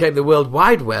 Exactly. Along came the World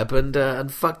Wide Web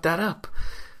and fucked that up.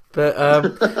 But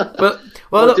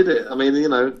look, did it? I mean,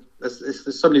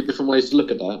 there's so many different ways to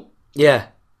look at that. Yeah.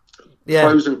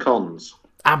 Pros and cons.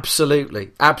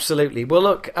 Absolutely. Well,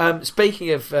 look. Speaking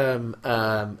of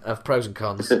pros and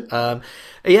cons, well,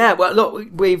 look,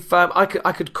 we've. I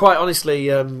could quite honestly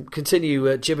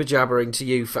continue jibber jabbering to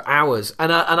you for hours,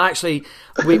 and actually,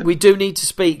 we do need to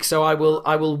speak. So I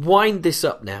will wind this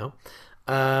up now.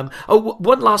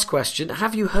 One last question: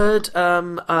 have you heard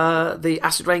the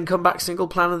Acid Rain comeback single,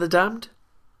 "Plan of the Damned"?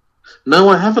 No,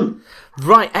 I haven't.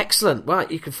 Right, excellent.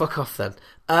 Right, you can fuck off then.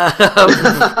 End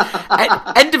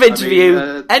of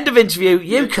interview. End of interview.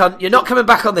 You cunt. You're not coming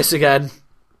back on this again.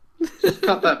 Just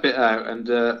cut that bit out and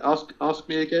ask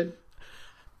me again.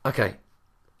 Okay.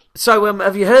 So,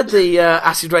 have you heard the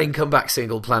Acid Rain comeback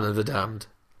single, "Plan of the Damned"?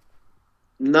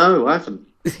 No, I haven't.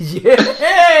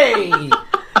 Yay!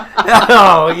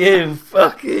 Oh, you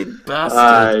fucking bastard.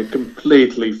 I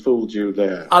completely fooled you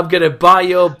there. I'm going to buy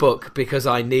your book because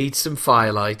I need some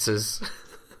firelighters.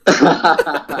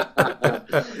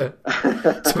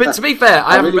 To be fair,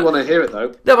 I really want to hear it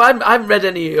though. No, I haven't read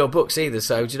any of your books either.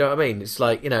 So do you know what I mean? It's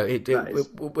like,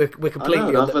 we're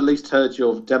completely. I've at least heard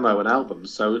your demo and album,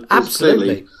 so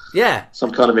absolutely,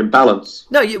 some kind of imbalance.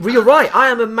 No, you're right. I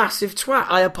am a massive twat.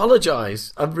 I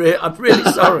apologise. I'm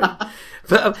really sorry.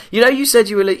 But you said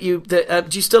do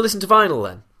you still listen to vinyl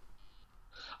then?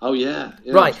 Oh yeah.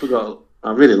 Right.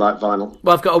 I really like vinyl.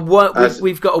 Well,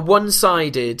 we've got a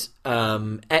one-sided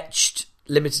etched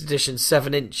limited edition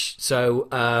 7-inch. So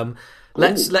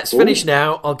let's finish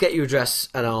now. I'll get your address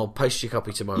and I'll post you a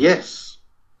copy tomorrow. Yes,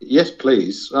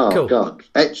 please. Oh cool. God,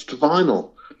 etched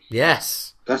vinyl.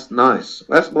 Yes, that's nice.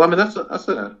 That's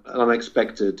an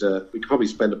unexpected. We could probably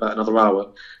spend about another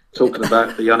hour talking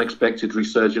about the unexpected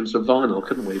resurgence of vinyl,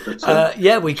 couldn't we? But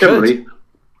we could.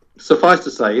 Suffice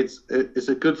to say, it's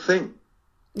a good thing.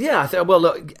 Yeah, I think. Well,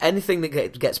 look, anything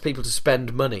that gets people to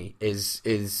spend money is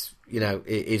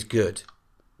good.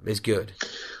 Is good.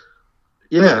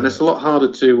 Yeah, and it's a lot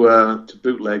harder to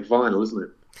bootleg vinyl, isn't it?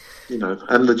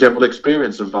 And the general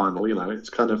experience of vinyl.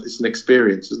 It's an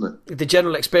experience, isn't it? The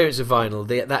general experience of vinyl,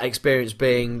 that experience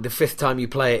being the fifth time you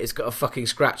play it, it's got a fucking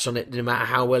scratch on it, no matter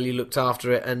how well you looked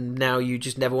after it, and now you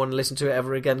just never want to listen to it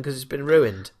ever again because it's been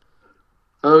ruined.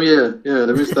 Oh yeah,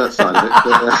 there is that side of it.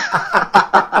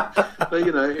 But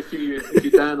if you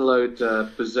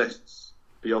download Possessed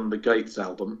Beyond the Gates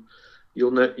album, you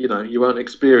won't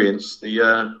experience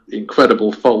the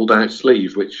incredible fold-out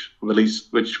sleeve, which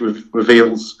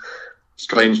reveals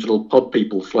strange little pod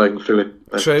people flowing through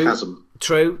a chasm.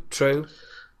 True.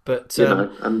 But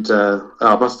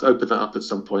I must open that up at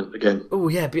some point again. Oh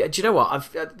yeah, but do you know what?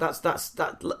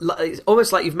 It's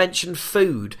almost like you've mentioned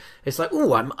food. It's like,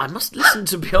 I must listen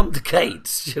to Beyond the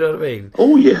Gates. Do you know what I mean?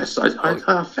 Oh yes,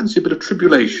 I fancy a bit of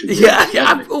tribulation.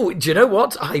 Yeah. Oh, do you know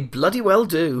what? I bloody well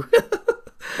do.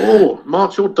 Oh,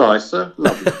 march your dice, sir.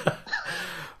 Lovely.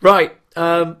 Right.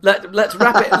 Let's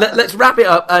wrap it. Let's wrap it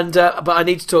up. And but I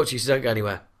need to talk to you, so don't go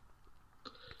anywhere.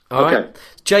 All okay. Right.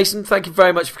 Jason, thank you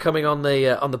very much for coming on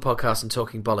the podcast and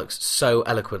talking bollocks so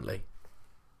eloquently.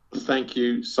 Thank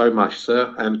you so much,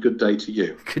 sir, and good day to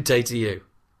you. Good day to you.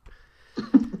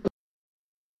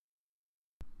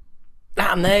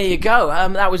 And there you go.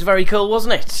 That was very cool,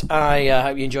 wasn't it? I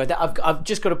hope you enjoyed that. I've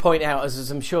just got to point out, as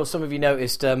I'm sure some of you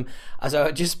noticed, as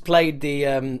I just played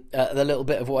the little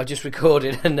bit of what I just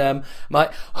recorded, and my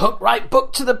hook right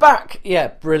book to the back. Yeah,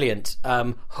 brilliant.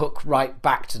 Hook right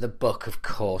back to the book, of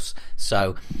course.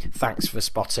 So thanks for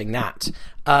spotting that.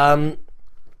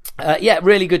 Yeah,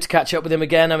 really good to catch up with him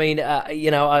again. I mean,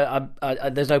 I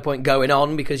there's no point going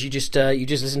on because you just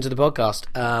listen to the podcast.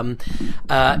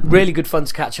 Really good fun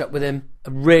to catch up with him.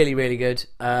 Really, really good.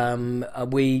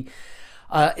 It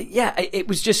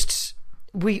was just,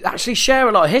 we actually share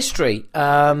a lot of history,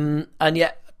 and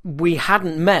yet we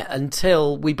hadn't met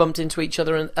until we bumped into each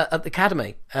other at the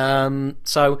academy.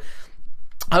 So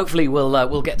hopefully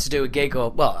we'll get to do a gig,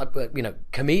 or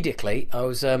comedically. I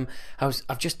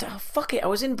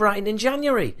was in Brighton in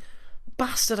January.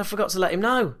 Bastard, I forgot to let him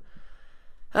know.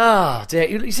 Oh dear.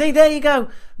 You see, there you go.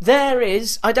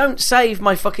 I don't save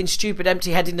my fucking stupid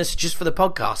empty-headedness just for the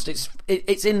podcast.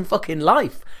 It's in fucking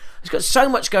life. It's got so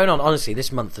much going on. Honestly, this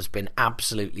month has been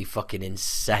absolutely fucking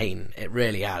insane. It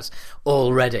really has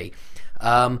already.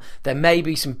 There may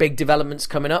be some big developments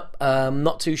coming up.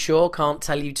 Not too sure. Can't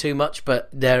tell you too much, but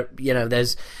there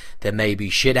may be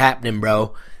shit happening,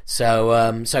 bro.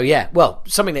 So yeah. Well,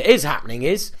 something that is happening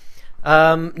is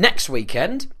next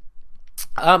weekend.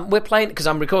 We're playing, because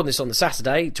I'm recording this on the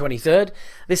Saturday, 23rd.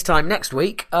 This time next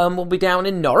week, we'll be down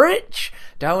in Norwich,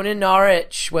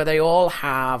 where they all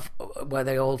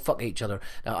fuck each other.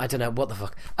 No, I don't know what the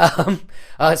fuck.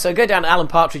 So go down to Alan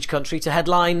Partridge country to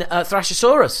headline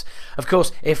Thrashosaurus. Of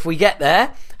course, if we get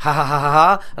there,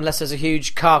 unless there's a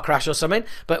huge car crash or something.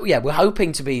 But yeah, we're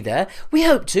hoping to be there. We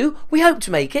hope to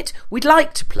make it. We'd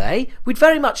like to play. We'd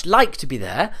very much like to be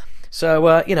there. So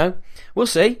we'll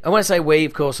see. And when I say we,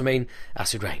 of course, I mean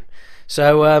Acid Rain.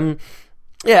 So,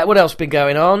 what else has been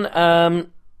going on?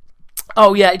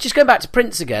 Just going back to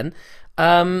Prince again.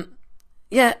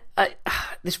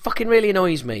 This fucking really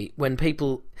annoys me when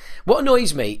people... What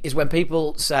annoys me is when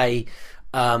people say,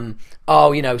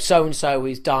 so-and-so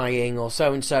is dying, or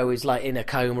so-and-so is like in a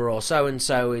coma, or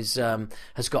so-and-so is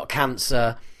has got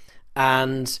cancer,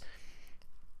 and,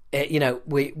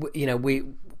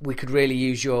 we could really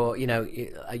use your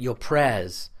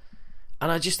prayers.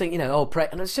 And I just think, pray.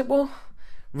 And I said, well,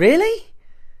 really?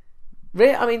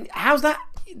 Really? I mean, how's that,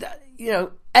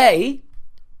 A,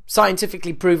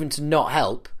 scientifically proven to not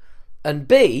help, and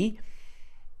B,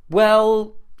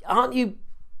 well, aren't you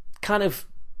kind of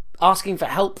asking for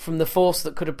help from the force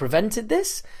that could have prevented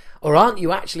this? Or aren't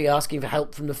you actually asking for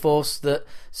help from the force that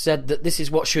said that this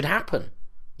is what should happen?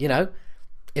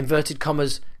 Inverted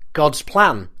commas, God's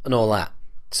plan and all that.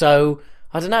 So,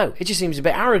 I don't know. It just seems a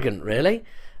bit arrogant, really.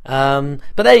 But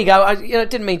there you go. I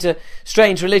didn't mean to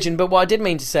strange religion, but what I did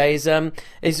mean to say is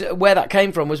where that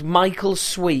came from was Michael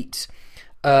Sweet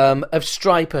of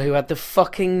Striper, who had the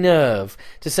fucking nerve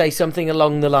to say something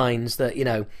along the lines that,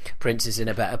 Prince is in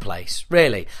a better place.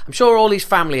 Really. I'm sure all his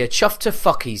family are chuffed to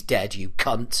fuck he's dead, you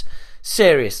cunt.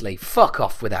 Seriously, fuck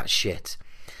off with that shit.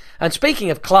 And speaking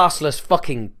of classless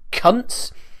fucking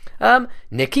cunts,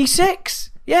 Nikki Sixx.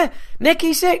 Yeah,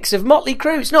 Nikki Sixx of Motley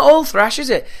Crue. It's not all thrash, is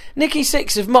it? Nikki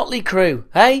Sixx of Motley Crue,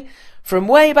 hey? From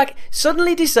way back,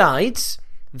 suddenly decides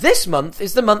this month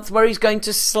is the month where he's going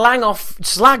to slag off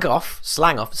John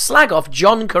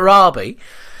Corabi,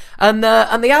 and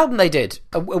the album they did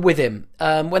with him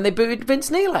when they booed Vince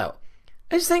Neil out.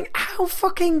 I just think, how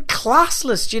fucking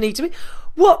classless do you need to be?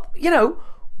 What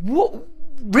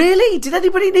really? Did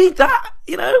anybody need that?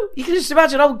 You can just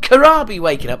imagine old Karabi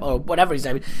waking up, or whatever his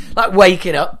name is, like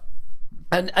waking up,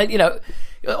 and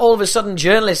all of a sudden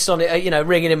journalists on it,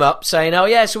 ringing him up saying, "Oh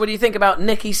yeah, so what do you think about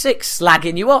Nikki Sixx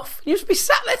slagging you off?" And you just be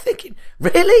sat there thinking,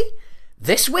 really?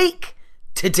 This week?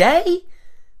 Today?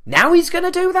 Now he's going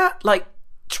to do that? Like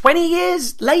 20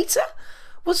 years later?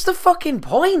 What's the fucking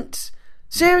point?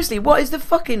 Seriously, what is the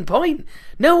fucking point?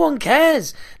 No one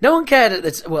cares. No one cared at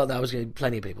the time. Well,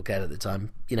 plenty of people cared at the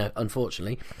time.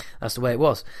 Unfortunately, that's the way it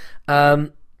was.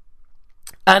 And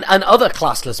other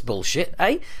classless bullshit,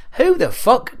 eh? Who the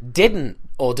fuck didn't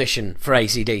audition for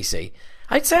AC/DC?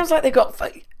 It sounds like they got...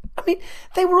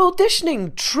 they were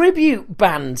auditioning tribute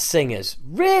band singers.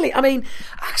 Really?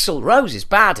 Axl Rose is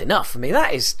bad enough.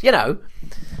 That is,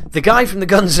 the guy from the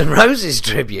Guns N' Roses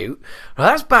tribute. Well,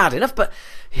 that's bad enough, but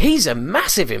he's a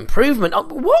massive improvement.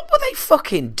 What were they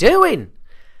fucking doing?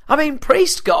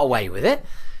 Priest got away with it.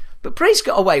 But Priest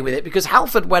got away with it because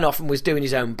Halford went off and was doing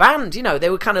his own band. They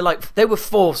were kind of like, they were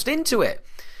forced into it.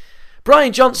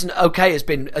 Brian Johnson, has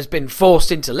been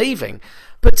forced into leaving.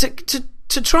 But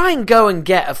to try and go and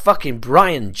get a fucking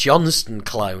Brian Johnston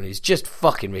clone is just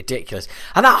fucking ridiculous.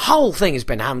 And that whole thing has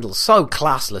been handled so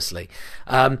classlessly.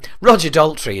 Roger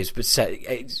Daltrey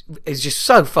is just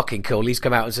so fucking cool. He's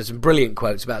come out and said some brilliant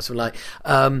quotes about something like,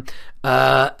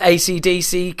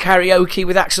 AC/DC karaoke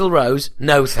with Axl Rose?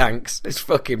 No thanks. It's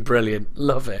fucking brilliant.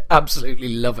 Love it. Absolutely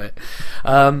love it.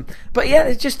 But yeah,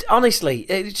 it's just, honestly,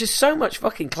 it's just so much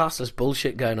fucking classless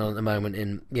bullshit going on at the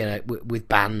moment with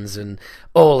bands and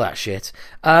all that shit.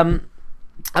 And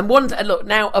look,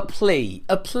 now a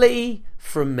plea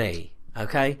from me,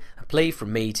 okay? A plea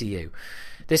from me to you.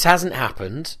 This hasn't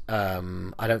happened,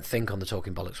 I don't think, on the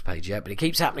Talking Bollocks page yet, but it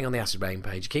keeps happening on the Acid Rain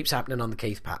page, it keeps happening on the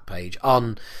Keith Pat page,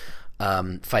 on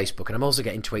Facebook, and I'm also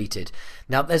getting tweeted.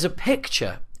 Now, there's a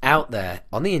picture out there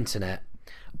on the internet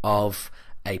of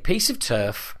a piece of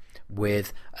turf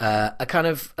with a kind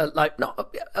of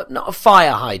not a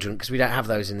fire hydrant, because we don't have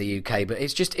those in the UK, but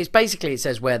it's basically, it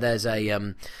says where there's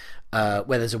a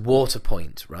water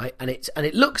point, right? And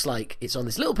it looks like it's on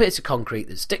this little piece of concrete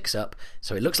that sticks up,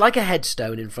 so it looks like a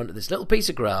headstone in front of this little piece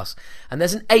of grass, and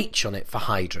there's an H on it for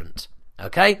hydrant.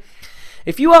 Okay?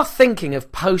 If you are thinking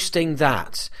of posting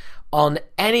that on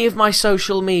any of my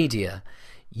social media,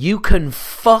 you can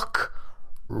fuck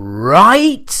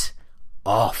right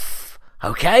off.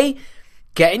 Okay?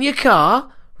 Get in your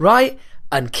car, right?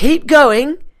 And keep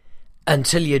going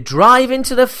until you drive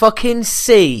into the fucking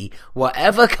sea,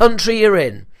 whatever country you're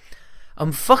in.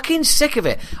 I'm fucking sick of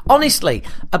it. Honestly,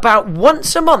 about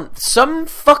once a month, some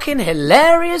fucking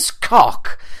hilarious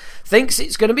cock thinks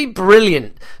it's going to be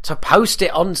brilliant to post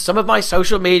it on some of my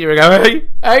social media and go,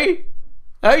 hey,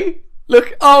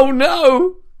 look, oh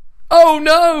no,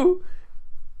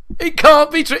 it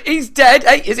can't be true, he's dead.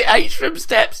 Hey, is it H from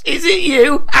Steps? Is it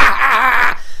you?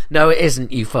 No, it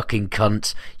isn't, you fucking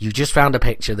cunt. You just found a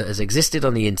picture that has existed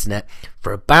on the internet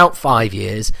for about 5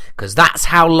 years, because that's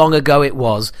how long ago it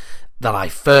was that I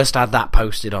first had that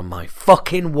posted on my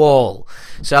fucking wall.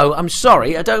 So, I'm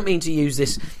sorry, I don't mean to use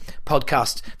this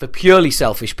podcast for purely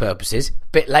selfish purposes.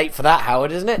 Bit late for that,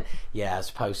 Howard, isn't it? Yeah, I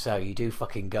suppose so. You do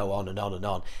fucking go on and on and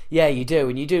on. Yeah, you do,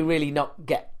 and you do really not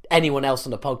get anyone else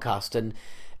on the podcast, and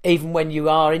even when you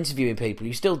are interviewing people,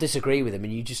 you still disagree with them,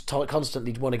 and you just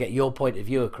constantly want to get your point of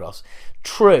view across.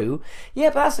 True. Yeah,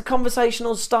 but that's the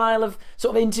conversational style of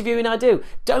sort of interviewing I do.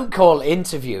 Don't call it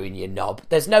interviewing, you knob.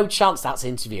 There's no chance that's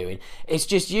interviewing. It's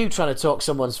just you trying to talk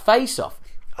someone's face off.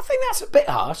 I think that's a bit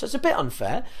harsh. That's a bit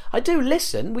unfair. I do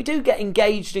listen. We do get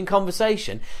engaged in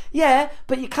conversation. Yeah,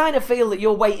 but you kind of feel that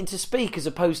you're waiting to speak as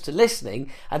opposed to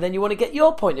listening, and then you want to get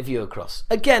your point of view across.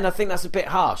 Again, I think that's a bit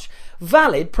harsh.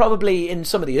 Valid, probably in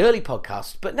some of the early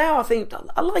podcasts, but now I think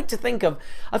I like to think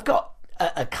I've got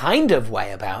a kind of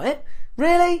way about it.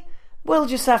 Really? We'll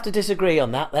just have to disagree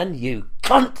on that then, you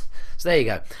cunt. So there you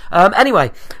go.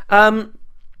 Anyway,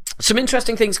 some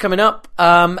interesting things coming up.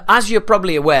 As you're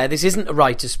probably aware, this isn't a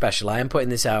writer's special. I am putting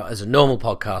this out as a normal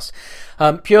podcast,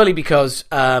 purely because,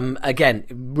 again,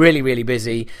 really, really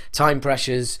busy, time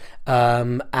pressures,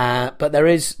 but there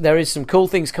is some cool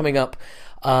things coming up.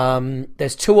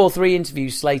 There's 2 or 3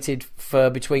 interviews slated for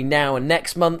between now and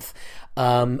next month.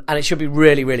 And it should be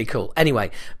really, really cool.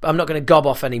 Anyway, I'm not going to gob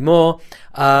off anymore.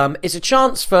 It's a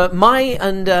chance for my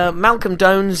and Malcolm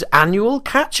Doan's annual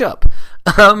catch-up.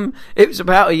 It was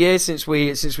about a year since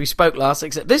we spoke last,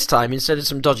 except this time, instead of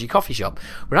some dodgy coffee shop,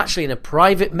 we're actually in a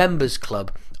private members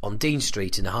club on Dean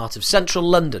Street in the heart of central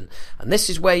London. And this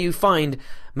is where you find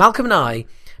Malcolm and I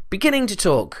beginning to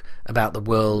talk about the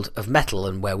world of metal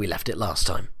and where we left it last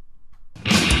time.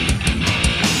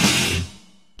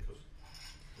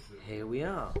 Here we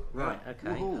are. Right,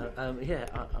 okay.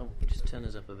 I'll just turn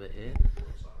us up a bit here.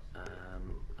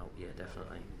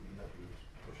 Definitely.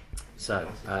 So,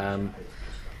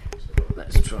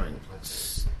 let's try and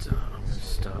start. I'm going to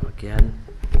start again.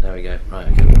 There we go. Right,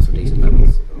 okay, we've got some decent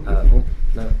levels.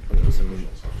 No, I've got some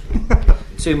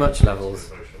too much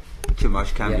levels. Too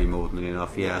much can be more than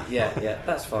enough, yeah. Yeah,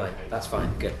 that's fine.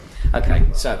 Good. Okay,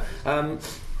 so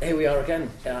here we are again.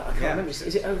 I can't remember.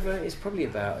 Is it over? It's probably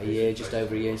about a year, just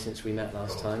over a year since we met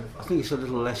last time. I think it's a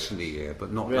little less than a year,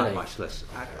 but not that much less.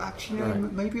 Actually,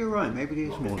 maybe you're right. Maybe it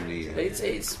is more than a year.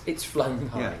 It's flown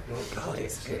by. Yeah. God,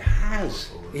 it has.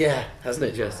 Yeah, hasn't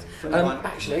it just?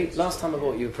 Actually, last time I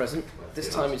bought you a present. This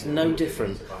time it's no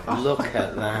different. Look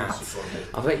at that.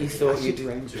 I bet you thought you'd...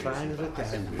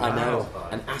 I know.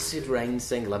 An Acid Rain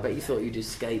single. I bet you thought you'd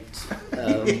escaped.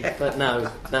 But no,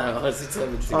 I was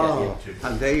determined to get you.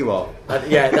 And there you are.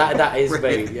 That is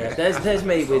me. Yeah. There's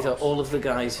me with all of the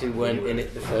guys who weren't in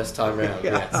it the first time round.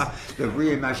 Yeah. Yes. The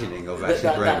reimagining of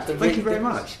Acid Rain. Thank you very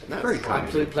much. Very kind.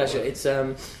 Absolute pleasure. It's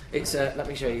let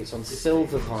me show you. It's on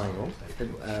silver vinyl.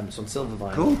 It's on silver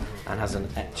vinyl. Cool. And has an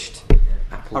etched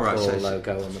Apple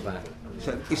logo on the back.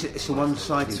 So it's a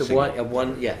one-sided thing?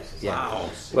 Yeah. Wow.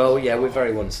 Well, yeah, we're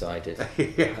very one-sided.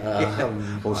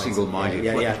 Or single-minded.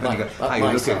 Yeah. How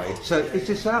you look at it. So is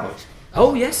this out?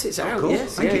 Oh, yes, it's out. Cool.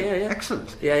 Yes, Thank you. Yeah.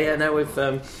 Excellent. Yeah. No, we've.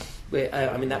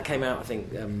 That came out, I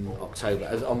think, October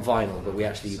on vinyl, but we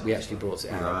actually brought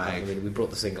it out. Right. We brought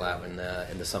the single out in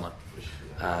the summer.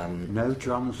 No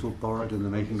drums were borrowed in the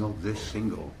making of this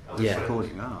single. This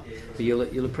recording. But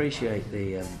you'll appreciate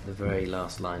the very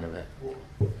last line of it.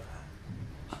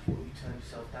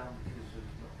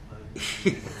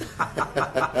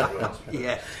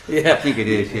 Yeah. I think it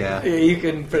is. Yeah. You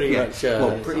can pretty much.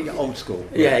 Pretty old school.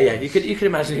 Yeah. You could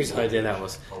imagine whose idea that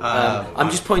was. I'm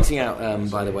just pointing out.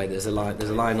 By the way, there's a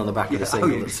line on the back of the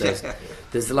single that says.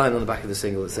 There's the line on the back of the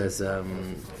single that says,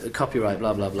 copyright,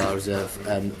 blah, blah, blah, reserve,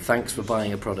 thanks for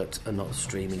buying a product and not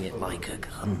streaming it like a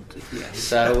cunt.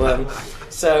 Yes. Anyway.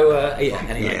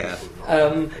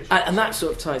 And that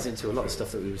sort of ties into a lot of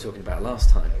stuff that we were talking about last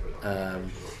time.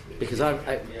 Because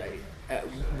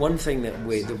one thing that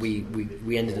we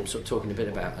ended up sort of talking a bit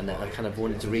about, and I kind of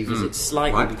wanted to revisit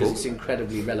slightly because it's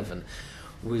incredibly relevant,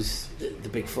 was the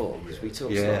Big Four. Because we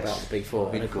talked a lot about the Big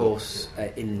Four. And of course,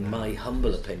 in my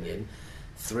humble opinion,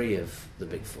 3 of the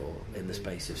Big Four in the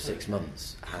space of 6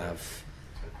 months have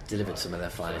delivered some of their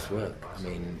finest work. I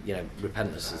mean,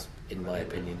 Repentance is, in my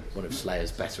opinion, one of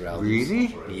Slayer's better albums.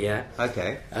 Really? Yeah.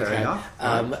 Okay. Fair enough.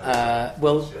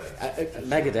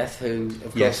 Megadeth, who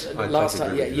of course last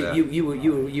time,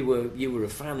 you were a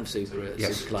fan of Super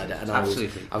Collider, and I was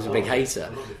a big hater.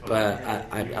 But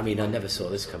I never saw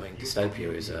this coming.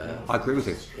 Dystopia is. I agree with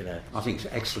you. I think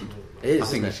it's excellent. It is. I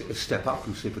think it's a step up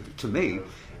from Super. To me,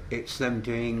 it's them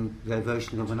doing their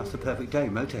version of Another Perfect Day,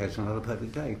 Motorhead's Another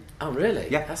Perfect Day. Oh, really?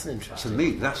 Yeah. That's an interesting... To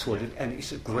me, that's what it... And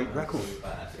it's a great record.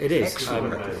 It is.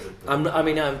 Excellent record.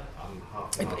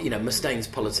 Mustaine's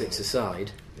politics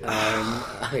aside...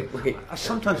 I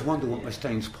sometimes wonder what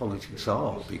Mustaine's politics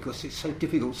are, because it's so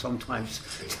difficult sometimes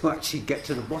to actually get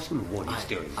to the bottom of what he's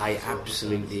doing. I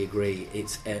absolutely agree.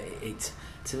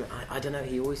 I don't know,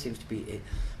 he always seems to be...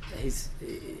 His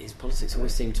politics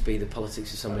always seem to be the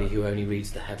politics of somebody who only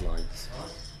reads the headlines.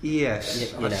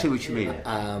 Yes, I see what you mean.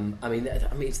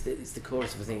 It's the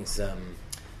chorus of, I think it's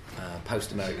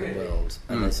post-American world,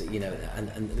 and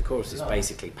and the chorus is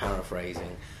basically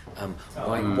paraphrasing.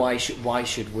 Why should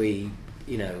we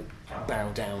bow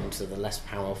down to the less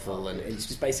powerful? And it's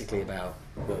just basically about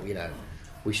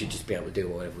we should just be able to do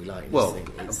whatever we like. Well,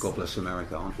 God bless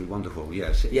America, aren't we wonderful?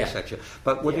 Yes, etc.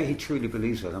 But whether he truly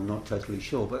believes it, I'm not totally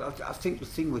sure. But I think the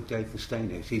thing with Dave Mustaine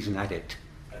is he's an addict.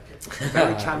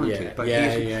 Very talented, but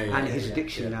his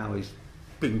addiction now is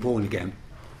being born again.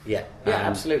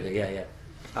 Absolutely.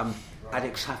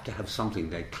 Addicts have to have something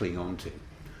they cling on to.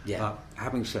 Yeah. But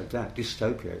having said that,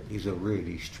 Dystopia is a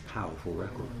really powerful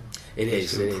record.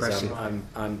 It's impressive. I'm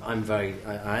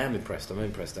impressed. I'm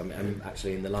impressed. I'm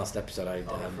actually, in the last episode, I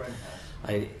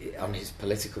on his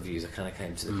political views, I kind of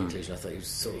came to the conclusion. I thought he was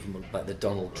sort of like the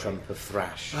Donald Trump of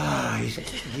thrash.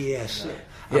 Yes.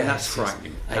 That's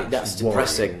frightening. That's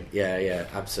depressing. Yeah,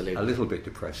 absolutely. A little bit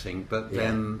depressing, but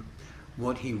then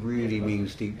what he really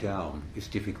means deep down is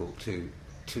difficult to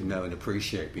know and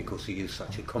appreciate, because he is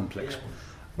such a complex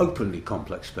openly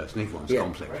complex person. Everyone's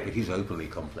complex, but he's openly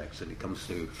complex, and it comes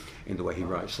through in the way he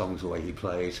writes songs, the way he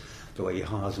plays, the way he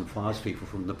hires and fires people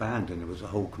from the band. And there was a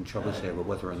whole controversy over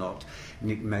whether or not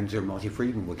Nick Menza and Marty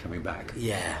Friedman were coming back.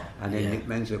 Yeah. And then Nick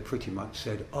Menza pretty much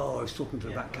said, "Oh, I was talking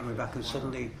to about coming back, and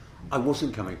suddenly I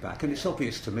wasn't coming back." And it's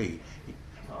obvious to me,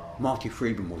 Marty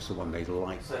Friedman was the one they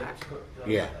liked back.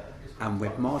 Yeah. And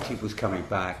when Marty was coming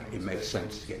back, it made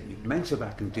sense to get Nick Menza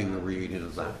back and do a reunion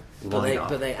of that lineup.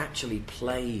 But they actually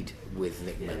played with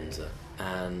Nick Menza,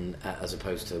 and as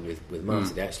opposed to with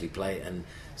Marty, they actually played and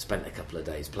spent a couple of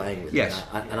days playing with him.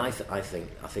 And I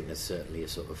think there's certainly a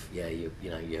sort of your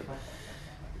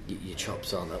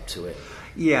chops aren't up to it.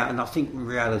 Yeah, and I think in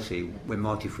reality, when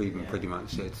Marty Friedman pretty much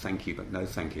said thank you, but no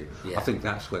thank you, I think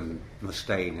that's when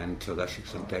Mustaine and to a lesser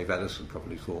extent Dave Ellison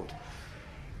probably thought,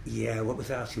 yeah, what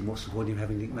without him, what's the point of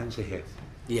having Nick Menza here?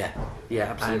 Yeah,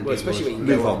 absolutely. Well, especially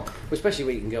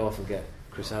when you can go off and get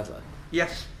Chris Adler.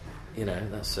 Yes,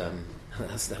 that's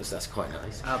quite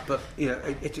nice. But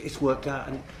it's worked out,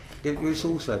 and there is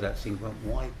also that thing about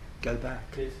why go back,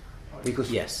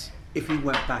 because if you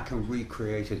went back and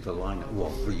recreated the lineup,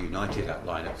 reunited that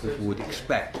lineup, people would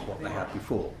expect what they had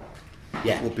before.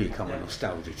 It would become a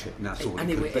nostalgia trip, and that's all it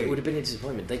could be. It would have been a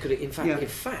disappointment. They could have, in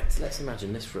fact, let's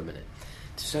imagine this for a minute.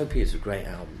 Dystopia is a great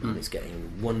album, and it's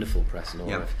getting wonderful press and all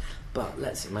that. But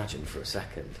let's imagine for a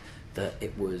second that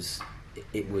it was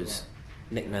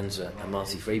Nick Menza and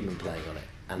Marty Friedman playing on it,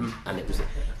 and it was.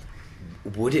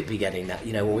 Would it be getting that?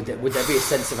 Would there be a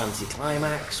sense of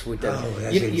anticlimax? Would there? Oh,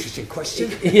 that's an interesting question.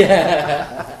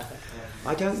 Yeah.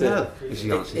 I don't know. Is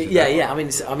the answer?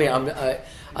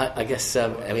 I guess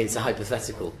it's a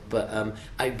hypothetical, but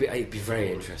it'd be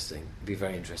very interesting.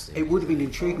 It would have been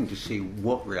intriguing to see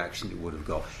what reaction it would have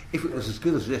got. If it was as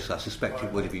good as this, I suspect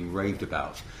it would have been raved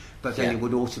about. But then it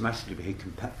would automatically be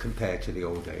compared to the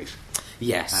old days.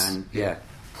 Yes. And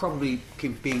probably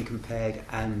being compared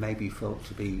and maybe felt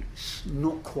to be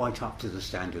not quite up to the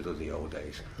standard of the old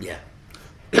days. Yeah.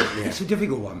 It's a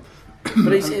difficult one.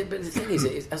 But the thing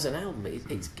is, as an album,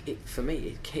 for me,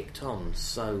 it kicked on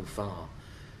so far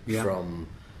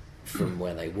from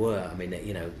where they were. I mean,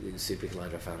 Super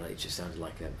Collider, I found it just sounded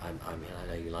like I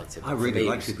know you liked it. I really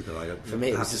like Super Collider. For me,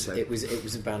 it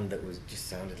was a band that was just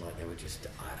sounded like they were just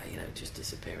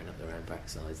disappearing up their own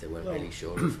backsides. They weren't really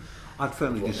sure of. I'd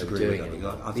firmly disagree with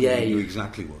that. I think they knew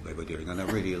exactly what they were doing, and I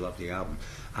really love the album.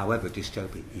 However,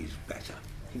 Dystopia is better.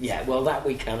 Yeah, well, that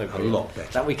we can agree. A lot better.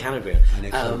 That we can agree on. And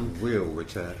it's a real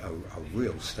return, a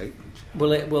real statement.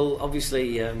 Well,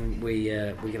 obviously,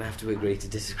 we're going to have to agree to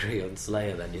disagree on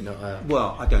Slayer. Then you're not.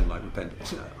 Well, I don't like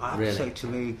Repentance. I have to say, to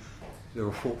me, there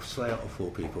are Slayer of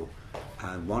four people,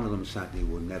 and one of them sadly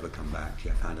will never come back.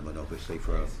 Jeff Hanneman, obviously,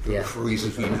 for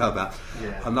reasons we know about.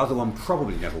 Yeah. Another one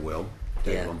probably never will.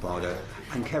 Dave Lombardo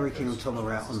and Kerry King and Tom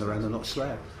are out on their own. They're not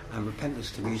Slayer. And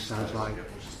Repentance to me sounds like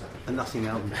a nothing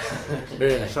album.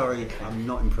 Really? Sorry, I'm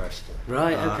not impressed.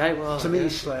 Right. Okay. Well, to me,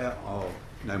 Slayer.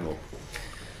 No more.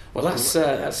 Well, that's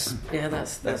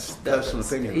personal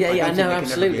opinion. Yeah, I know,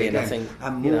 absolutely. And I think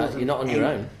you're not on your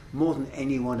own. More than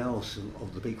anyone else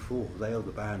of the big four, they are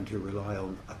the band who rely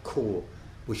on a core,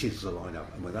 which is the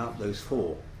lineup. And without those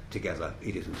four together,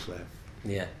 it isn't Slayer.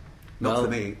 Yeah. Not for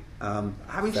me.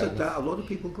 Having said that, a lot of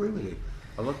people agree with you.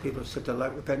 A lot of people have said they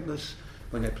like Repentance.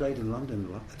 When they played in London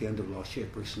at the end of last year,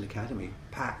 Brixton Academy,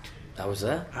 packed. I was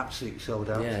there. Absolutely sold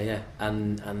out. Yeah.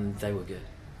 And they were good.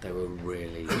 They were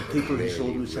really. People who saw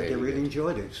them said they really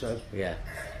enjoyed it. So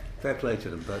fair play to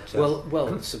them. But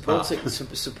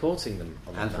supporting them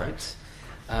on that night.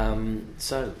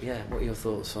 So what are your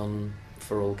thoughts on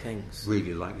For All Kings?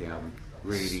 Really like the album.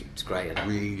 Really, it's great.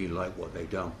 Really like what they've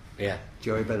done. Yeah.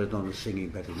 Joey Belladonna's singing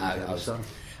better than he's ever sung.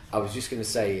 I was just going to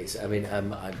say,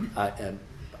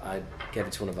 I gave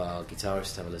it to one of our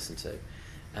guitarists to have a listen to,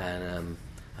 and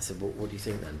I said, "What do you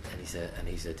think then?" And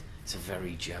he said, "It's a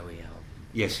very Joey album."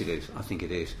 Yes, it is. I think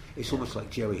it is. It's almost like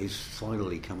Joey is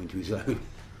finally coming to his own.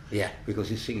 Yeah. Because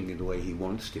he's singing in the way he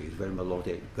wants to. He's very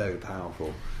melodic, very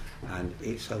powerful, and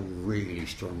it's a really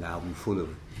strong album full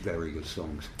of very good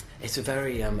songs. It's a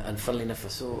very and funnily enough, I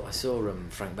saw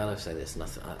Frank Bello say this, and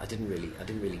I didn't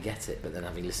really get it. But then,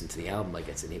 having listened to the album, I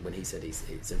get it when he said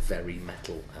it's a very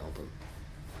metal album.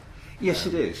 Yes,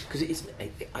 it is. Because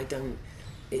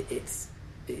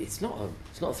it's not a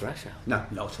thrash album. No,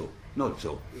 not at all. Not at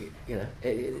all.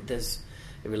 It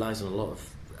relies on a lot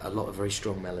of very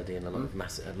strong melody and a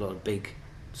lot of big,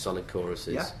 solid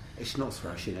choruses. Yeah, it's not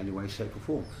thrash in any way, shape, or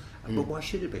form. But why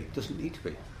should it be? It doesn't need to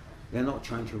be. They're not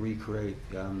trying to recreate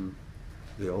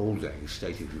the the old days,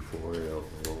 Stated Euphoria or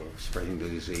Spreading the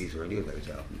Disease or any of those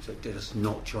albums. They're just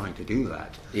not trying to do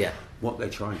that. Yeah. What they're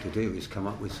trying to do is come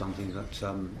up with something that's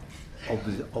of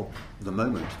the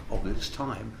moment, of its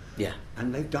time. Yeah.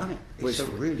 And they've done it. It's a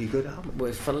really good album.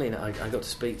 Well, funnily enough, I got to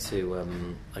speak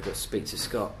to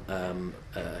Scott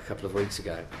a couple of weeks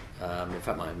ago. In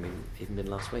fact, might have even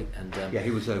been last week. And he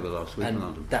was over last week in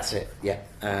London. That's it. Yeah.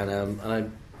 And I,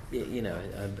 he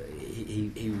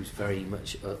was very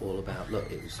much all about.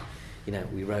 Look, it was,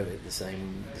 we wrote it the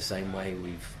same way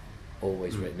we've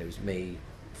always written. It was me,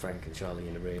 Frank, and Charlie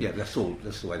in a room. Yeah, that's all.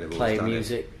 That's the way they've always playing done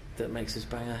music that makes us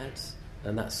bang our heads,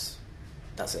 and that's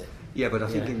it. Yeah, but I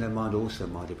think in their mind also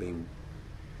might have been,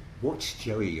 what's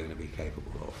Joey going to be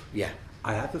capable of? Yeah.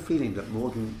 I have a feeling that more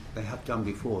than they have done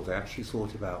before, they actually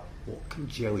thought about what can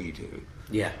Joey do.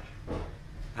 Yeah.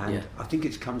 And I think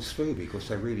it comes through because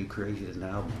they really created an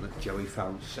album that Joey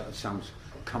sounds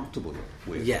comfortable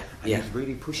with. Yeah. And he's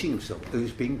really pushing himself.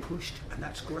 He's being pushed, and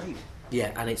that's great.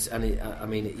 Yeah,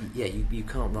 you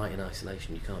can't write in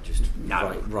isolation. You can't just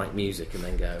write music and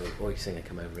then go, "Oi, singer,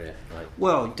 come over here."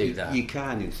 Do that. You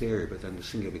can in theory, but then the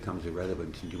singer becomes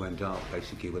irrelevant, and you end up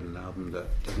basically with an album that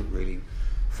doesn't really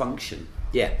function.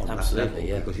 Yeah, on absolutely. That level,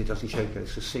 yeah, because it doesn't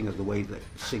showcase the singer the way that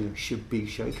the singer should be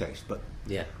showcased. But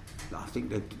yeah, I think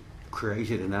they've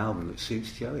created an album that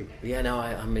suits Joey. Yeah, no,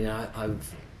 I admit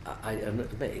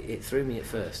it threw me at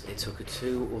first. It took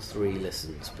 2 or 3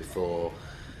 listens before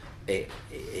it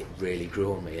really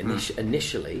grew on me.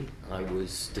 Initially, I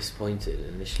was disappointed.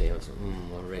 Initially, I was like,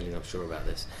 I'm really not sure about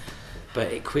this.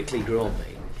 But it quickly grew on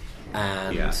me.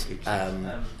 And,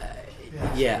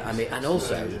 and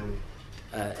also,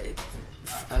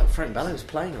 Frank Bellows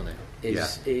playing on it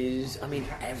is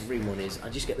everyone is. I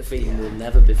just get the feeling more than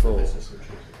ever before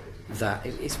that,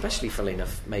 especially funnily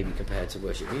enough, maybe compared to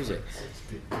worship music,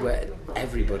 where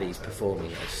everybody's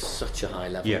performing at such a high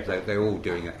level. Yeah, they're all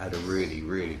doing it at a really,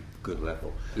 really good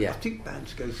level. Yeah. I think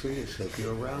bands go through this. So if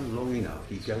you're around long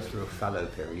enough, you go through a fallow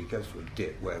period, you go through a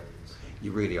dip where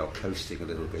you really are coasting a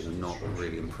little bit and not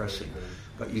really impressing.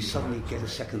 But you suddenly get a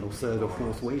second or third or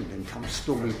fourth wind and come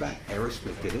storming back.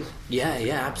 Aerosmith did it. Yeah,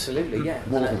 absolutely, yeah.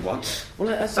 More than once.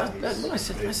 Well, I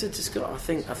said to Scott, I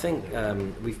think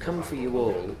we've come for you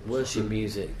all, worship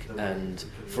music and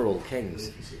For All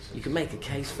Kings. You can make a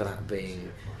case for that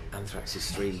being Anthrax's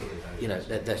 3,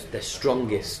 their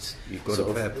strongest. You've got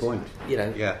a fair point.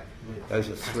 Yeah. Those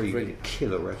are 3 really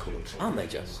killer records, aren't they?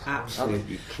 Just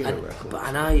absolutely killer records.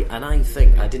 And I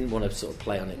think I didn't want to sort of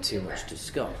play on it too much to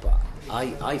Scott, but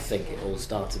I think it all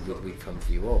started with "We've Come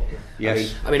for You All."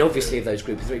 Yes. I mean, obviously of those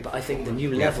group of 3, but I think the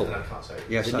new level,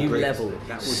 level,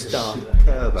 that was superb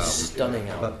album, stunning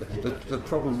album. But the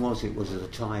problem was, it was at a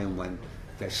time when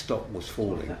their stock was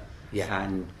falling. Yeah.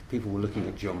 And people were looking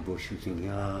at John Bush and thinking,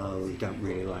 we don't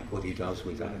really like what he does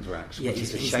with Anthrax, yeah, which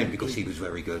is a shame because he was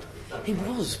very good. He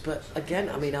was, but again,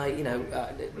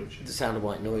 The Sound of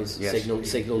White Noise Yes.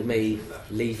 signalled me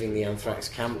leaving the Anthrax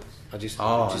camp. I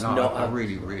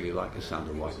really, really like The Sound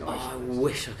of White Noise. I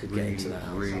wish I could get into that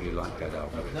album. Really like that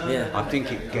album. Yeah. I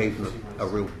think it gave them a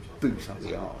real boot up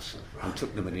the arse and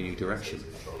took them in a new direction,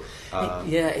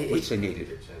 which they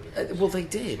needed. Well, they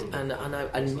did, and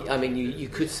I mean, you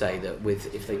could say that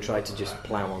if they tried to just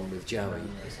plough on with Joey,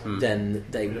 then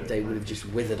they would have just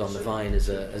withered on the vine as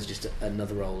just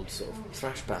another old sort of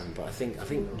thrash band. But I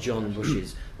think John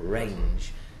Bush's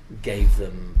range gave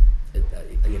them,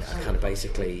 kind of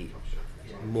basically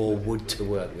more wood to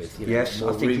work with. Yes,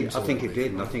 more I think it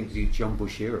did, and I think the John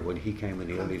Bush era when he came in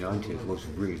the early 90s was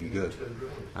really good,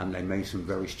 and they made some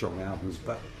very strong albums,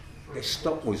 but their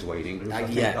stock was waning.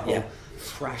 The whole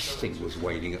thrash thing was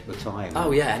waning at the time.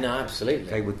 Oh yeah, no, absolutely.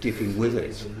 They were dipping with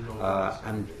it,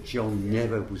 and John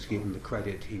never was given the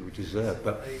credit he would deserve.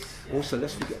 But also,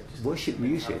 let's forget, worship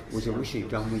music was originally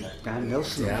done with Dan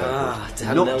Nelson,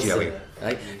 Dan not Nelson, Joey,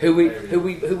 right? Who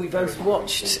we both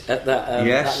watched at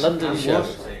that London show.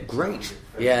 Was great.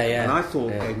 Yeah. And I thought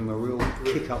gave them a real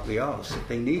kick up the arse that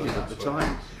they needed at the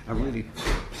time, and really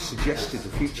suggested the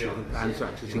future of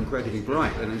Anthrax is incredibly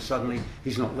bright, and then suddenly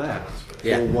he's not there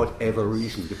for whatever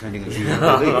reason, depending on who you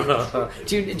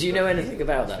believe. Do you know anything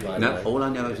about that? No, all I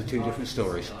know is the 2 different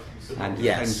stories, and it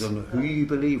depends on who you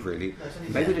believe, really.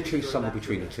 Maybe the truth's somewhere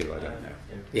between the 2, I don't know.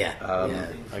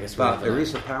 I guess. But there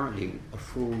is apparently a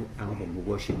full album of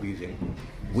worship music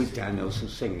with Dan Nelson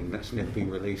singing that's never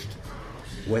been released.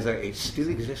 Whether it still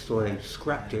exists or they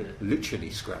scrapped it, literally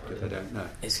scrapped it, I don't know.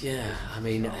 I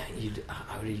mean, you'd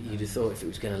have thought if it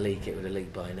was going to leak, it would have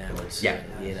leaked by now.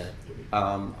 You know.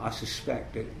 I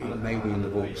suspect that it may be in the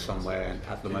vault somewhere, and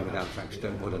at the moment Anthrax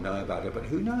don't want to know about it, but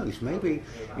who knows? Maybe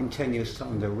in 10 years'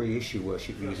 time they'll reissue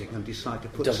Worship Music and decide to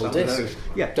put double some disc. of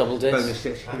those double disc. bonus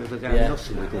discs here the Dan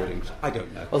Nelson recordings. I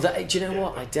don't know. Well, do you know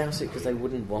what? I doubt it, because they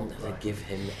wouldn't want to give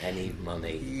him any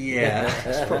money. Yeah,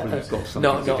 it's probably got something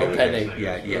not to do a with penny. it.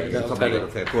 Yeah, it's probably got a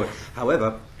fair point.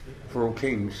 However, For All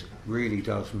Kings really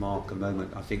does mark a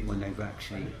moment, I think, when they've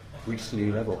actually reached a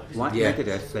new level. Like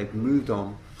Megadeth, they've moved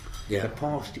on. The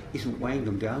past isn't weighing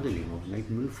them down anymore, and they've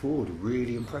moved forward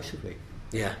really impressively.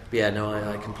 I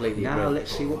completely agree. Now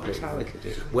let's see what Metallica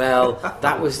do. Well,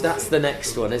 that's the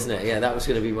next one, isn't it? Yeah, that was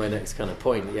going to be my next kind of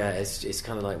point. Yeah, it's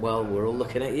kind of like, well, we're all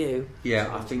looking at you.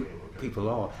 Yeah, I think people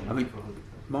are. I mean,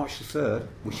 March the 3rd,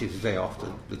 which is the day after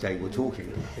the day we're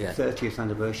talking, 30th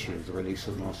anniversary of the release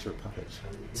of Master of Puppets.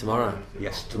 Tomorrow?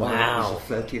 Yes, tomorrow is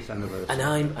the 30th anniversary.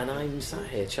 And I'm sat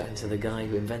here chatting to the guy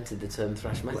who invented the term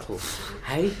thrash metal.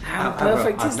 Hey, how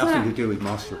perfect is that? Nothing to do with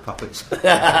Master of Puppets.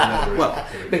 Well,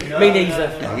 me neither.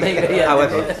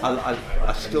 However,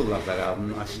 I still love that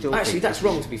album. Actually, that's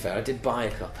wrong, to be fair. I did buy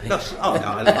a copy.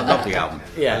 I love the album.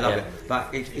 I love it.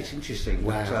 But it's interesting.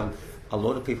 Wow. A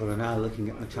lot of people are now looking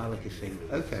at Metallica saying,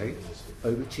 okay,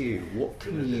 over to you, what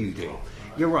can you do?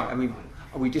 You're right, I mean,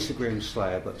 we disagree on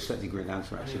Slayer, but certainly agree on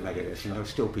Anthrax and Megadeth, and there are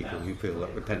still people who feel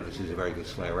that Repentance is a very good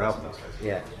Slayer album.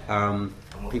 Yeah.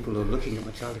 People are looking at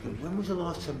Metallica. When was the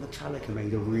last time Metallica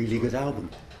made a really good album?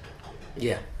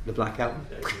 Yeah. The Black Album?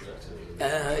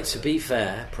 To be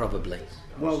fair, probably.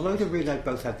 Well, Load and Reload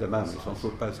both had their moments. I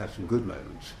thought both had some good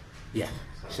moments. Yeah.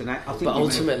 So now, I think but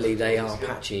ultimately, they are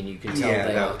patchy, and you can tell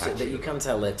you can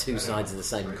tell they're two sides of the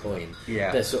same coin.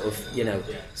 Yeah. They're sort of,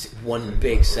 one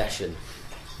big session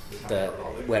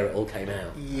where it all came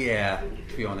out. Yeah,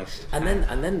 to be honest. And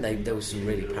then there was some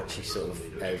really patchy sort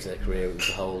of areas of their career. It was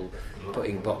the whole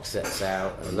putting box sets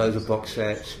out. And loads of box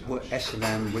sets.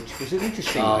 S&M, which was an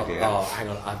interesting idea. Oh, hang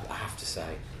on, I have to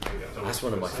say, that's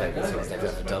one of my favourite things they've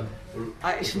ever done.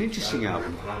 It's an interesting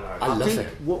album. I love think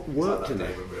it. What worked in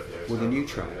it were the new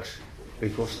tracks,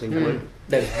 because they weren't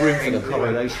in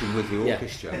correlation with the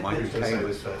orchestra. Michael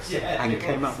Caine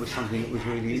came up with something that was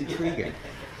really intriguing.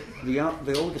 The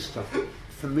older stuff,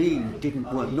 for me,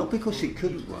 didn't work, not because it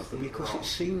couldn't work, but because it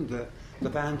seemed that the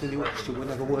band and the orchestra were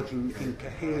never working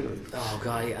incoherent. Oh,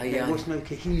 God, there was no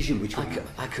cohesion between them.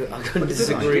 I couldn't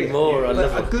disagree more. I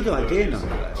love a good idea,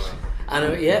 nonetheless.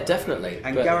 And yeah, definitely.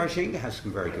 And Garage Inc. has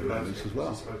some very good moments as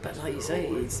well. But like you say,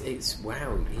 it's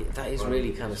wow. That is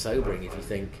really kind of sobering if you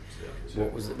think.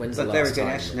 When's the last time? But there again,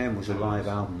 S&M was a live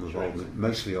album of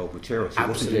mostly old material. So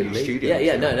Absolutely. It wasn't in the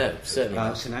studio. No, certainly.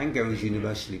 Sanango is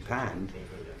universally panned.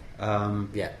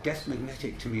 Death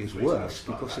Magnetic to me is worse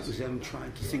because it was them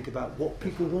trying to think about what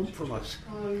people want from us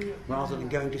rather than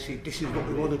going to see this is what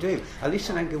we want to do. At least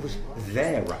Sanango was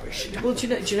their rubbish. Well, do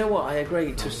you know what? I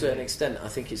agree to a certain extent. I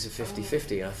think it's a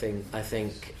 50-50. I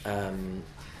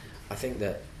think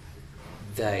that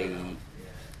they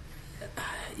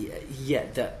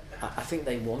I think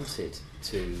they wanted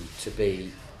to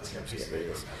be. Let's get rid of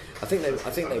this. I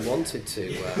think they wanted to.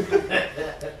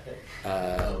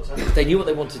 They knew what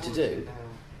they wanted to do,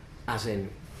 as in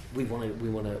we want to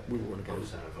go.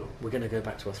 We're going to go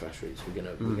back to our thrash roots. We're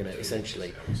going to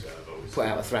essentially put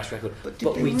out a thrash record. But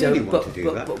we don't want to do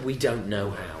that? But we don't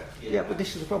know how. Yeah, but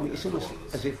this is the problem. It's almost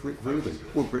as if Rick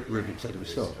Rubin said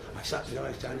himself, I sat the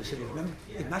guys down and said,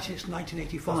 imagine it's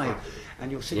 1985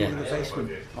 and you're sitting in the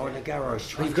basement or in a garage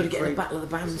trying you've got to get in the Battle of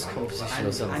the Bands competition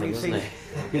or something, isn't it?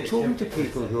 You're talking to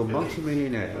people who are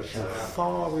multimillionaires who are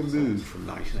far removed from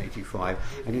 1985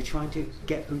 and you're trying to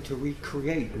get them to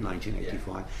recreate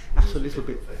 1985. That's a little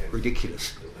bit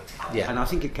ridiculous. Yeah. And I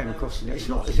think it came across, it's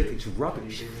not as if it's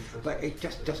rubbish, but it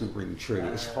just doesn't ring true.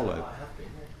 It's hollow.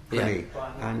 Me.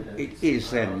 And it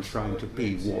is them trying to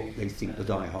be what they think the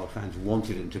die-hard fans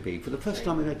wanted them to be for the first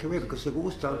time in their career, because they've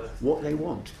always done what they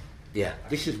want. Yeah.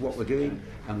 This is what we're doing,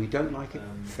 and we don't like it.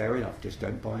 Fair enough, just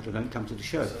don't buy it or don't come to the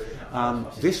show.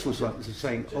 This was like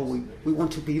saying, we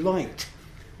want to be liked,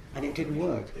 and it didn't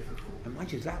work. And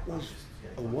mind you, that was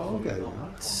a while ago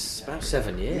now. It's about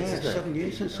 7 years, isn't it? 7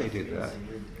 years since they did that.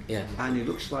 Yeah. And it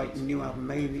looks like the new album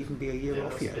may even be a year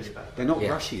off yet. They're not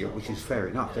rushing it, which is fair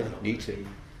enough. They don't need to.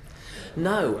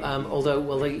 No,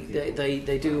 although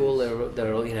they do all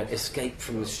their escape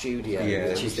from the studio,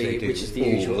 which is the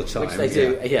usual, the time, which they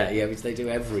do, which they do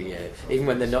every year, even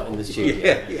when they're not in the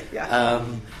studio.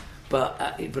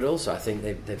 But also I think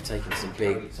they've taken some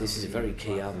big. This is a very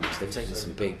key album. They've taken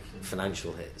some big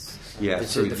financial hits. Yeah,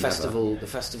 the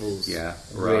festivals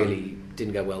really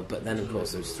didn't go well. But then of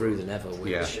course there was Through the Never,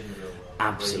 which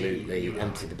absolutely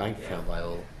emptied the bank account by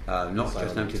all. Not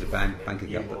just emptied the bank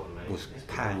account, but was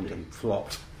panned and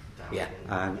flopped. Yeah,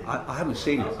 and I haven't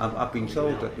seen it. I've been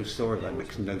told that the storyline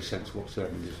makes no sense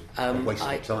whatsoever. It's a waste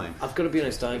of time. I've got to be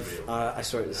honest. I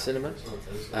saw it at the cinema.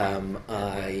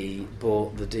 I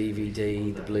bought the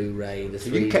DVD, the Blu-ray, the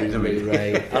 3D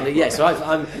Blu-ray. So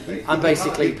I'm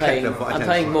basically paying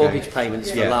mortgage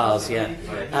payments for Lars. Yeah,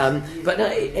 but no,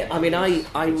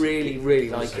 I really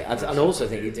like it, and also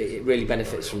think it really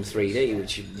benefits from 3D,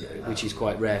 which is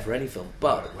quite rare for any film.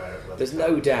 But there's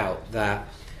no doubt that.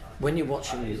 When you're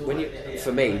watching the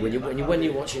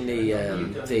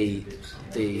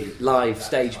live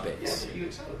stage bits,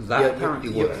 that apparently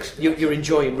works. You're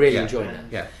enjoying that.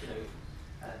 Yeah.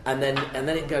 And then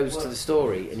it goes to the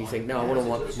story, and you think, no, I want to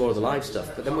watch more of the live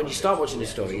stuff. But then when you start watching the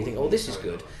story, you think, oh, this is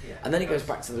good. And then it goes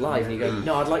back to the live, and you go,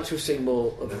 no, I'd like to have seen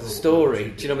more of the story.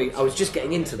 Do you know what I mean? I was just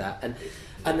getting into that,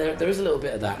 and there is a little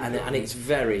bit of that, and it is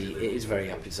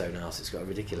very up its own arse. It's got a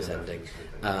ridiculous ending,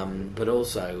 but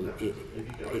also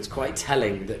it's quite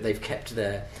telling that they've kept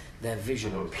their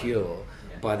vision pure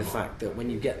by the fact that when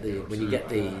you get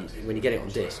it on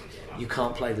disc, you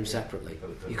can't play them separately.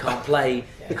 You can't play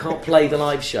the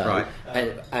live show right.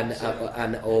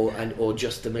 or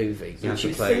just the movie. Which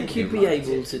you think you'd be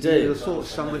able to do. You thought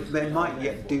they might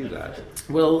yet do that.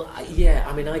 Well, yeah.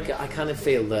 I mean, I kind of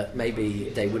feel that maybe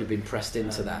they would have been pressed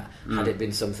into that had it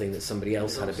been something that somebody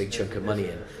else had a big chunk of money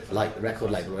in, like the record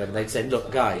label, or whatever. They'd said,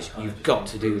 "Look, guys, you've got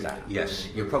to do that." Yes,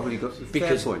 you've probably got the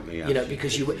fair point. Yeah.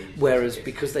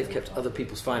 Because they've kept other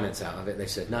people's finance out of it, they've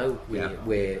said, "No,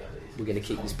 we're going to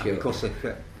keep this pure." Because they've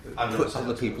put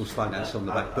other people's finance on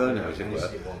the back burner, as it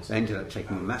were, they ended up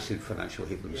taking a massive financial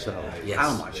hit themselves. Yes.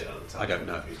 How much? I don't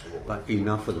know. But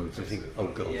enough for them to think, oh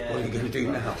God, what are you going to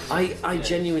do now? I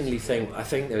genuinely think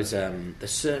there's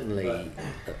certainly a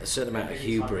certain amount of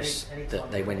hubris that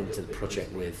they went into the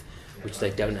project with, which they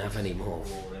don't have anymore.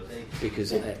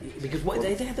 Because what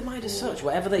they had the mind as such.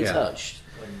 Whatever they touched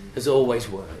has always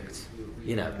worked.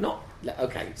 Not...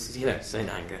 Okay, say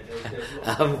anger.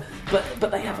 But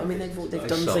they have. I mean, they've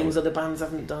done things other bands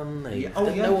haven't done. They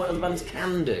know what other bands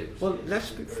can do. Well, let's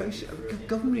face it.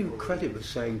 Government credit for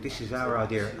saying this is our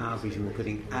idea, our vision. We're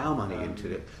putting our money into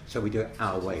it, so we do it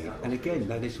our way. And again,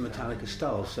 that is Metallica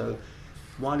style. So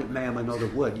while it may or may not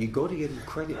have worked, you've got to give them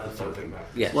credit for something.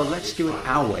 Yeah. Well, let's do it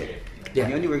our way. Yeah.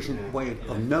 And the only way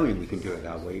of knowing we can do it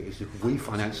our way is if we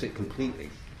finance it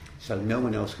completely, so no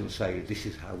one else can say this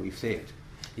is how we see it.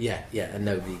 Yeah, and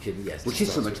nobody can. Yes, which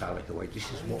is the Metallica way.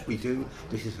 This is what we do.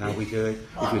 This is how we do it.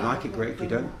 If you like it, great. If you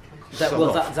don't,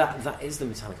 that is the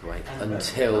Metallica way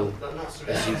until,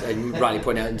 as you rightly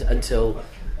point out, until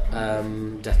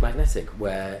Death Magnetic,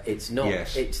 where it's not.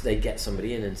 Yes. They get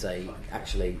somebody in and say,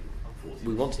 actually,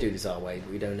 we want to do this our way, but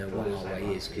we don't know what our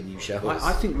way is. Can you show us?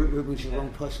 I think Rick Rubin's the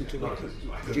wrong person to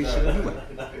produce it anyway.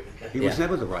 He was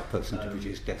never the right person to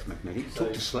produce Death Magnetic. He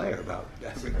talked to Slayer about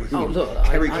Rick Rubin. Oh, look,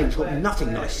 Kerry King's got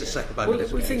nothing nice to say about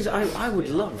it. Well, things I would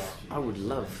love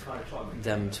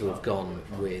them to have gone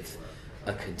with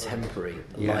a contemporary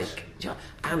like an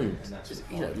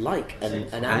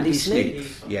Andy Sneap.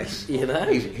 Yes, he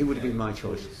would have been my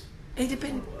choice. He'd have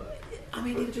been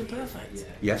perfect.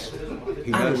 Yes,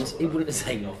 he wouldn't have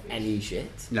said any shit.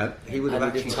 No, he would have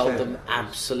actually told them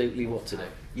absolutely what to do.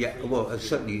 Yeah, well,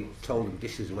 certainly told them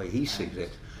this is the way he sees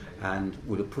it, and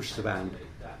would have pushed the band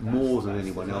more than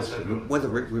anyone else. Whether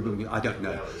Rick Rubin, I don't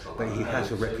know, but he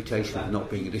has a reputation of not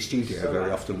being in the studio very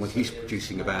often when he's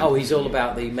producing a band. Oh, he's all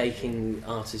about making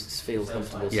artists feel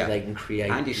comfortable so they can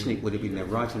create. Andy Sneap would have been there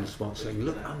right on the spot saying,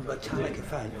 look, I'm a Metallica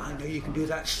fan, I know you can do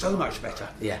that so much better.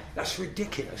 Yeah. That's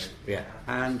ridiculous. Yeah.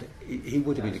 And he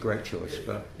would have been a great choice,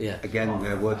 but again,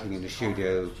 they're working in the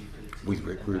studio with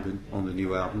Rick Rubin on the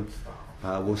new album.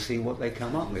 We'll see what they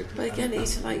come up with. But again,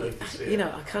 it's like, I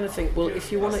kind of think, well,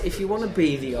 if you want to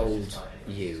be the old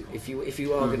you, if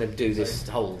you are going to do this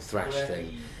whole thrash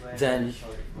thing, then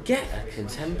get a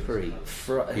contemporary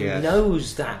who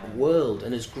knows that world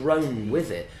and has grown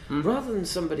with it, rather than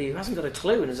somebody who hasn't got a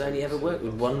clue and has only ever worked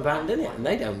with one band in it and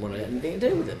they don't want anything to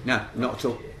do with it. No, not at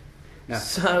all. No.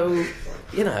 So,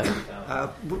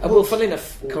 well, funnily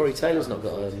enough, Corey Taylor's not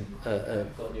got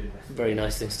very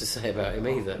nice things to say about him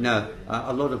either. No,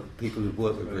 a lot of people who've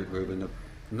worked with Rick Rubin have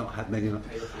not had many.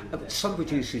 Some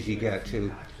producers you get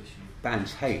to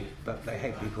bands hate, but they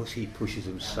hate because he pushes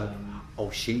them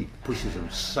she pushes them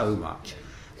so much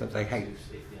that they hate.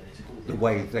 the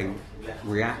way they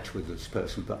react with this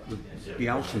person, but the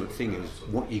ultimate thing is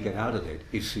what you get out of it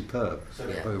is superb.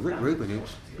 Yeah. But Rick Rubin is,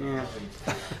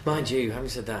 Mind you, having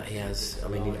said that, he has. I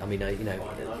mean, you know,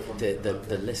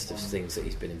 the list of things that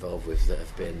he's been involved with that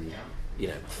have been, you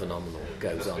know, phenomenal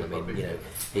goes on. I mean, you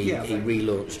know, he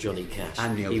relaunched Johnny Cash.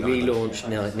 And Neil he Diamond.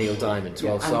 relaunched Neil Diamond.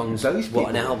 12 songs. Those people, what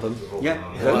an album!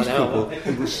 Yeah, those people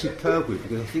he was superb with,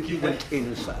 because I think he went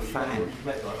in as a fan.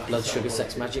 Blood Sugar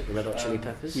Sex Magic, the Red Hot Chili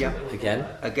Peppers. Yeah.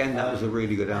 Again, that was a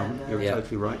really good album. You're Yeah.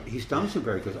 totally right. He's done some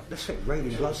very good. Let's say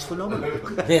Raining Blood's phenomenal.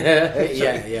 yeah.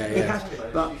 He has,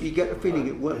 but you get the feeling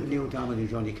it worked with Neil Diamond and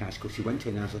Johnny Cash because he went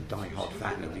in as a die-hard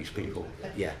fan of these people.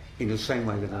 Yeah. In the same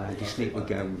way that Andy Sneap would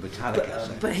go with Metallica.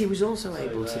 But he was also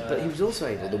able to. But he was also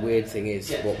able. The weird thing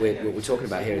is what we're talking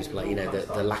about here is like, you know,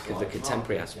 the lack of the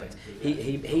contemporary aspect.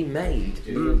 He made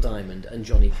Neil Diamond and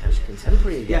Johnny Cash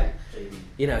contemporary again. Yeah.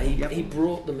 You know, he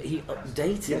brought them. He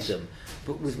updated them.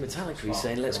 But with Metallica, he's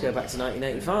saying, let's go back to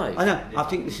 1985. I know. I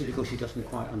think this is because he doesn't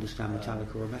quite understand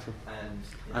Metallica or metal.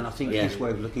 And I think his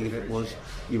way of looking at it was,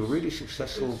 you were really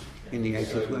successful in the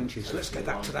 80s, weren't you? So let's go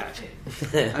back to that.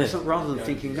 And so rather than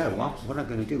thinking, no, what I'm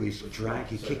going to do is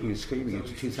drag you kicking and screaming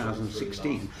into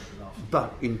 2016,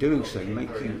 but in doing so, make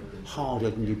you harder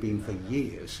than you've been for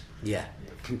years. Yeah.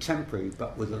 Contemporary,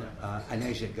 but with an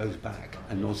edge that goes back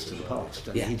and nods to the past.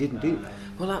 And he didn't do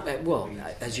that. Well,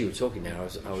 as you were talking now,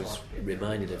 I was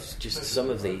reminded of just some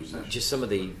of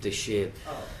the sheer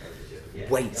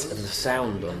weight of the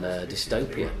sound on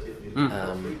Dystopia.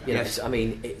 You know, I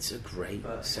mean, it's a great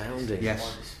sounding album.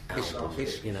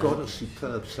 It's got a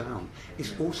superb sound.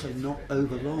 It's also not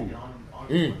overlong.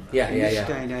 In this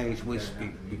day and age,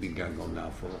 we've been going on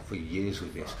now for years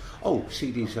with this. Oh,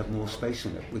 CDs have more space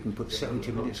in it. We can put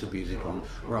 70 minutes of music on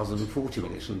rather than 40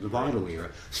 minutes in the vinyl era.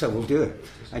 So we'll do it.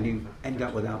 And you end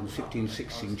up with albums 15,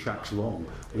 16 tracks long,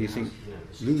 where you think,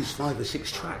 lose 5 or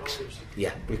 6 tracks.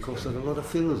 Yeah. Because there's a lot of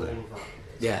filler there.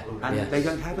 Yeah. And they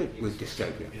don't have it with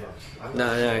Dystopia.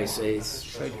 No, it's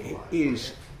So it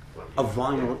is a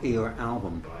vinyl era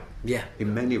album. Yeah,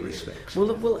 in many respects.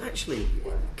 Well, actually,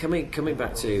 coming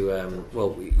back to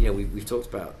we've talked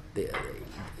about the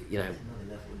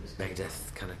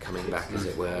Megadeth kind of coming back, as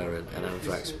it were, and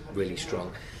Anthrax really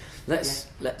strong. Let's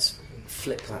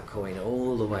flip that coin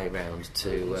all the way round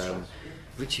to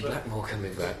Ritchie Blackmore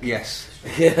coming back. Yes.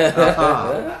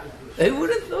 Who would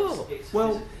have thought?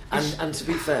 Well, and to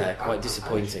be fair, quite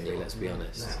disappointingly, let's be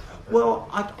honest. Well,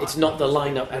 it's not the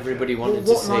lineup everybody wanted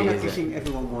to see. What lineup do you think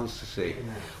everyone wants to see?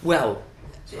 Well,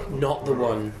 not the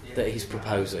one that he's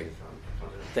proposing.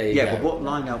 But what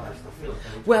lineup?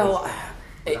 Well,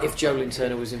 if Joe Lynn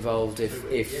Turner was involved,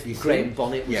 if Graham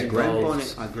Bonnet was involved. Graham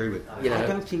Bonnet, I agree with. You know, I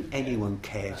don't think anyone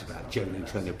cares about Joe Lynn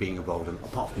Turner being involved,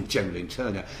 apart from Joe Lynn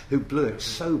Turner, who blew it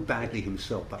so badly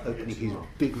himself by opening his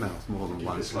big mouth more than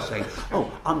once and saying,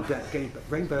 "Oh, I'm getting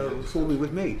Rainbow reforming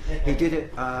with me." He did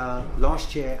it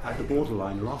last year at the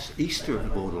Borderline, last Easter at the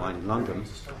Borderline in London.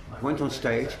 Went on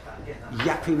stage,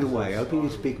 yapping away, opening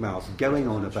his big mouth, going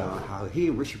on about how he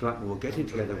and Ritchie Blackmore were getting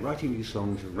together, writing new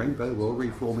songs, and Rainbow were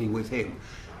reforming with him.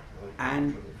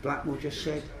 And Blackmore just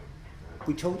said,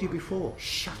 "We told you before,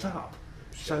 shut up,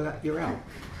 so that you're out."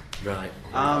 Right.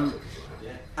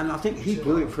 And I think he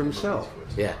blew it for himself.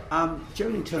 Yeah. Joe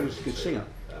Lynn Turner's a good singer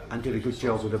and did a good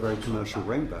job with a very commercial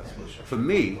Rainbow. For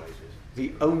me,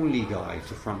 the only guy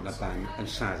to front the band, and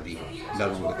sadly no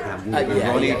longer can, would be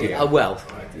Ronnie Dio.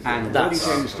 And Ronnie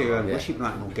James Dio and Ritchie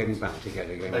Blackmore getting back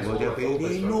together again would have been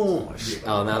enormous.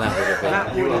 Oh, now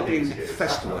that would have been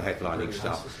festival headlining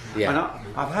stuff. Yeah.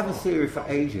 And I've had a theory for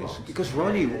ages, because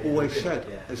Ronnie always said,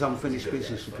 there's unfinished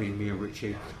business between me and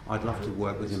Ritchie, I'd love to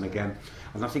work with him again.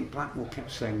 And I think Blackmore kept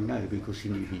saying no because he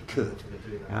knew he could.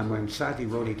 And when sadly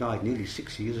Ronnie died nearly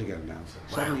 6 years ago now,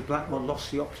 suddenly Blackmore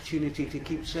lost the opportunity to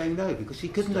keep saying no because he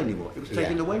couldn't anymore. It was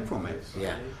taken away from him.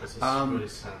 Yeah.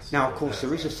 Now, of course,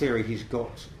 there is a theory he's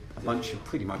got a bunch of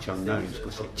pretty much unknowns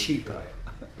because they're cheaper.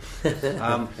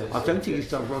 I don't think he's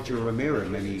done Roger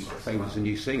Ramirez any fame as a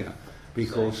new singer,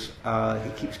 because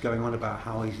he keeps going on about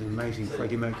how he's an amazing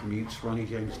Freddie Mercury meets Ronnie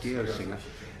James Dio singer.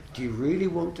 Do you really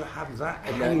want to have that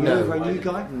hanging over a new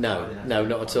guy? No,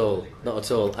 not at all. Not at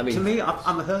all. I mean, to me,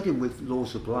 I've heard him with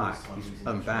Laws of Black, his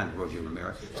own band, Roger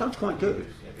Ramirez. Sounds quite good.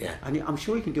 Yeah. And I'm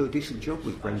sure he can do a decent job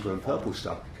with Rainbow and Purple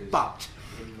stuff. But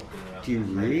do you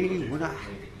really want to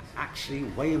actually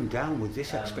weigh him down with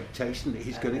this expectation that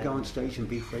he's going to go on stage and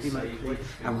be Freddie Mercury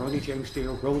and Ronnie James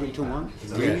Dio rolled into one?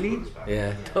 Really?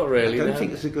 Yeah, not really. I don't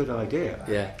think it's a good idea.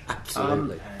 Yeah,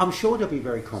 absolutely. I'm sure they'll be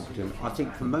very competent. I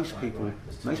think for most people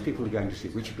are going to see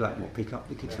Ritchie Blackmore pick up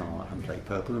the guitar and play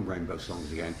Purple and Rainbow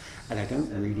songs again, and I don't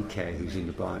really care who's in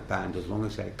the band as long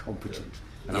as they're competent.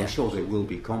 and I'm sure they will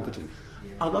be competent.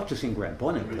 I'd love to sing Graham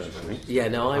Bonnet personally. Yeah,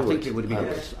 no, I would. think it would be.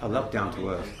 I love Down to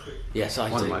Earth. Yes, I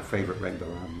do. One of my favourite Rainbow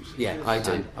albums. Yeah, I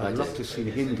do. I'd love to see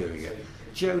him doing it.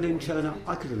 Joe Lynn Turner,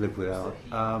 I could have lived without.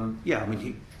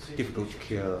 Difficult to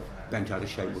Cure, Bent Out of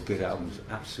Shape were good albums.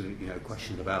 Absolutely no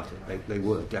question about it. They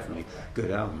were definitely good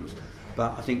albums.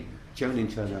 But I think Joe Lynn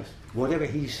Turner, whatever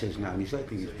he says now, and he's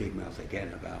opening his big mouth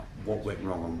again about what went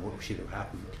wrong and what should have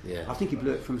happened, I think he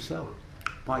blew it for himself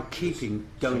by keeping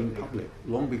going public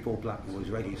long before Blackmore was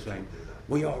ready, saying,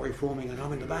 "We are reforming and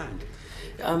I'm in the band."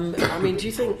 Do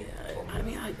you think? I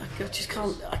just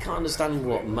can't. I can't understand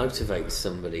what motivates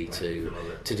somebody to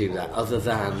do that, other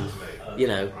than,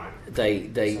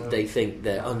 they think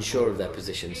they're unsure of their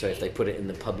position. So if they put it in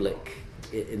the public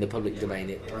domain,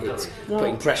 it's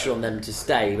putting pressure on them to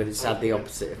stay, but it's had the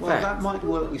opposite effect. Well, that might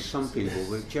work with some people.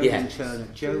 With Joe and Turner,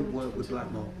 Joe worked with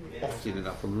Blackmore often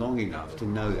enough and long enough to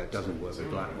know that doesn't work with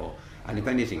Blackmore. And if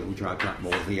anything, it will drive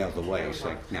Blackmore the other way,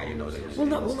 saying, "Now you're not in it." Well,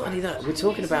 not only that. We're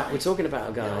talking about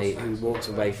a guy who walked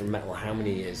away from metal how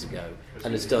many years ago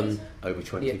and has done over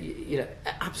 20.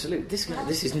 Absolutely.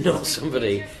 This is not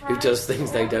somebody who does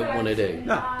things they don't want to do.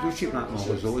 No, Richie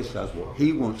Blackmore always does what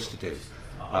he wants to do.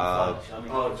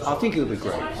 I think he'll be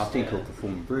great. I think he'll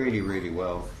perform really, really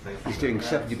well. He's doing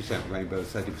 70% Rainbow,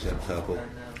 30% Purple.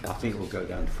 I think it will go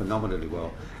down phenomenally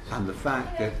well. And the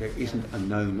fact that there isn't a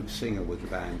known singer with the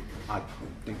band, I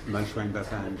think most Rainbow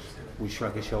fans will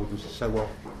shrug their shoulders and say, well,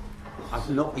 I've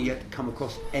not yet come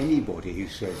across anybody who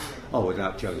said, "Oh,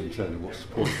 without Joe and Turner, what's the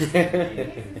point?"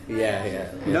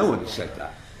 No one has said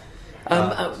that.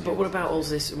 But what about all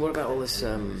this? What about all this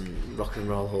Rock and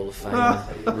Roll Hall of Fame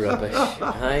rubbish?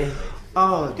 Hey?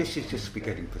 Oh, this is just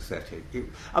getting pathetic. This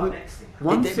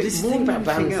is the thing about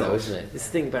bands, though, isn't it? This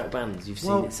thing about bands. You've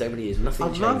seen it so many years. Nothing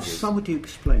changes. I'd love somebody to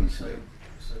explain to me.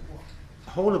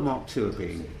 The whole of Mark II are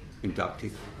being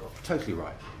inducted. Totally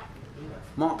right.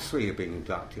 Mark III are being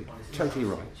inducted. Totally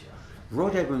right.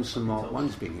 Rod Evans and Mark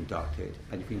I's being inducted,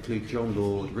 and if you include John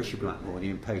Lord, Richard Blackmore, and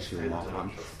Ian Paisley in Mark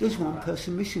I, there's one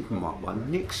person missing from Mark I,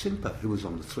 Nick Simper, who was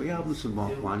on the 3 albums of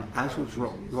Mark I, as was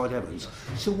Rod Evans.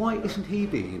 So why isn't he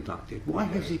being inducted? Why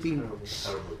has he been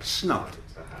snubbed,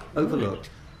 overlooked?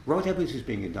 Rod Evans is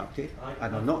being inducted,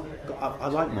 and I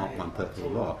like Mark I Purple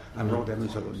a lot, and Rod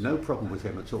Evans, I've got no problem with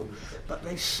him at all. But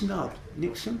they snubbed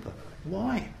Nick Simper.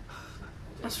 Why?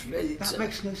 That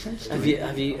makes no sense to me.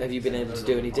 Have you been able to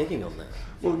do any digging on that?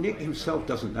 Well, Nick himself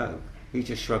doesn't know. He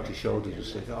just shrugged his shoulders and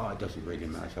said, "Oh, it doesn't really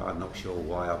matter. I'm not sure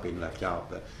why I've been left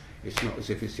out, but it's not as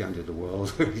if it's the end of the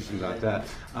world," or anything like that.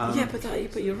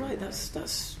 But you're right. That's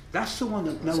the one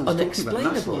that no one's unexplainable. Talking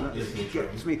about. That's the one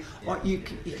that gets me. You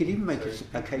could even make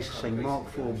a case of saying, "Mark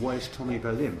IV, where's Tommy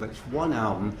Berlin?" But it's one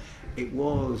album. It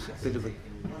was a bit of a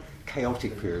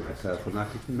chaotic period for Purple, and I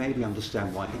could maybe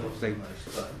understand why they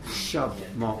shoved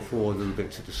Mark IV a little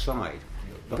bit to the side.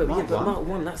 But Mark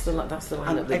I, that's the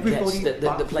lineup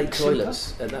that played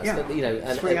Toilets, and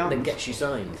that gets you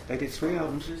signed. They did 3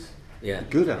 albums,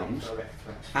 good albums,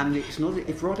 and it's not.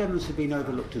 If Rod Evans had been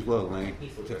overlooked as well,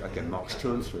 again Mark's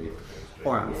 2 and 3,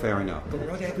 all right, fair enough. But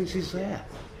Rod Evans is there,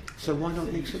 so why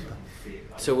not Nick Simper?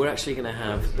 So we're actually going to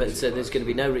have, so there's going to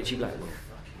be no Richie Blackmore.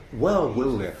 Well,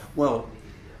 will there? Well,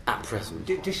 at present,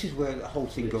 this is where the whole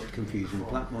thing got confusing.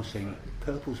 Blackmore saying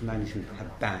Purple's management had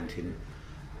banned him,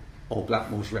 or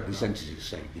Blackmore's representatives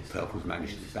saying Purple's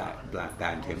management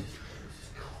banned him.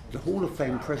 The Hall of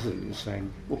Fame president is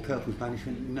saying, well, Purple's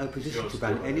management in no position to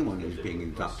ban anyone who's being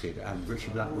inducted, and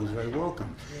Richard Blackmore was very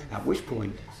welcome. At which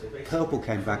point, Purple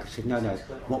came back and said, no,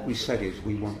 what we said is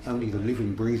we want only the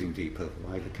living, breathing Deep Purple,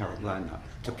 the Carol Landau,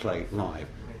 to play live.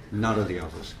 None of the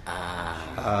others.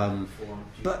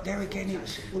 But there again,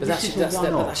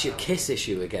 that's your Kiss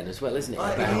issue again as well, isn't it?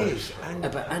 It is.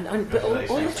 But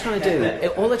all they're trying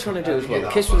to do as well.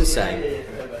 Kiss were the same.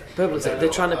 Purple was the same. They're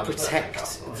trying to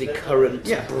protect the current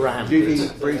brand. Living,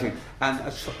 breathing, and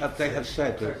they have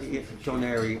said that John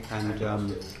Airey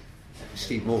and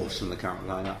Steve Morse from the current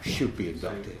lineup should be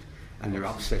inducted. And they're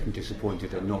upset and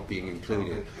disappointed at not being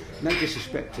included. No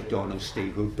disrespect to Don and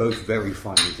Steve, who are both very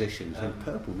fine musicians, and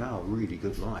Purple now are really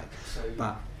good live.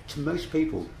 But to most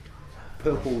people,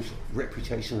 Purple's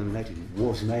reputation and legend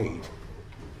was made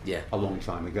a long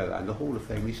time ago, and the Hall of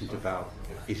Fame is it about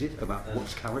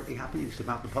what's currently happening? It's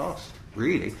about the past,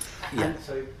 really. Yeah.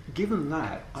 And given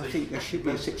that, I think there should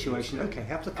be a situation, okay,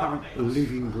 have the current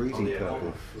living, breathing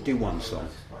Purple do one song,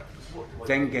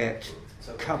 then get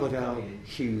Coverdale,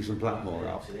 Hughes and Blackmore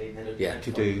up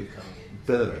to do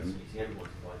Burn,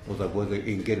 although whether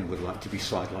Ian Gillan would like to be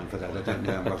sidelined for that, I don't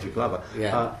know, and Roger Glover,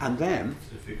 and then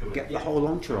get the whole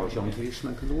entourage on to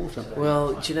Smoke in the Water.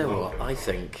 Well, do you know what? I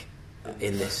think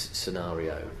in this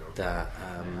scenario that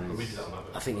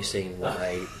I think you're seeing what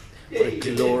a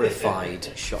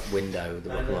glorified shop window the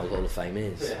Rock and Roll Hall of Fame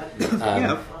is.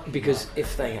 Because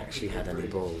if they actually had any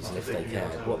balls and if they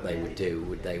cared, what they would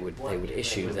do they would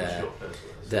issue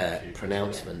their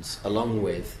pronouncements along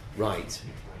with, right,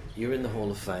 you're in the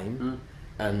Hall of Fame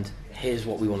and here's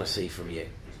what we want to see from you.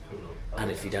 And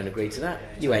if you don't agree to that,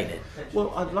 you ain't it.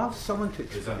 Well, I'd love someone to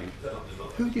explain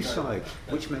who decides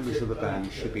which members of a band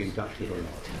should be inducted or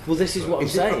not. Well, this is what I'm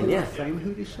saying, Is it Fame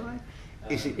who decide?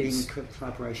 Is it in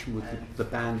collaboration with the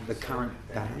band, the current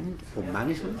band or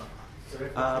management?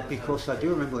 Because I do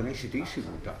remember when AC/DC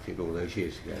were inducted all those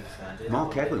years ago,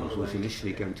 Mark Evans was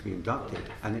initially going to be inducted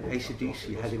and then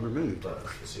AC/DC had him removed.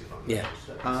 Yeah.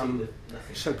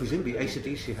 So presumably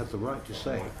AC/DC had the right to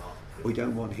say, we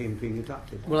don't want him being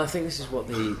inducted. Well, I think this is what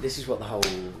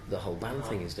the whole band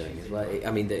thing is doing as well.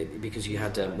 I mean, because you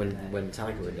had when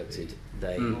Metallica were inducted,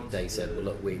 they said, well,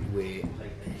 look,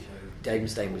 Dave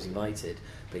Mustaine was invited,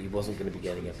 but he wasn't going to be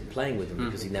getting up and playing with them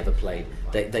because he never played.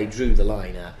 They drew the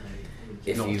line at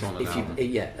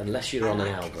unless you're on an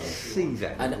album. See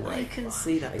that, and I can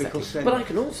see that exactly. But I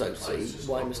can also see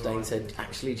why Mustaine said,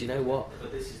 actually, do you know what?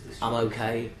 I'm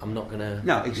okay. I'm not gonna.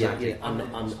 No, exactly. I'm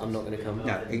not gonna come.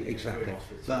 No, exactly.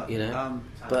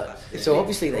 But so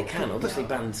obviously they can. Obviously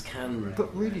bands can.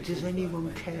 But really, does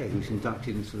anyone care who's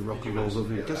inducted into the Rock and Roll Hall of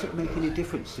Fame? Does it make any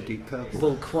difference to Deep Purple?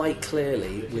 Well, quite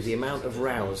clearly, with the amount of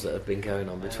rows that have been going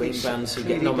on between bands who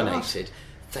get nominated.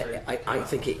 I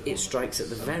think it strikes at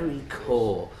the very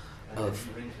core of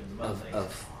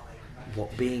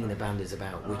what being in a band is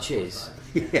about, which is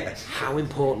how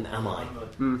important am I?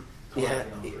 Yeah,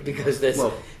 because there's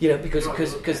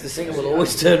because the singer will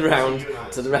always turn around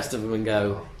to the rest of them and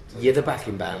go, "You're the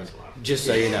backing band, just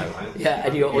so you know." Yeah,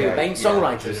 and your main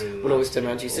songwriters will always turn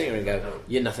around to your singer and go,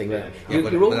 "You're nothing but."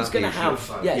 You're always going to have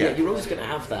you're always going to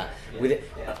have that with it.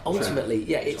 Ultimately,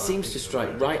 it seems to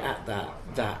strike right at that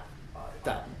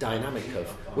dynamic of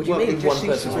what do you mean one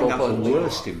person's more important? The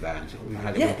worst in bands. We've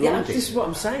had it with Blondie. This is what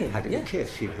I'm saying. Had it with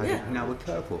Kiss. You've had it now with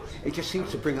Purple. It just seems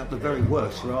to bring up the very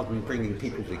worst rather than bringing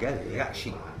people together. It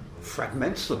actually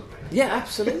fragments them. Yeah,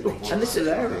 absolutely. And this is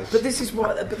hilarious. But this is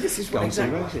what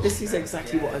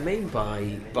exactly what I mean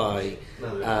by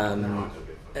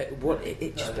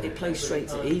it plays straight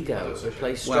to ego. It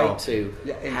plays straight to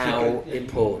how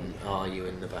important are you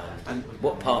in the band, and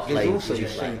what part would you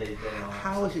play?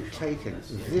 How has it taken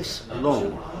this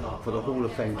long for the Hall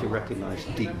of Fame to recognise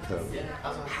Deep Purple?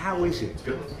 How is it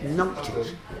that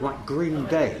numpties like Green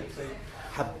Day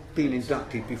have been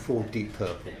inducted before Deep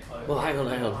Purple? Well, hang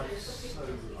on.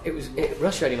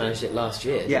 Rush only managed it last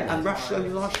year. Yeah, and Rush only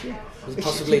last year. It was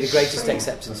possibly the greatest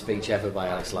acceptance speech ever by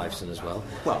Alex Lifeson as well.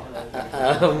 Well,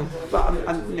 but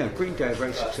Green Day are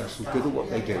very successful, good at what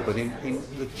they do. But in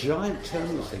the giant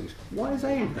terminal things, why are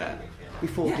they in there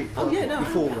before Deep Purple?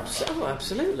 Before Rush? Oh,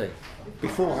 absolutely.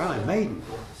 Before Iron Maiden.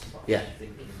 Yeah.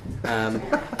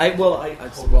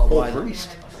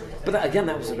 Priest. But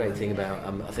that was the great thing about,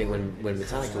 I think when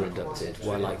Metallica were inducted,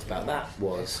 what I liked about that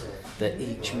was that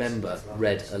each member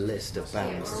read a list of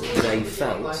bands that they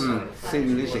felt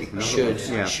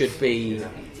should be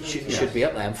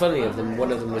up there. And funny of them,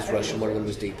 one of them was Rush and one of them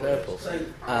was Deep Purple.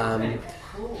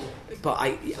 But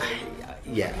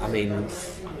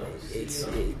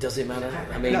it doesn't matter.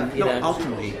 I mean,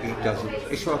 ultimately it doesn't.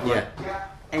 It's rather like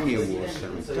any awards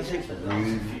ceremony. Does it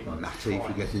really matter if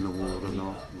you get an award or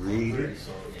not? Really?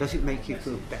 Does it make you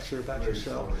feel better about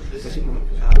yourself? Does it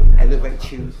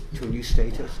elevate you to a new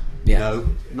status? Yeah. No,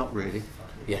 not really.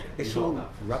 Yeah. It's all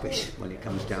rubbish when it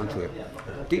comes down to it.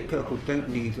 Deep Purple don't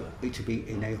need it to be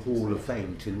in a Hall of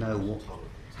Fame to know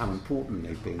how important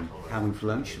they've been, how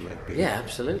influential they've been. Yeah,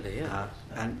 absolutely,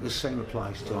 and the same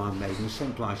applies to Iron Maiden, the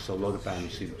same applies to a lot of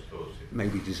bands who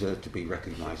maybe deserve to be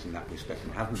recognised in that respect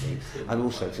and haven't been, and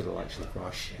also to the likes of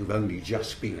Rush, who've only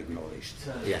just been acknowledged.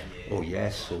 Yeah. Or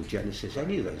Yes, or Genesis,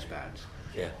 any of those bands.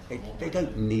 Yeah. They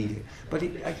don't need it. But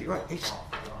it's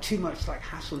too much like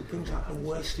hassle. It brings out the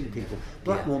worst in people.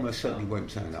 Blackmore most certainly won't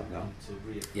turn up now.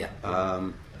 Yeah.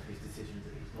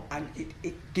 And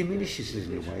it diminishes it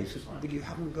in a way, but you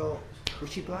haven't got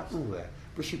Ritchie Blackmore there.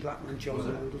 Ritchie Blackmore and John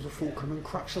Lord was a fulcrum and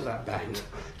crux of that band.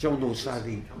 John Lord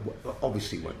sadly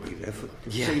obviously won't be there,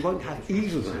 so you won't have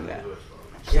either of them there.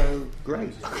 So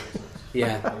great.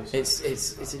 Yeah, it's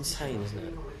insane, isn't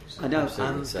it? I know.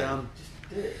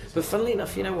 But funnily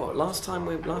enough, you know what? Last time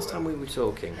we were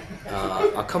talking,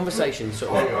 our conversation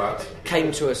sort of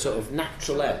came to a sort of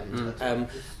natural end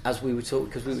as we were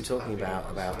talking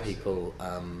about people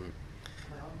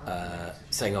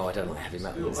saying, "Oh, I don't like heavy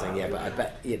metal," and saying, "Yeah, but I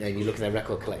bet you look at their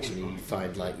record collection and you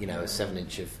find like a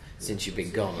 7-inch of since you've been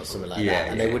gone or something like that,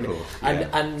 and they wouldn't.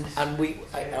 And I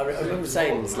remember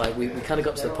saying it's like we kind of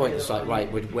got to the point. It's like,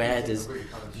 right, where does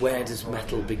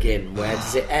metal begin? Where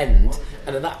does it end?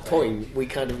 And at that point, we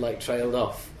kind of like trailed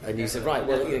off. And you said, right,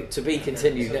 well, to be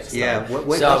continued next time.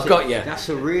 So I've got you. That's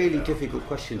a really difficult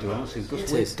question to answer,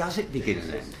 because where does it begin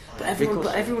and end?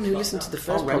 But everyone who listened to the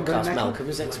first podcast, Malcolm,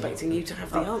 was expecting you to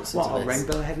have the answer to this.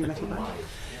 Rainbow heavy metal band?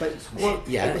 But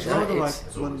it was rather like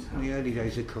when in the early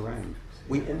days of Kerrang,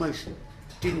 we almost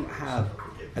didn't have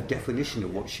a definition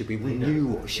of what should be. We knew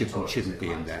what should and shouldn't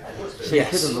be in there. So you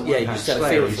could, on the one hand,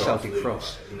 Slayer and Celtic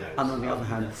Frost, and on the other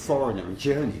hand, Foreigner and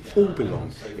Journey all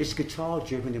belong. It's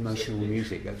guitar-driven emotional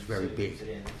music that's very big.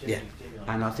 Yeah.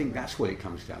 And I think that's what it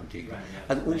comes down to.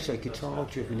 And also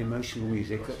guitar-driven emotional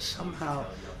music that somehow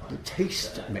the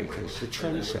taste makers, the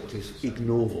trendsetters,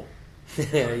 ignore.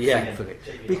 Thankfully.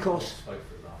 Because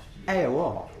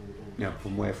AOR,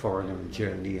 from where Foreigner and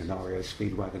Journey and REO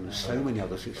Speedwagon and so many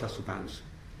other successful bands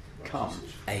come.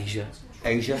 Asia,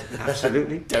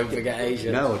 absolutely. Don't forget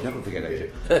Asia. No, I'd never forget Asia.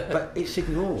 But it's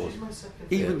ignored,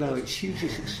 even though it's hugely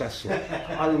successful.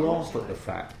 I laugh at the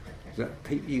fact that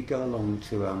you go along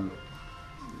to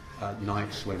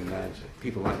nights when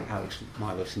people like Alex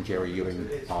Milos and Jerry Ewing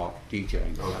are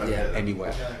DJing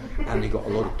anywhere, and they've got a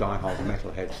lot of die-hard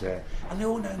metalheads there, and they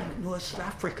all know North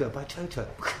Africa by Toto.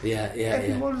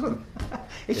 Every one of them.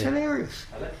 It's hilarious.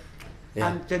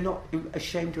 And they're not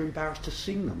ashamed or embarrassed to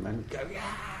sing them and go,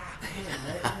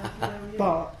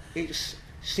 but it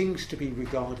seems to be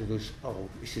regarded as,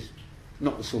 this is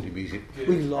not the sort of music.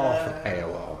 We laugh at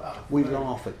AOR, we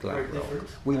laugh at glam rock,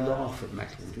 we laugh at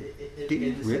metal. Do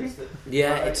you really?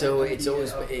 Yeah, it has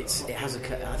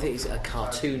I think it's a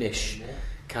cartoonish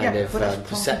kind of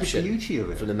perception the beauty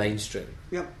of it. From the mainstream.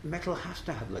 Yeah, metal has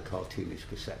to have the cartoonish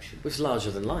perception. It's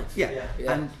larger than life. Yeah.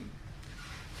 And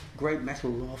great metal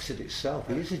laughs at itself.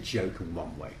 It is a joke in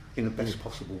one way, in the best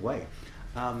possible way.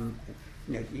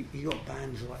 You got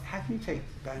bands like, how can you take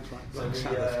bands like Black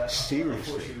Sabbath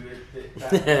seriously?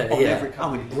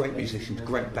 Great musicians,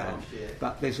 great band,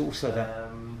 but there's also that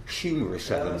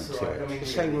humorous element to it. The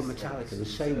same with Metallica, the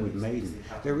same with Maiden.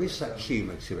 There is that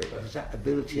humour to it. There's that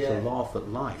ability to laugh at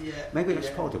life. Maybe that's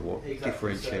part of what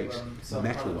differentiates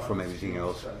metal from everything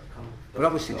else. But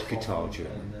obviously it's guitar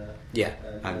driven. Yeah.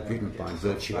 And written by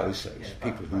virtuosos,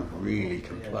 people who really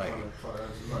can play.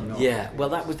 Well,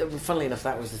 that was funnily enough.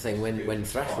 That was the thing when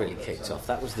thrash really kicked off.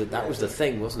 That was the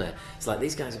thing, wasn't it? It's like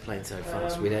these guys are playing so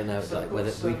fast. We don't know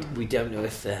whether we don't know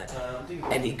if they're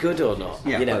any good or not.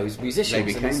 Yeah, as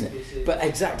musicians. But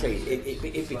exactly,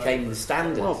 it became the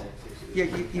standard. Well,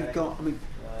 you've got.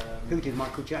 Who did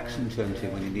Michael Jackson turn to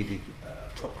when he needed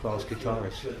top-class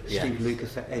guitarist? Steve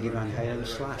Lucas, Eddie Van Halen,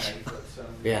 Slash.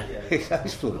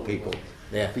 Those sort of people.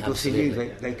 Because he knew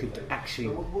they could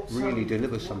actually really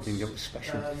deliver something that was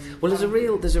special. Well,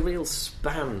 there's a real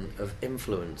span of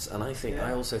influence, and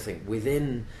I also think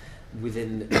within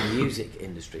the music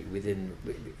industry, within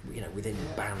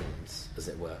bands, as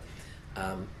it were,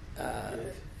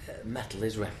 metal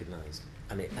is recognised,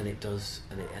 and it does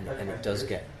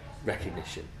get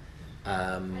recognition.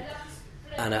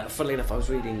 And funnily enough, I was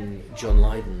reading John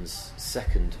Lydon's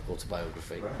second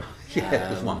autobiography.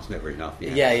 Because one's never enough.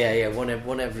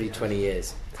 One every 20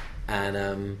 years,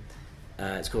 and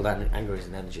it's called Anger Is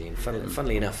an Energy. And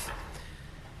funnily enough,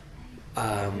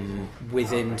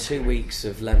 within 2 weeks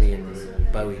of Lemmy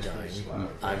and Bowie dying,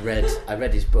 I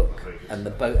read his book, and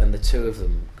the two of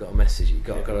them got a message.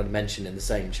 Got a mention in the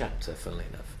same chapter. Funnily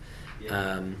enough,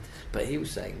 but he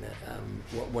was saying that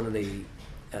one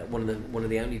of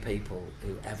the only people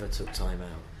who ever took time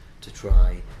out to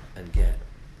try and get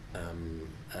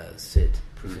Sid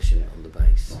proficient on the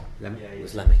bass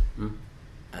was Lemmy.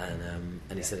 And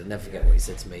he said, I'll never forget what he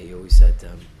said to me. He always said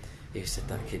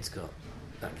that kid's got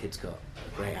a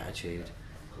great attitude,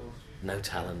 no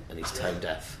talent, and he's tone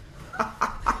deaf.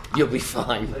 You'll be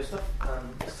fine.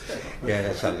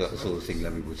 That sounds like the sort of thing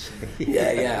Lemmy would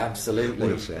say. Absolutely.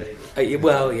 Would have said. I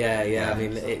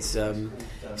mean, it's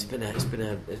been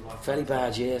a fairly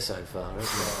bad year so far,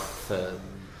 hasn't it?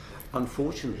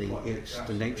 Unfortunately, it's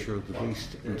the nature of the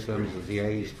beast in terms of the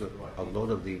age that a lot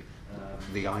of the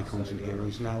icons and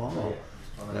heroes now are.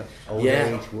 That old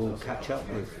age will catch up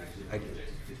with.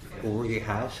 Already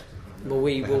has. Well,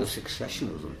 we will a succession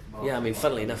of them. Yeah, I mean,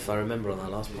 funnily enough, I remember on our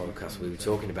last podcast we were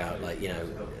talking about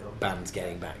bands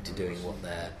getting back to doing what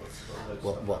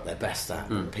they're best at,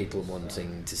 and people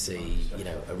wanting to see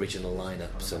original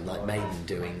lineups, and like Maiden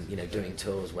doing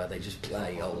tours where they just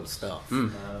play old stuff,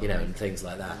 and things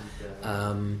like that.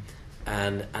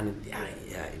 And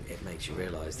it makes you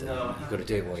realise that you've got to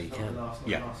do it while you can.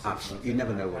 Yeah, absolutely. You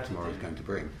never know what tomorrow's going to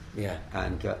bring. Yeah.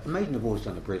 And Maiden have always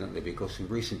done it brilliantly, because in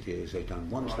recent years they've done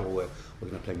one tour where we're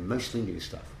going to play mostly new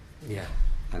stuff. Yeah.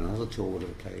 And another tour where they're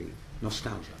going to play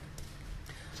nostalgia.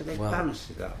 So they've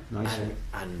balanced it out nicely.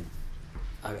 And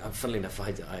funnily enough,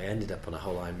 I ended up on a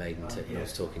whole Iron Maiden tip. I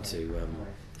was talking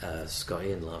to Scott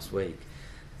Ian last week.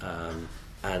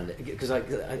 And because I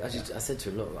said to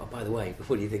him, look, by the way,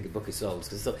 what do you think of Book of Souls?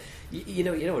 Because I thought, you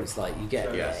know what it's like. You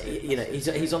get,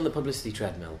 he's on the publicity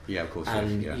treadmill. Yeah, of course.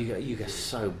 And you get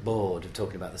so bored of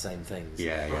talking about the same things.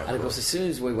 Yeah. And of course, as soon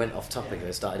as we went off topic,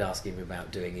 I started asking him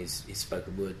about doing his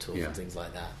spoken word tours and things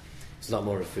like that. It's a lot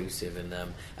more effusive, and I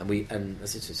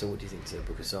said to him, so what do you think to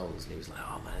Book of Souls? And he was like,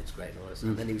 oh man, it's great. And all this.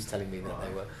 And then he was telling me that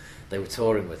they were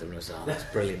touring with him, and I was like, oh, that's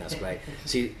brilliant, that's great.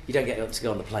 So you don't get to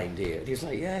go on the plane, do you? And he was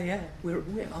like, yeah, we're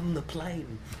on the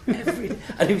plane every day.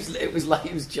 And it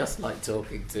was just like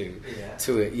talking to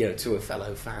a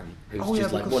fellow fan who's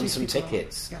just like won some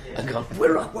tickets and gone,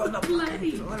 we're on the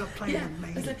plane. We're on a plane.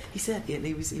 Yeah. He said, and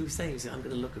he was saying, I'm going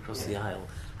to look across the aisle,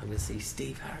 I'm going to see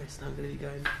Steve Harris, and I'm going to be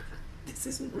going, this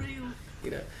isn't real,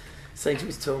 saying to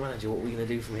his tour manager, what are we going to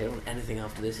do from here on? Anything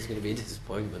after this is going to be a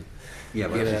disappointment. Yeah,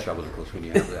 but that's the trouble, of course, when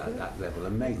you have that level.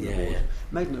 And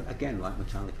Maiden, again, like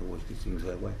Metallica, always did things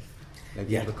their way. They've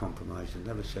never compromised and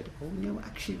never said, oh no,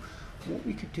 actually what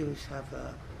we could do is have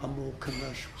a more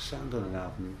commercial sound on an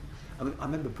album. I mean, I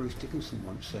remember Bruce Dickinson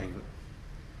once saying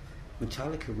that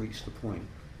Metallica reached the point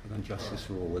of Injustice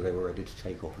for All where they were ready to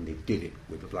take off, and they did it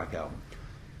with the Black Album.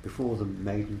 Before the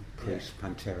Maiden, Priest,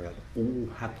 Pantera all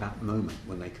had that moment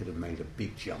when they could have made a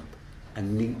big jump,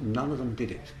 and none of them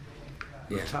did it.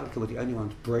 Metallica were the only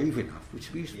ones brave enough,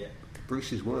 which was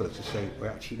Bruce's words, to say we're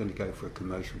actually going to go for a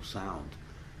commercial sound,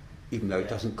 even though it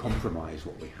doesn't compromise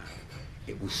what we have.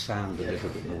 It will sound a little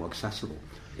bit more accessible.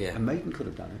 Yeah. And Maiden could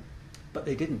have done it, but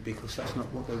they didn't, because that's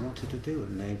not what they wanted to do,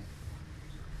 and they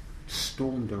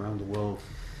stormed around the world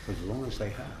for as long as they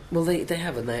have. Well, they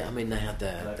have, and they had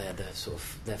their sort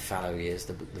of their fallow years,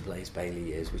 the Blaze Bayley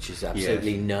years, which is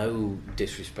absolutely no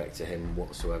disrespect to him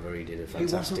whatsoever. He did a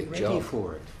fantastic job. He wasn't ready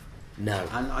for it. No.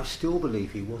 And I still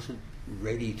believe he wasn't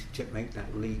ready to make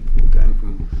that leap, going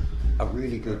from a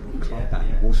really good club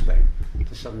band, Wolfsbane,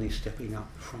 to suddenly stepping up,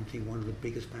 fronting one of the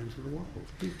biggest bands in the world.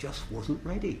 He just wasn't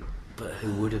ready. But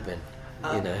who would have been,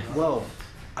 Well,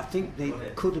 I think they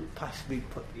could have possibly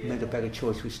made a better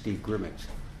choice with Steve Grimmett.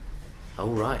 Oh,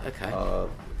 right, okay.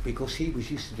 Because he was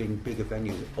used to doing bigger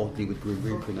venues, oddly, with Grim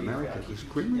Reaper in America. Because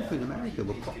Grim Reaper in America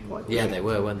were quite big. Yeah, they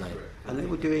were, weren't they? And they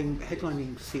were doing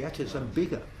headlining theatres and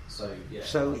bigger.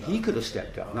 So he could have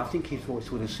stepped up, and I think his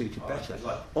voice would have suited better.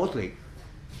 Oddly,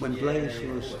 when Blaze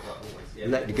was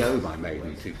let go by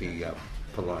Maiden, to be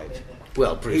polite,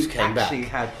 well, Bruce came back. He actually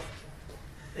had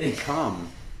become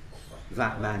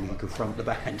that man who could front the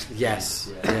band.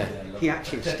 Yes. Yeah. He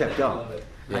actually stepped up.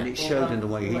 And it showed in the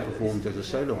way he performed as a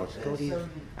solo artist. God, he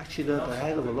actually learned a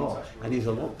hell of a lot, and he's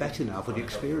a lot better now for the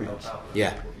experience.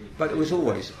 Yeah. But it was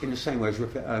always, in the same way as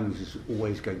Rupert Owens was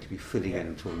always going to be filling in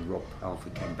until Rob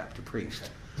Halford came back to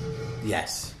Priest.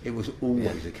 Yes. It was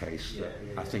always the case.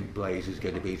 I think Blaze is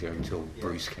going to be there until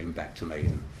Bruce came back to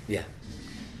Maiden. Yeah.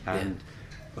 And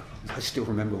I still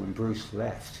remember when Bruce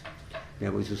left,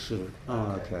 there was a sort of,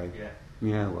 well,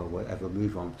 whatever,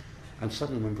 move on. And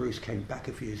suddenly when Bruce came back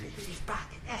a few years later, he's back,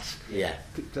 yes. Yeah.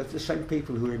 The same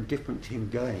people who were indifferent to him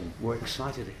going were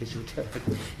excited at his return.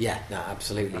 Yeah, no,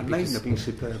 absolutely. And Maiden have been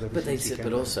superb ever since he came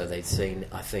but also they'd seen,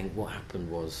 I think what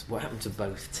happened to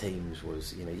both teams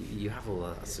was, you have all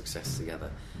that success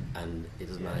together, and it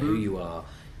doesn't matter who you are,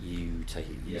 you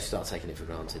start taking it for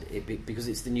granted. Because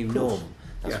it's the new norm.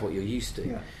 That's what you're used to.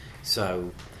 Yeah.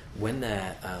 So when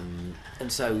they're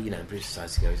Bruce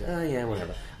decides to go,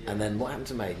 whatever. And then what happened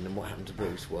to Maiden and what happened to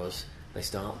Bruce was they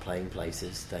start playing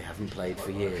places they haven't played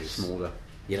for years, smaller,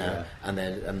 and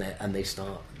they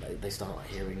start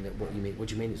hearing that what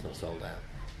do you mean it's not sold out?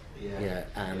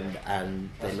 And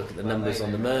they look at the numbers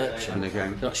on the merch and they're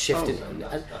going, not shifted.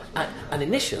 And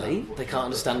initially they can't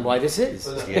understand why this is.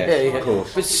 Yes, of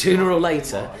course. But sooner or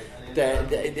later,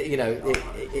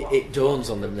 it dawns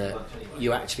on them that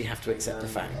you actually have to accept the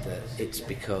fact that it's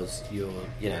because you're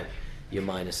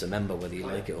minus a member, whether you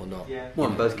like it or not. Well,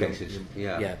 in both cases,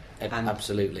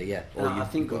 absolutely, yeah. Or I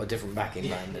think you've got a different backing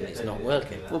band and it's not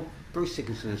working. Well, Bruce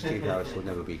Dickinson and Steve Harris will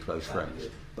never be close friends,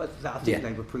 but I think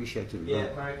they've appreciated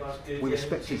it. We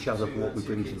respect each other for what we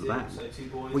bring to the band.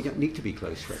 We don't need to be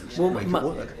close friends. Well,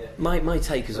 my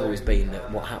take has always been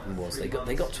that what happened was they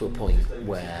got to a point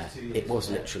where it was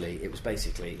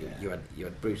basically you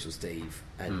had Bruce or Steve,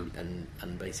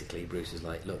 and basically Bruce was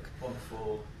like, look,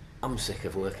 I'm sick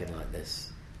of working like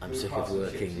this. I'm sick of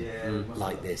working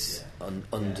like this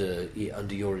under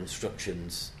your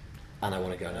instructions, and I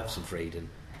want to go and have some freedom.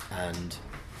 And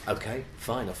okay,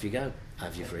 fine, off you go,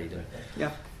 have your freedom.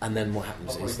 Yeah. And then what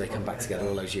happens is they come back together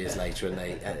all those years later, and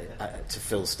they to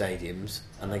fill stadiums,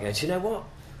 and they go, do you know what?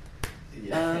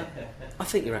 I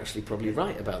think you're actually probably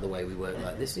right about the way we work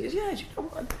like this. And he goes, yeah, do you know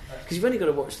what? Because you've only got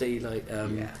to watch the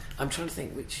I'm trying to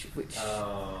think which. Which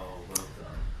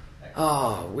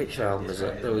album is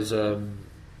it? There was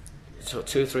sort of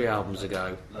 2 or 3 albums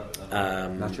ago.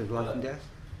 Matter of Life and Death.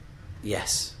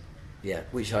 Yes. Yeah,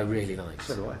 which I really liked.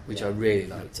 So do I. Which I really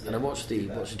liked, and I watched the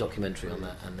documentary on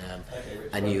that,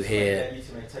 and you hear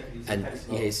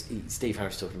Steve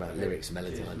Harris talking about lyrics and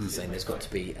melody lines, and saying there's got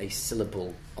to be a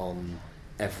syllable on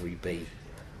every beat,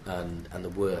 and the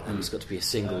word, and it's got to be a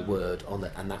single word on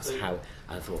it, and that's how.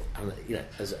 And I thought,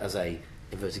 as a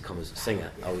inverted commas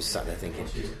singer, I was sat there thinking,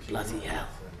 bloody hell.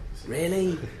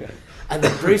 Really? And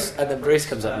then Bruce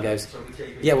comes up and goes,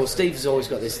 yeah, well, Steve's always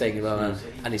got this thing,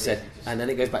 and he said, and then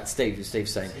it goes back to Steve, and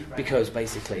Steve's saying, because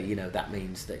basically, that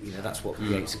means that that's what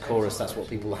creates a chorus, that's what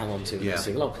people hang on to and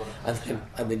sing along,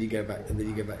 and then you go back to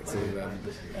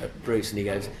Bruce, and he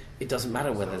goes, it doesn't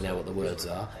matter whether they know what the words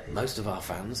are. Most of our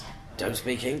fans don't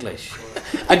speak English.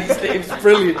 And it's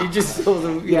brilliant. You just saw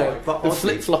them, the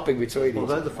flip-flopping between each.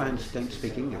 Although the fans don't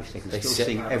speak English, they can still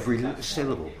sing every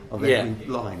syllable of every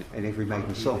line in every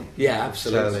Maiden song. Yeah,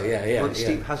 absolutely. So, but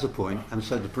Steve has a point, and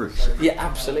so did Bruce. Yeah,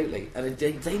 absolutely. And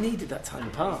they needed that time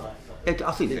apart. I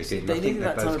think they did. They needed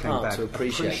that time apart to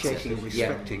appreciating and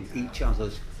respecting each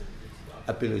other's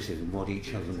abilities and what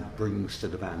each other brings to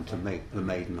the band to make the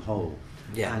Maiden whole.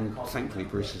 Yeah. And thankfully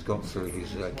Bruce has got through his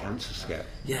cancer scare.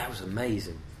 Yeah, that was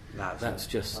amazing. That's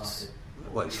just...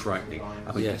 Well, it's frightening.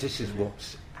 I mean, this is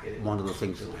what's one of the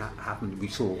things that happened. We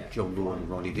saw John Law and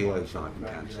Ronnie Dio die from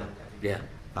cancer. Yeah.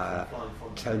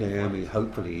 Tony Iommi,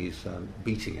 hopefully, is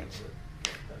beating it.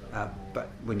 But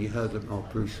when you heard that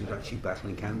Bruce was actually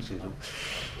battling cancer,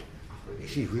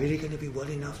 is he really going to be well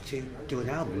enough to do an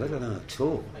album, let alone a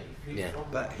tour? Yeah,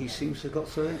 but he seems to have got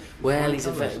through it. Well, he's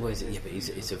a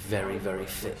very, very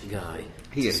fit guy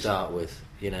to start with,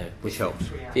 which helps.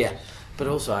 Yeah, but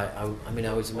also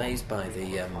I was amazed by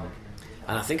the, and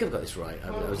I think I've got this right.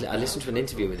 I listened to an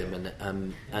interview with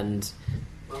him, and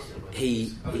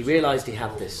he realised he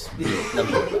had this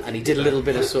number, and he did a little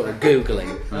bit of sort of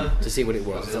googling to see what it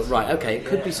was. He thought, right, okay, it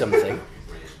could be something.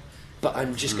 But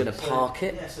I'm just going to park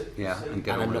it, and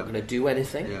I'm not going to do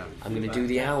anything. Yeah. I'm going to do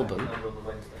the album,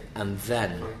 and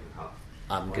then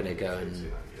I'm going to go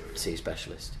and see a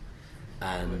specialist.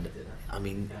 And I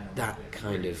mean that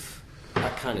kind of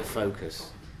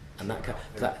focus, and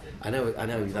that I know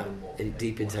that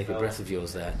deep intake of breath of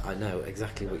yours there. I know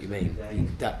exactly what you mean.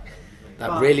 That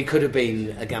really could have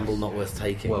been a gamble not worth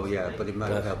taking. Well, yeah, but it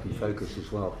might have helped him focus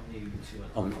as well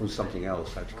on something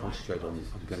else. I had to concentrate on,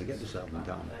 I'm going to get this album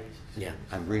done. Yeah.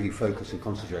 And really focus and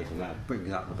concentrate on that,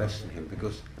 bringing out the best in him,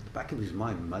 because at the back of his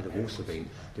mind might have also been,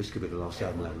 this could be the last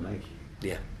album I ever made.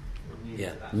 Yeah.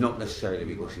 Yeah. Not necessarily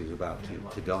because he was about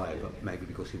to die, but maybe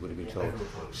because he would have been told,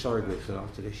 sorry, Bruce,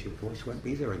 after this your voice won't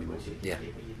be there anymore. Yeah.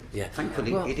 Yeah.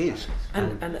 Thankfully, it is.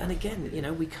 And again,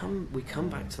 we come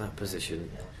back to that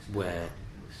position where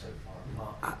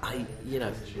I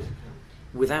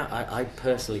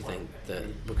personally think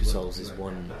that Book of Souls is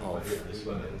one of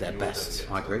their best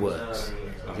works.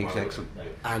 I think it's excellent.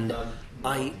 And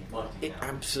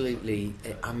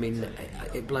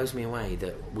it blows me away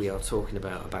that we are talking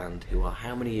about a band who are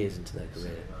how many years into their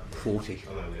career? 40.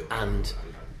 And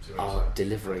are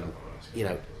delivering,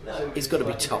 it's got to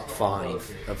be top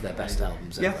 5 of their best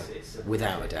albums ever,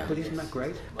 without a doubt. But isn't that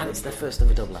great? And it's their first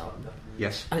ever double album.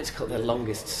 Yes. And it's got their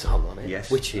longest song on it, yes.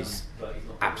 which is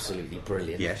absolutely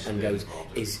brilliant. Yes. And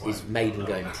is Maiden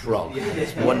going prog. And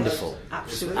it's wonderful.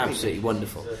 Absolutely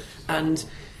wonderful. And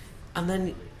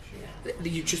then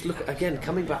you just look again,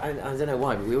 coming back. I don't know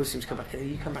why, but we always seem to come back.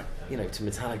 You come back, to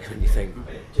Metallica, and you think,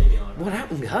 what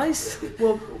happened, guys?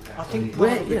 Well, I think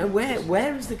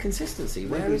where is the consistency?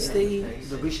 Where is the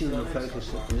vision and the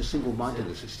focus and the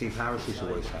single-mindedness that Steve Harris has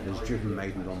always had has driven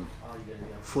Maiden on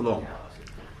full on.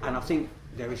 And I think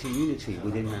there is a unity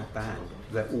within that band.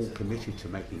 They're all committed to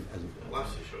making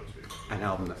an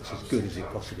album that's as good as it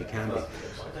possibly can be.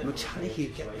 Metallica, you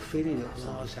get the feeling that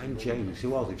Lars and James,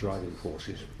 who are the driving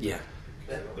forces,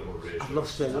 have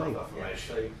lost their way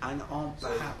and aren't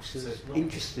perhaps as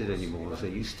interested anymore as they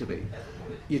used to be.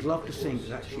 You'd love to think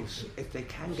that actually if they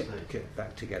can get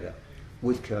back together,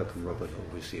 with Kirk and Robert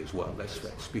obviously as well, let's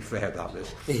be fair about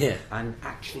this, and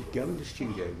actually go in the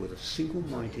studio with a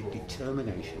single-minded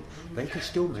determination, they can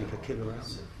still make a killer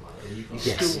album. You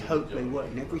still hope they work.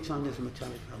 And every time there's a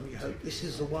Metallica album, you hope this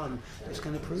is the one that's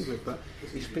going to prove it. But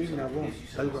it's been now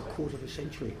over a quarter of a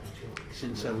century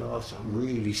since their last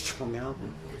really strong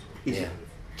album. Is it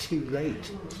too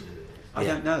late? I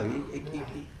don't know.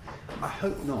 I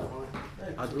hope not.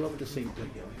 I'd love to think that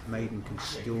Maiden can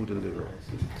still deliver.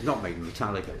 Not Maiden,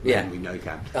 Metallica. Yeah. We know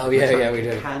can. Oh, yeah, we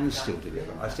do. Can still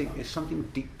deliver. I think there's something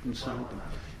deep inside them.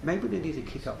 Maybe they need to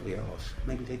kick up the arse.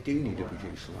 Maybe they do need a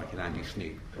producer like an Andy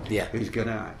Sneap, who's going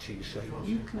to actually say,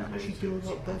 you can actually do a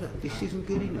lot better. This isn't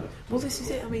good enough. Well, this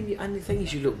is it. I mean, and the thing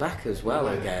is, you look back as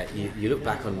well. You look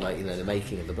back on the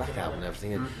making of the Black Album and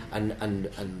everything,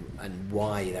 and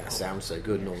why that sounds so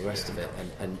good and all the rest of it.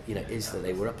 And is that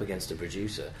they were up against a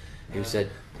producer who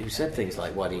said things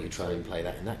like, why don't you try and play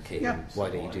that in that key? Yeah. And why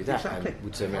don't you do that? Exactly. And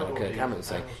would turn around to Kirk Hammett and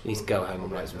say, you need to go home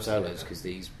and write some solos because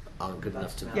these aren't good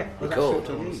enough to record.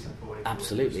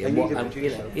 Absolutely. And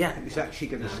he's actually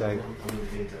going to say,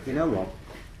 you know what,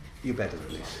 you're better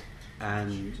than this,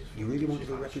 and you really want to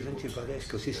be represented by this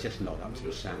because it's just not up to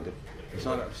the standard. It's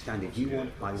not up to the standard. You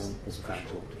want, I want, all the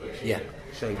fans want. Yeah.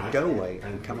 So go away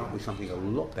and come up with something a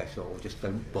lot better, or just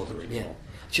don't bother anymore. Yeah.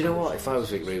 Do you know what? If I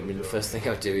was Rick Rubin, the first thing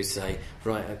I'd do is say,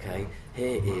 right, okay,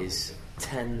 here is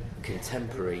 10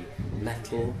 contemporary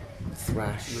metal,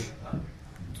 thrash,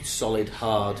 solid,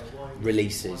 hard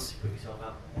releases.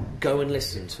 Go and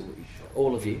listen to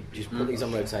all of you. Just put these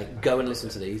on rotate. Go and listen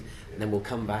to these, and then we'll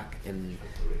come back in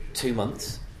 2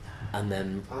 months, and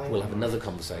then we'll have another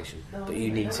conversation. But you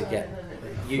need to get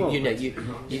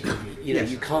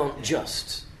you can't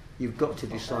just. You've got to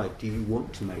decide, do you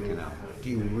want to make an album? Do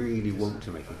you really want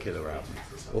to make a killer album?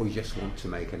 Or you just want to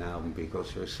make an album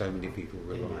because there are so many people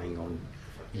relying on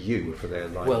you for their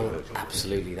livelihood? Well,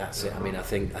 absolutely, that's it. I mean, I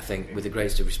think with the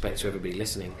greatest of respect to everybody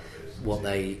listening, what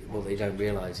they don't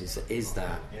realise is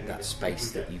that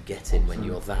space that you get in when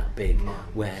you're that big,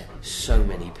 where so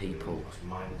many people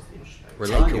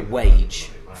take a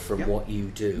wage from what you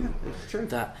do. Yeah, it's true.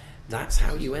 That's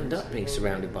how you end up being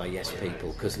surrounded by yes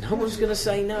people, because no one's going to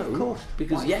say no. Of course.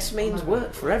 Because yes means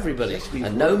work for everybody,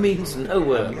 and no means no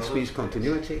work. Yes means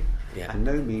continuity, and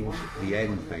no means the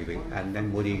end, maybe. And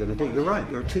then what are you going to do? You're right,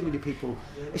 there are too many people.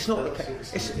 It's not the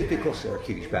case. It's because they're a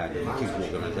huge band and a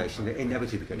huge organisation. They're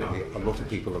inevitably going to be a lot of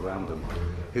people around them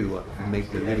who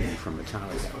make the living from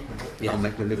Metallica, or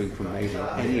make the living from Maiden or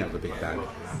any other big band.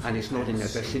 And it's not in their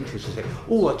best interest to say,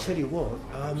 oh, I tell you what,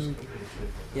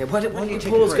 why don't you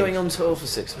pause going on tour for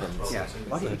 6 months? Yeah,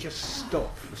 why don't you just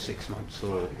stop for 6 months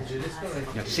or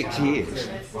 6 years?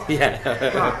 Yeah.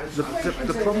 But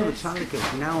the problem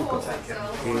Metallica's now got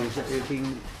is that they've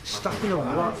been stuck in a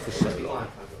rut for so long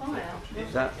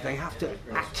that they have to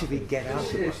actively get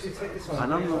out of it.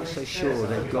 And I'm not so sure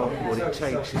they've got what it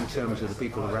takes in terms of the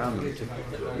people around them to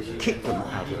kick them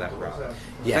out of that rut.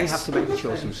 Yes. They have to make the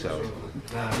choice themselves.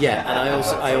 Yeah, and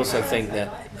I also think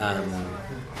that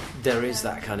there is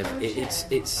that kind of it's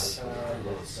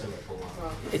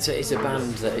a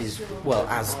band that is, well,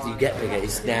 as you get bigger,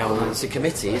 it's a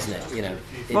committee, isn't it? You know.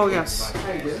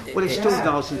 It still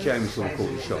Giles and James will call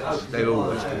the shots. They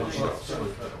always call the shots.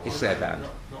 It's their band.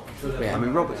 Yeah. I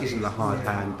mean, Robert isn't the hard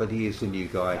hand, but he is the new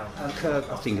guy. Kirk,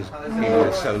 I think, has been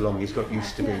there so long, he's got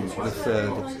used to being the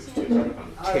third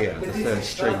tier, the third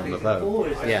string on the bow.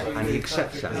 Yeah. And he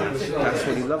accepts that. That's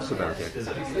what he loves about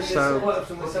it. So,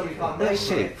 let's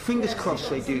see. Fingers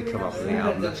crossed they do come up with an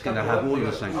album that's going to have all of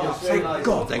the same. Thank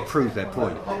God they proved their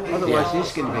point. Otherwise,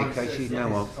 it's going to be a case, you know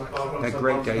what, their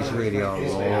great days really are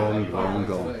long, long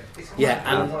gone. Yeah,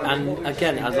 and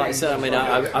again, I'd like to say, I mean,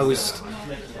 I was...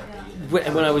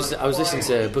 When I was listening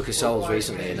to Book of Souls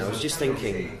recently, and I was just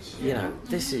thinking, you know,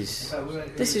 this is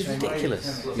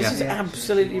ridiculous. This is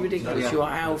absolutely ridiculous. Yeah. You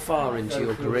are how far into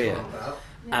your career,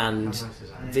 and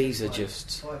this is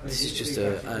just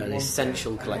an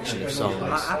essential collection of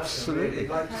songs. Absolutely.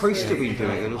 Priest have been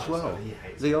doing it as well.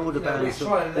 The older bands have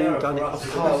all done it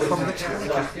apart from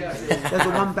Metallica. They're the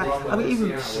one band. I mean,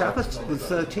 even Sabbath with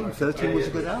 13. 13 was a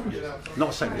good album.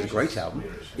 Not saying it was a great album.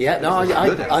 Yeah, no,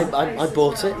 I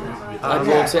bought it. I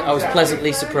bought it. I was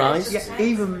pleasantly surprised. Yeah,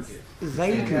 even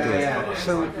they can do it.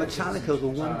 So Metallica are the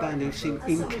one band who seem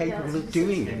incapable of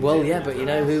doing it. Well, yeah, but you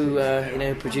know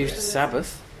who produced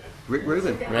Sabbath? Rick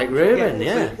Rubin. Rick Rubin,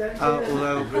 yeah.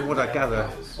 Although, from what I gather,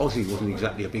 Ozzy wasn't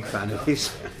exactly a big fan of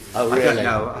his. Oh, really? I don't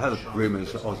know. I heard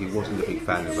rumours that Ozzy wasn't a big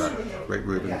fan of Rick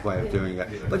Rubin's way of doing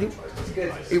it. But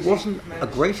it wasn't a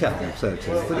great album,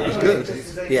 13, but it was good.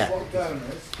 Yeah.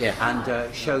 Yeah.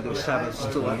 And showed that Sabbath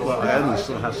still, Iommi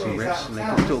still has some riffs, and they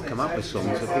can still come up with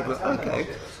songs that people are, okay,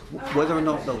 whether or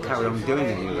not they'll carry on doing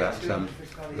any of that,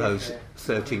 those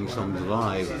 13 songs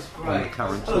live on the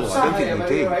current tour, I don't think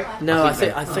they do. No, I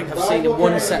think I've seen in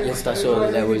one set list I saw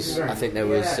that there was God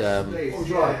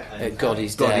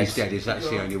Is Dead. God Is Dead is that's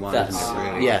the only one, isn't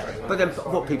it, really? Yeah. But then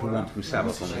what people want from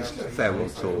Sabbath on this farewell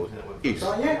tour is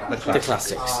the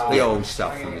classics. The old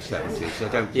stuff from the 70s. They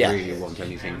don't really want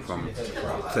anything from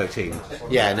 13.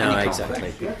 Yeah, no,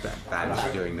 exactly. Bands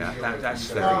doing that. That's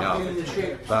fair enough.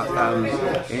 But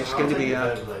it's going to be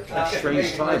a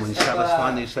strange time when Sabbath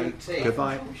finally say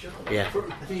goodbye. Yeah.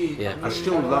 Yeah. I'd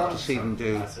still love to see them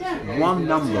do one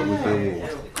number with Bill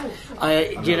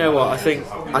Ward. You know what? I think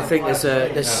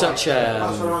there's such a.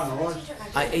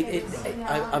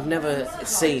 I've never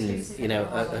seen,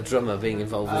 a drummer being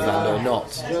involved in a band or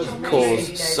not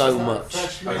cause so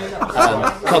much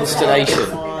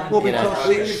consternation. Well, because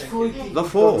it's the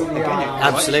Four again.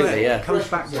 Absolutely, yeah. It comes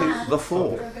back to the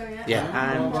Four. Yeah.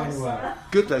 And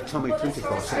good though Tommy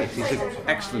Truntifos is, he's an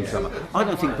excellent drummer. I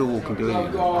don't think Bill Ward can do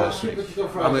anything personally.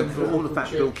 I mean, for all the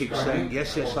fact Bill keeps saying,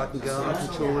 yes, I can go, I can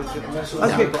tour.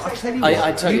 Okay, but I tell you what,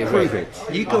 I totally you prove it.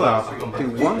 You go out and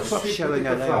do one club show in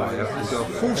LA and do a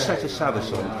full set of Sabbath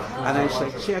songs, and then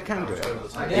say, see, I can do it.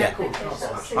 Yeah.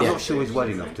 I'm not sure he's well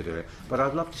enough to do it, but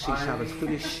I'd love to see Sabbath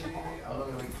finish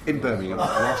in Birmingham. The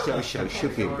last ever show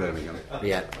should be in Birmingham.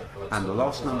 Yeah. And the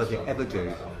last number they ever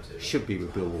do should be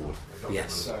with Bill Ward.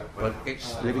 Yes. But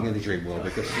it's living in the dream world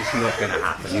because it's not going to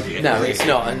happen, is it? No, it's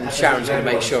not, and Sharon's going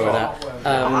to make sure of that.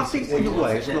 I think in a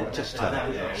way it's not just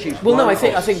her. She's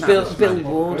I think Bill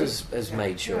Ward has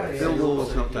made sure. Bill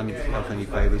Ward's not done himself any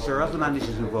favours. There are other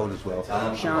managers involved as well.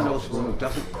 Sharon Osbourne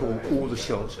doesn't call all the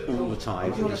shots all the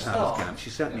time in the Sabbath camp. She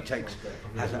certainly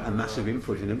has a massive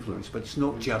input and influence, but it's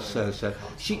not just her. So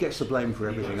she gets the blame for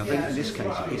everything. I think in this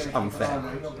case it's unfair.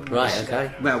 Right.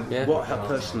 Okay. Well, what her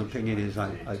personal opinion is, I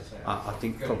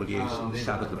think probably is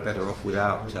Sabbath are better off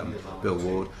without Bill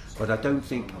Ward. But I don't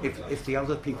think if the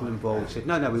other people involved said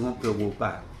no, we want Bill Ward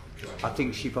back, I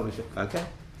think she probably said okay.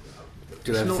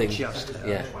 Do it's everything. Not just her,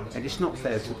 yeah. And it's not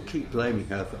fair to keep blaming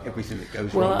her for everything that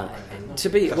goes wrong. I'll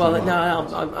take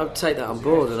that on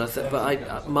board, and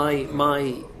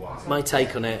my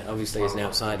take on it, obviously as an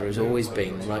outsider, has always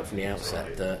been right from the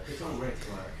outset that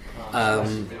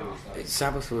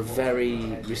Sabbath were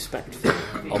very respectful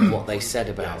of what they said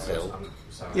about Bill.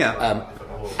 Yeah.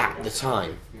 At the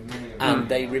time, and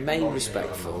they remained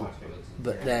respectful,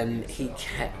 but then he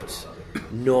kept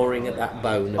gnawing at that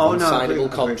bone of unsignable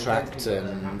contract,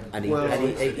 and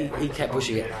he kept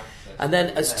pushing it. And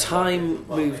then as time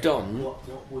moved on,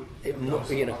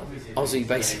 Ozzy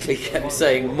basically kept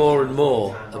saying more and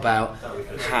more about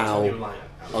how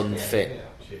unfit.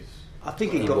 I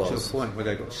think it got to a point where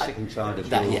they got sick and tired of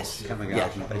Bill coming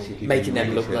out and basically making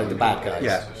them look like the bad guys.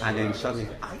 Yeah, and then suddenly,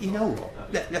 you know what?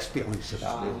 Let's be honest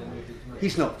about Bill.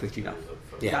 He's not fit enough.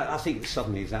 Yeah, I think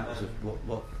suddenly that was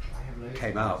what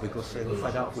came out because they were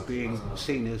fed up with being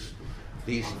seen as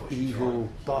these evil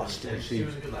bastards who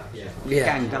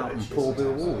ganged up and poor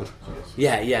Bill Ward.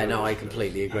 Yeah, no, I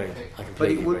completely agree. But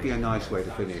it would be a nice way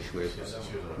to finish with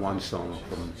one song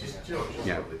from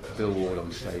Bill Ward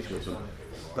on stage with them.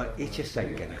 But it just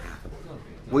ain't going to happen.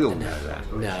 We all know that.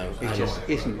 No, it just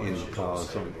isn't in the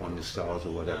cards on the stars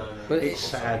or whatever. But it's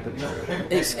sad, but true.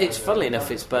 It's funnily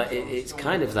enough. It's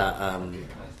kind of that.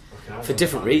 For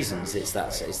different reasons, it's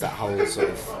that whole sort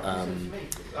of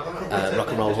Rock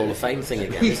and Roll Hall of Fame thing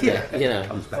again. Isn't it?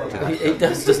 Comes back to that. It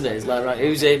does, doesn't it? It's like, right,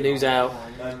 who's in, who's out,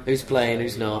 who's playing,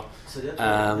 who's not,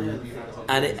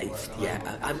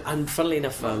 and funnily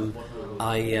enough,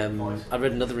 I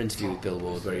read another interview with Bill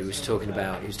Ward where he was talking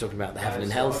about the heaven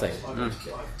and hell thing,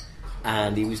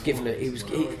 and he was given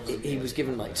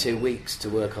like 2 weeks to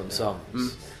work on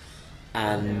songs.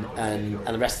 And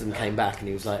the rest of them came back, and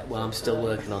he was like, "Well, I'm still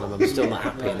working on them. I'm still not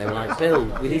happy." And they were like, "Bill,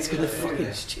 we need to go to the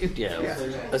fucking studio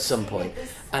at some point."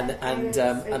 And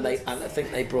I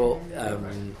think they brought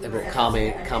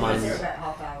Carmine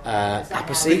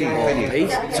Appice or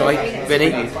Pete. Sorry,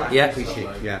 Vinny.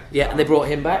 Yeah, and they brought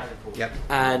him back. Yep.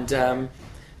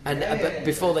 But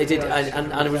before they did,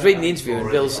 and I was reading the interview,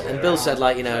 and Bill said,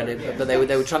 like, but they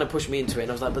were trying to push me into it,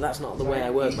 and I was like, but that's not the way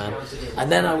I work, man.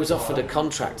 And then I was offered a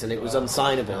contract, and it was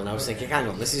unsignable, and I was thinking, hang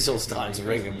on, this is all starting to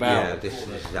ring a bell. Yeah, this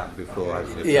is that before I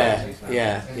did. Yeah,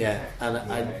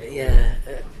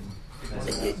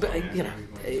 but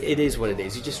it is what it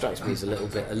is. It just strikes me as a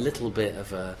little bit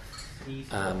of a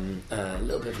a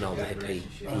little bit of an older hippie.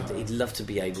 He'd love to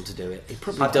be able to do it. He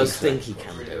probably does think he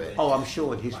can do it. Oh, I'm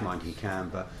sure in his mind he can,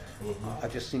 but I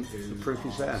just think the proof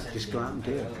is there. Just go out and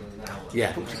do it.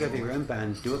 Yeah. Put together your own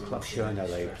band, do a club show in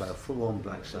LA, play a full-on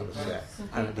Black Sabbath set,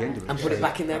 and at the end of it, and put it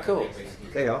back in their court.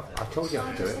 They are. I told you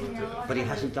how to do it, but he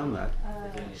hasn't done that.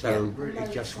 So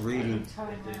it just really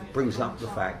brings up the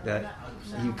fact that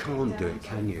you can't do it,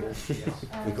 can you?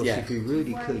 Because if you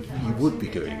really could, you would be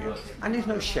doing it. And there's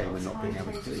no shame in not being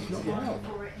able to do it. It's not right.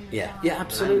 Yeah,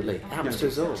 absolutely. It happens to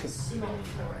us all. To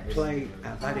play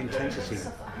at that intensity,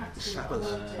 Sabbath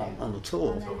on the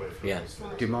tour,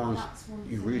 demands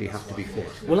you really have to be fit.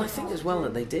 Well, I think as well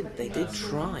that they did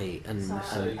try and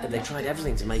they tried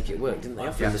everything to make it work, didn't they?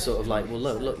 Often the sort of like, well,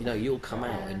 look, you'll come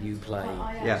out and you play.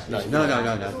 Yeah. Like, no.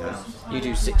 You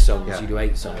do 6 songs, you do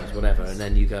 8 songs, whatever, and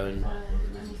then you go and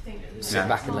sit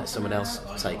back and let someone else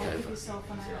take over.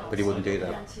 But he wouldn't do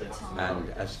that.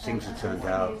 And as things have turned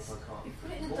out,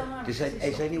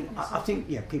 I think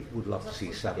people would love to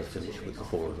see Sabbath finish with the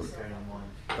 4 of them.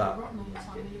 But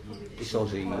it's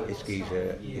Ozzy, it's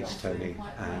Geezer, it's Tony,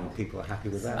 and people are happy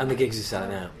with that. And the gigs are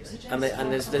selling out. And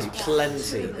there's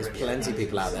plenty of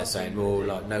people out there saying, oh,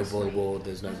 like, no Boy Ward,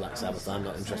 there's no Black Sabbath, I'm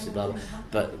not interested, blah, blah.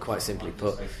 But quite simply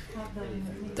put,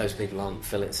 those people aren't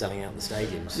selling out the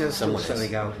stadiums. They're still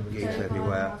selling out gigs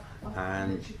everywhere.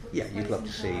 And you'd love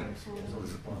to see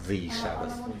the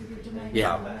Sabbath.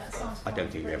 Yeah, I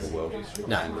don't think we ever will.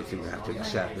 No, and we think we have to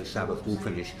accept that Sabbath will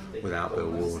finish without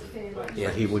Bill Ward. Yeah.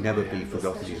 But he will never be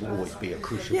forgotten. He will always be a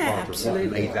crucial part of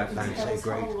what made that band so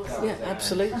great. Yeah,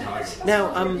 absolutely.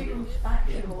 Now,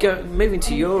 moving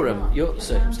to your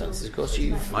circumstances, of course,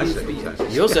 your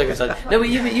circumstances. No, but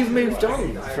you've moved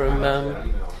on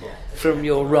from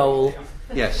your role.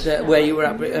 Yes. Where you were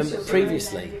at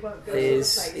previously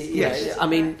yes. I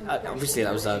mean, obviously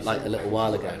that was like a little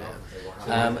while ago now.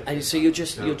 And so you're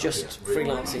just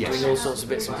freelancing, doing all sorts of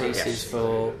bits and pieces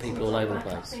for people all over the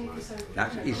place.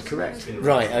 That is correct.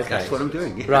 Right. Okay. That's what I'm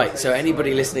doing. Yeah. Right. So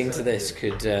anybody listening to this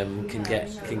can get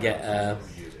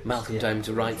Malcolm Dome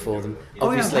to write for them.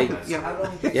 Obviously.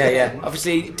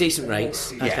 Obviously decent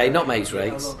rates. Okay, not mates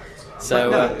rates.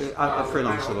 So I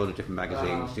freelance a lot of different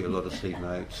magazines, do a lot of sleeve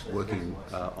notes, working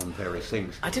on various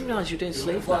things. I didn't realise you were doing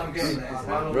sleeve notes.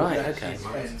 Right, okay.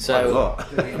 So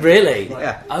really?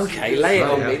 Yeah. Okay, lay it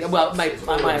on me. Well, mate,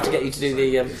 I might have to get you to do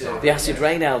the Acid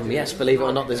Rain album. Yes, believe it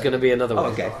or not, there's going to be another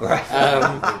one. Okay, right.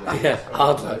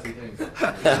 Hard luck.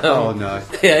 Oh no.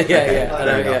 Yeah. I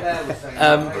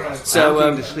know.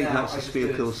 So the sleeve notes to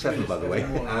Speed Kill 7, by the way.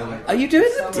 Are you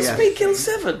doing them to Speed Kill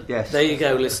 7? Yes. There you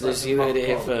go, listeners. You heard it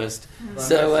here first.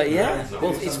 So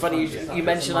well, it's funny you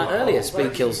mentioned that earlier.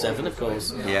 Speed Kill 7, of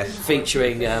course. Yes.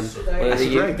 Featuring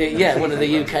one of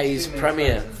the UK's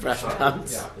premier thrash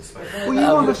bands. Well, you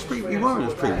were on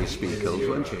the previous Speed Kills,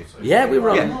 weren't you? Yeah, we were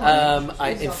on.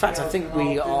 In fact, I think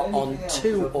we are on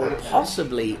 2 or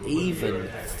possibly even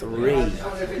 3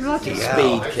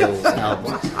 Speed Kills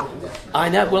albums. I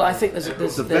know. Well, I think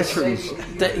there's the veterans.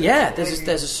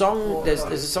 There's a song. There's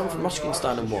a song from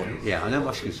Moshkinstein on one. Yeah, I know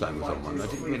Moshkinstein was on one. I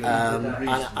didn't really.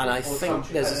 And I think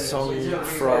there's a song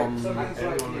from.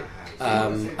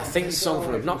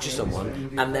 Obnoxious on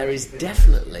one, and there is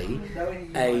definitely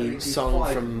a song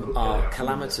from our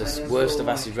calamitous Worst of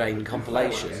Acid Rain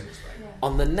compilation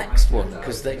on the next one,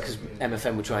 because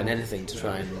MFM were trying anything to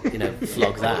try and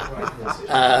flog that.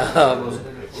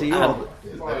 So you're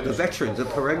the veterans of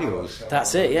perennials.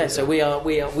 That's it. Yeah. So we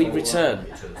return.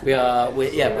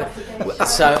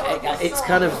 So it's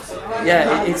kind of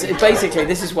It's basically,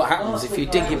 this is what happens if you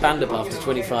dig your band up after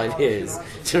 25 years.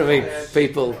 Do you know what I mean?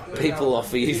 People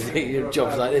offer you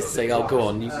jobs like this, saying, "Oh, go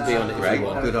on, you can be on it if you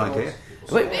want." Good idea.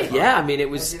 But, yeah, I mean, it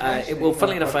was. Well,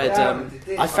 funnily enough,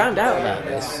 I found out about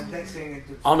this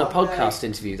on a podcast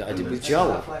interview that I did with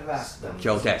Joel.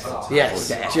 Joel Death.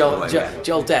 Yes,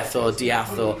 Joel Death or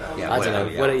Diath or I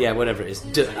don't know. Whatever it is.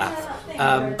 Diath.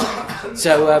 I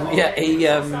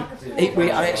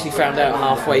actually found out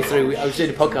halfway through. I was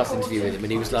doing a podcast interview with him,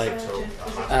 and he was like,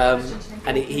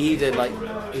 and he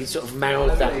sort of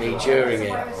mouthed at me during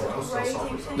it.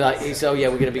 Like he said, "Oh yeah,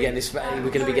 we're going to be getting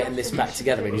this back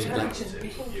together," and he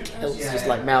was just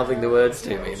like mouthing the words to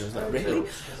me, and I was like, "Really?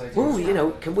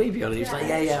 Oh, can we be on it?" He was like,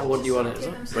 "Yeah, I want you on it." I was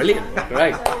like, "Brilliant,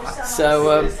 great."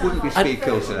 So wouldn't be Speed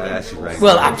Kills in Acid Rain.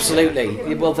 Well,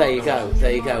 absolutely. Well, there you go.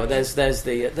 That's the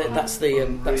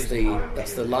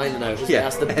line note. Yeah.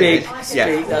 That's the big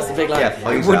speed. That's the big line.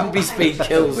 It wouldn't be Speed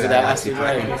Kills without Acid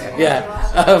Rain. Yeah.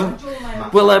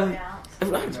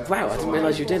 Wow, I didn't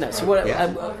realise you were doing that. So what?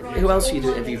 Who else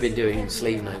have you been doing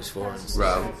sleeve notes for?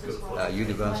 Well,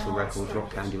 Universal Records,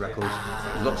 Rock Candy Records,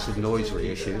 lots of noise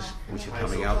reissues, which are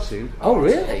coming out soon. Oh,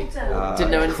 really? Didn't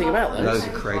know anything about those. Loads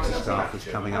of creative stuff is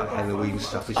coming out. Halloween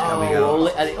stuff is coming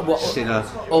out. Sinner,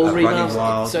 all Running remastered.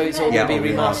 Wild. So it's all going to be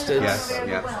remastered.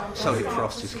 Yeah. Celtic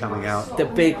Frost is coming out. The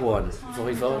big one,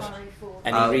 Voivod.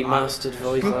 Any remastered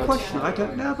Voivod? Good question. I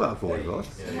don't know about Voivod.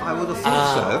 I would have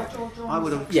thought so. I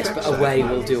would have. Yes, but Away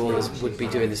will do all this. Would be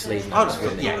doing the sleeve notes.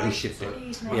 Yeah, he should do.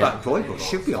 But Voivod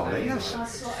should be on there. Yes.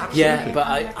 Absolutely. Yeah, but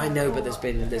I know. But there's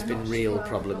been real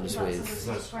problems with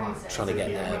trying to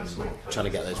get those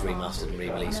remastered and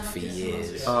re-released for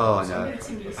years. Oh, I know.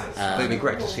 But it'd be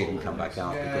great to see them come back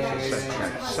out because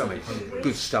there's so much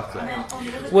good stuff there.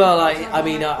 Well,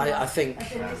 I think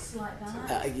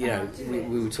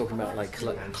we were talking about like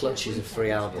clutches of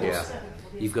 3 albums. Yeah.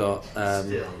 You've got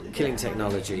Killing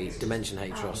Technology, Dimension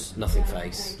Hatros, Nothing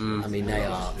Face. I mean, they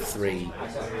are 3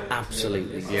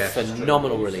 absolutely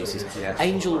phenomenal releases. Yes.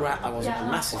 Angel Rat, I wasn't a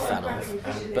massive fan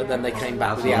of, but then they came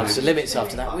back with the Outer Limits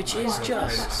after that, which is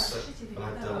just...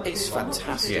 It's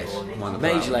fantastic. Yes,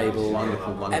 Major label,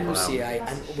 wonderful MCA,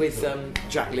 and with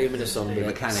Jack Luminous on the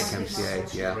Mechanic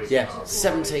MCA, yeah,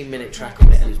 17-minute track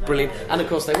on it, and it's brilliant. And of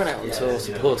course, they went out on tour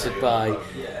supported by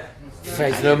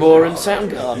Faith No More and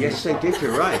Soundgarden. Yes, they did.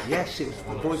 You're right. Yes, it was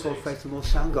Voivod, Faith No More,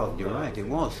 Soundgarden. You're right. It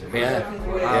was. Yeah.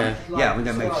 I mean,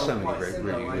 they made so many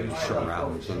really strong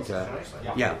albums, and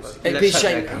it'd be a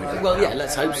shame. Well,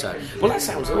 let's hope so. Well, that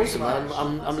sounds awesome.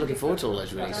 I'm looking forward to all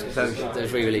those releases.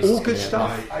 Those re-releases. All good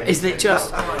stuff. Isn't it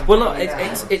just? Well, look,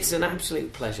 it's an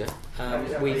absolute pleasure.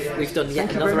 We've done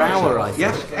yet another hour, I think.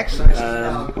 Yes,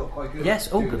 excellent. Yes.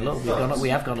 Oh, good luck. We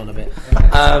have gone on a bit.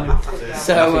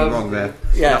 Nothing wrong there.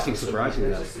 Yeah. Nothing surprising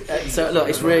there. So look,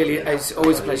 it's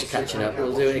always a pleasure catching up.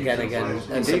 We'll do it again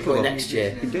at some point next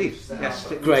year. Indeed. Yes.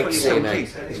 Great to see you,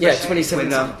 mate. Yeah,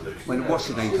 2017. When What's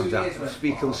the Name comes out,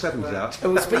 Speed Kill 7's out.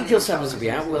 Well, Speed Kill 7's will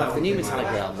be out. We'll have the new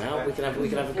Metallica album out. We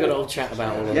can have a good old chat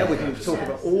about all of that. Yeah, we can talk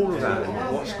about all of that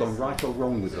and what's gone right or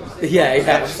wrong with them. Yeah,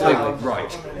 absolutely.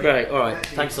 Right. Great. All right.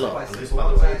 Thanks a lot.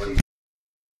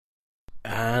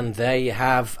 And there you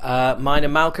have mine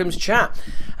and Malcolm's chat.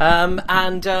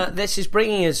 And this is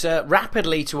bringing us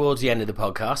rapidly towards the end of the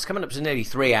podcast, coming up to nearly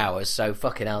 3 hours, so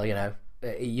fucking hell,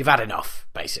 you've had enough,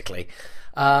 basically.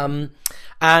 Malcolm,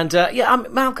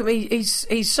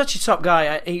 he's such a top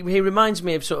guy. He reminds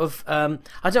me of sort of,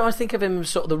 I think of him as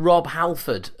sort of the Rob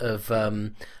Halford of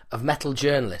metal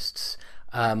journalists.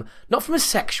 Not from a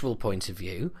sexual point of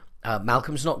view.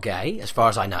 Malcolm's not gay, as far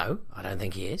as I know. I don't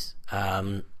think he is.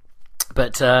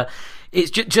 But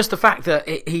it's just the fact that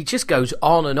he just goes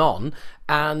on,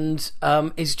 and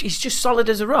he's just solid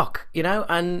as a rock,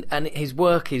 and his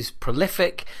work is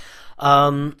prolific.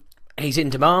 He's in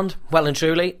demand, well and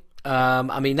truly.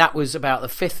 I mean, that was about the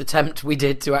 5th attempt we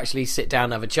did to actually sit down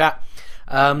and have a chat.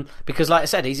 Because, like I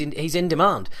said, he's in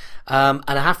demand. And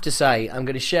I have to say, I'm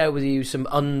going to share with you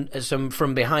some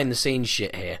from behind the scenes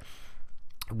shit here.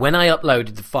 When I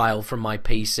uploaded the file from my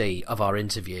PC of our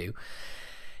interview,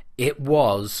 it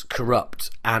was corrupt,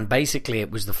 and basically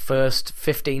it was the first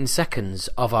 15 seconds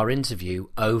of our interview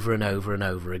over and over and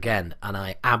over again, and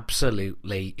I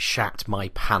absolutely shat my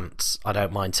pants, I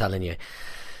don't mind telling you.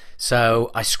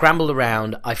 So I scrambled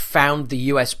around, I found the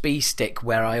USB stick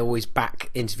where I always back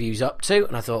interviews up to,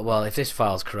 and I thought, well, if this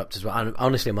file's corrupt as well, and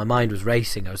honestly my mind was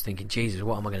racing. I was thinking, Jesus,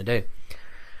 what am I going to do?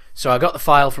 So I got the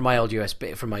file from my old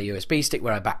USB stick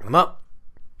where I backed them up,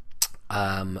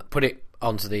 put it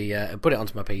onto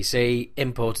my PC,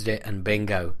 imported it, and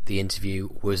bingo, the interview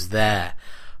was there.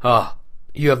 Oh,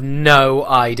 you have no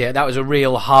idea. That was a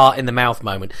real heart in the mouth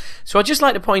moment. So I'd just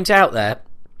like to point out there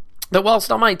that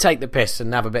whilst I might take the piss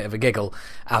and have a bit of a giggle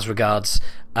as regards,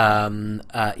 not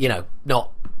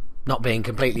being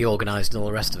completely organised and all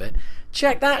the rest of it,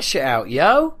 check that shit out,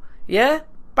 yo. Yeah,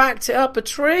 backed it up a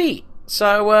treat.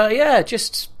 So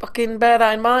just fucking bear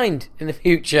that in mind in the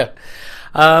future.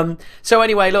 So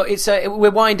anyway, look,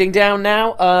 we're winding down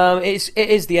now. It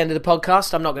is the end of the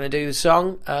podcast. I'm not going to do the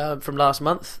song from last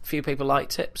month. A few people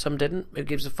liked it, some didn't. Who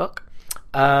gives a fuck?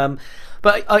 But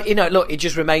look, it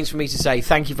just remains for me to say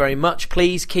thank you very much.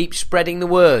 Please keep spreading the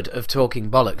word of Talking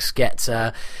Bollocks.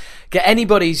 Get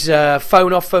anybody's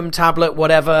phone off them, tablet,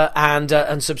 whatever,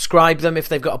 and subscribe them if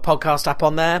they've got a podcast app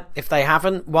on there. If they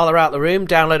haven't, while they're out the room,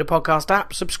 download a podcast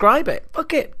app, subscribe it.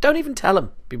 Fuck it, don't even tell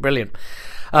them. Be brilliant.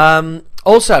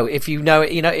 Also, if you know,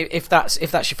 if that's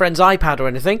your friend's iPad or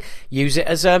anything, use it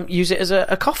as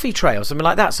a coffee tray or something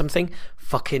like that. Something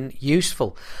fucking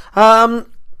useful.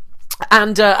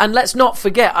 And let's not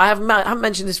forget, I haven't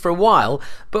mentioned this for a while,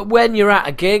 but when you're at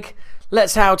a gig,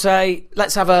 let's have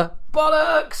a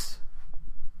bollocks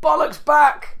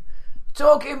back,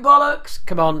 talking bollocks.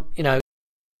 Come on,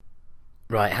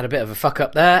 Right, had a bit of a fuck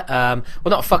up there. Well,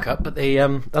 not a fuck up, but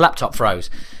the laptop froze.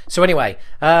 So anyway,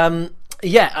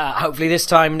 hopefully this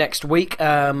time next week,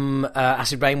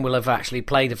 Acid Reign will have actually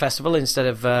played a festival instead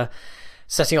of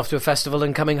setting off to a festival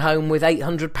and coming home with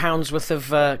 £800 worth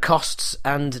of costs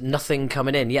and nothing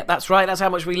coming in. Yeah, that's right. That's how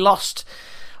much we lost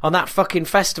on that fucking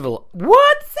festival.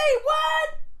 What? Say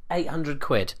what? 800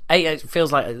 quid. It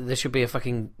feels like there should be a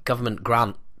fucking government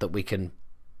grant that we can,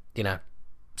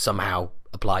 somehow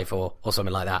apply for or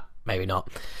something like that. Maybe not.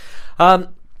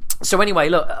 So anyway,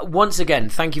 look, once again,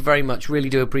 thank you very much. Really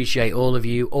do appreciate all of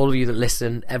you that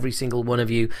listen, every single one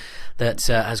of you that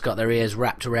has got their ears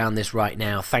wrapped around this right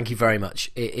now. Thank you very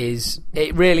much.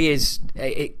 It really is,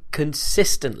 it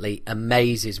consistently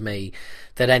amazes me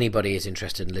that anybody is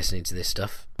interested in listening to this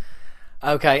stuff.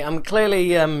 Okay, I'm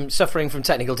clearly suffering from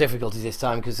technical difficulties this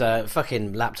time because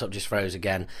fucking laptop just froze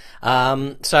again.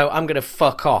 So I'm going to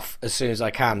fuck off as soon as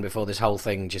I can before this whole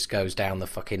thing just goes down the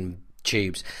fucking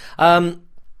tubes.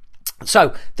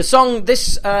 So the song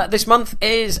this month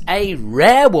is a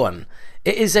rare one.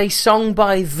 It is a song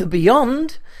by The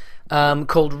Beyond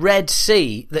called Red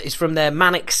Sea that is from their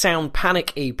Manic Sound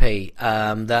Panic EP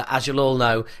that, as you'll all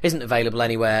know, isn't available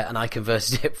anywhere, and I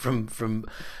converted it from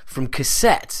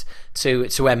cassette to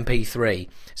MP3.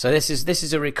 So this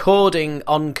is a recording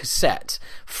on cassette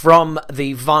from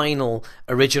the vinyl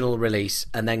original release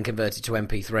and then converted to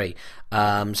MP3.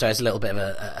 So it's a little bit of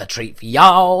a treat for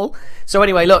y'all. So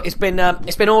anyway, look, it's been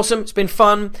awesome, it's been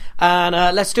fun,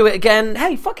 and let's do it again.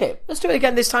 Hey, fuck it, let's do it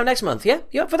again this time next month. Yeah,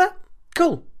 you up for that?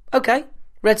 Cool. Okay,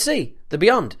 Red Sea, The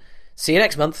Beyond. See you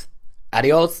next month.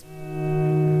 Adios.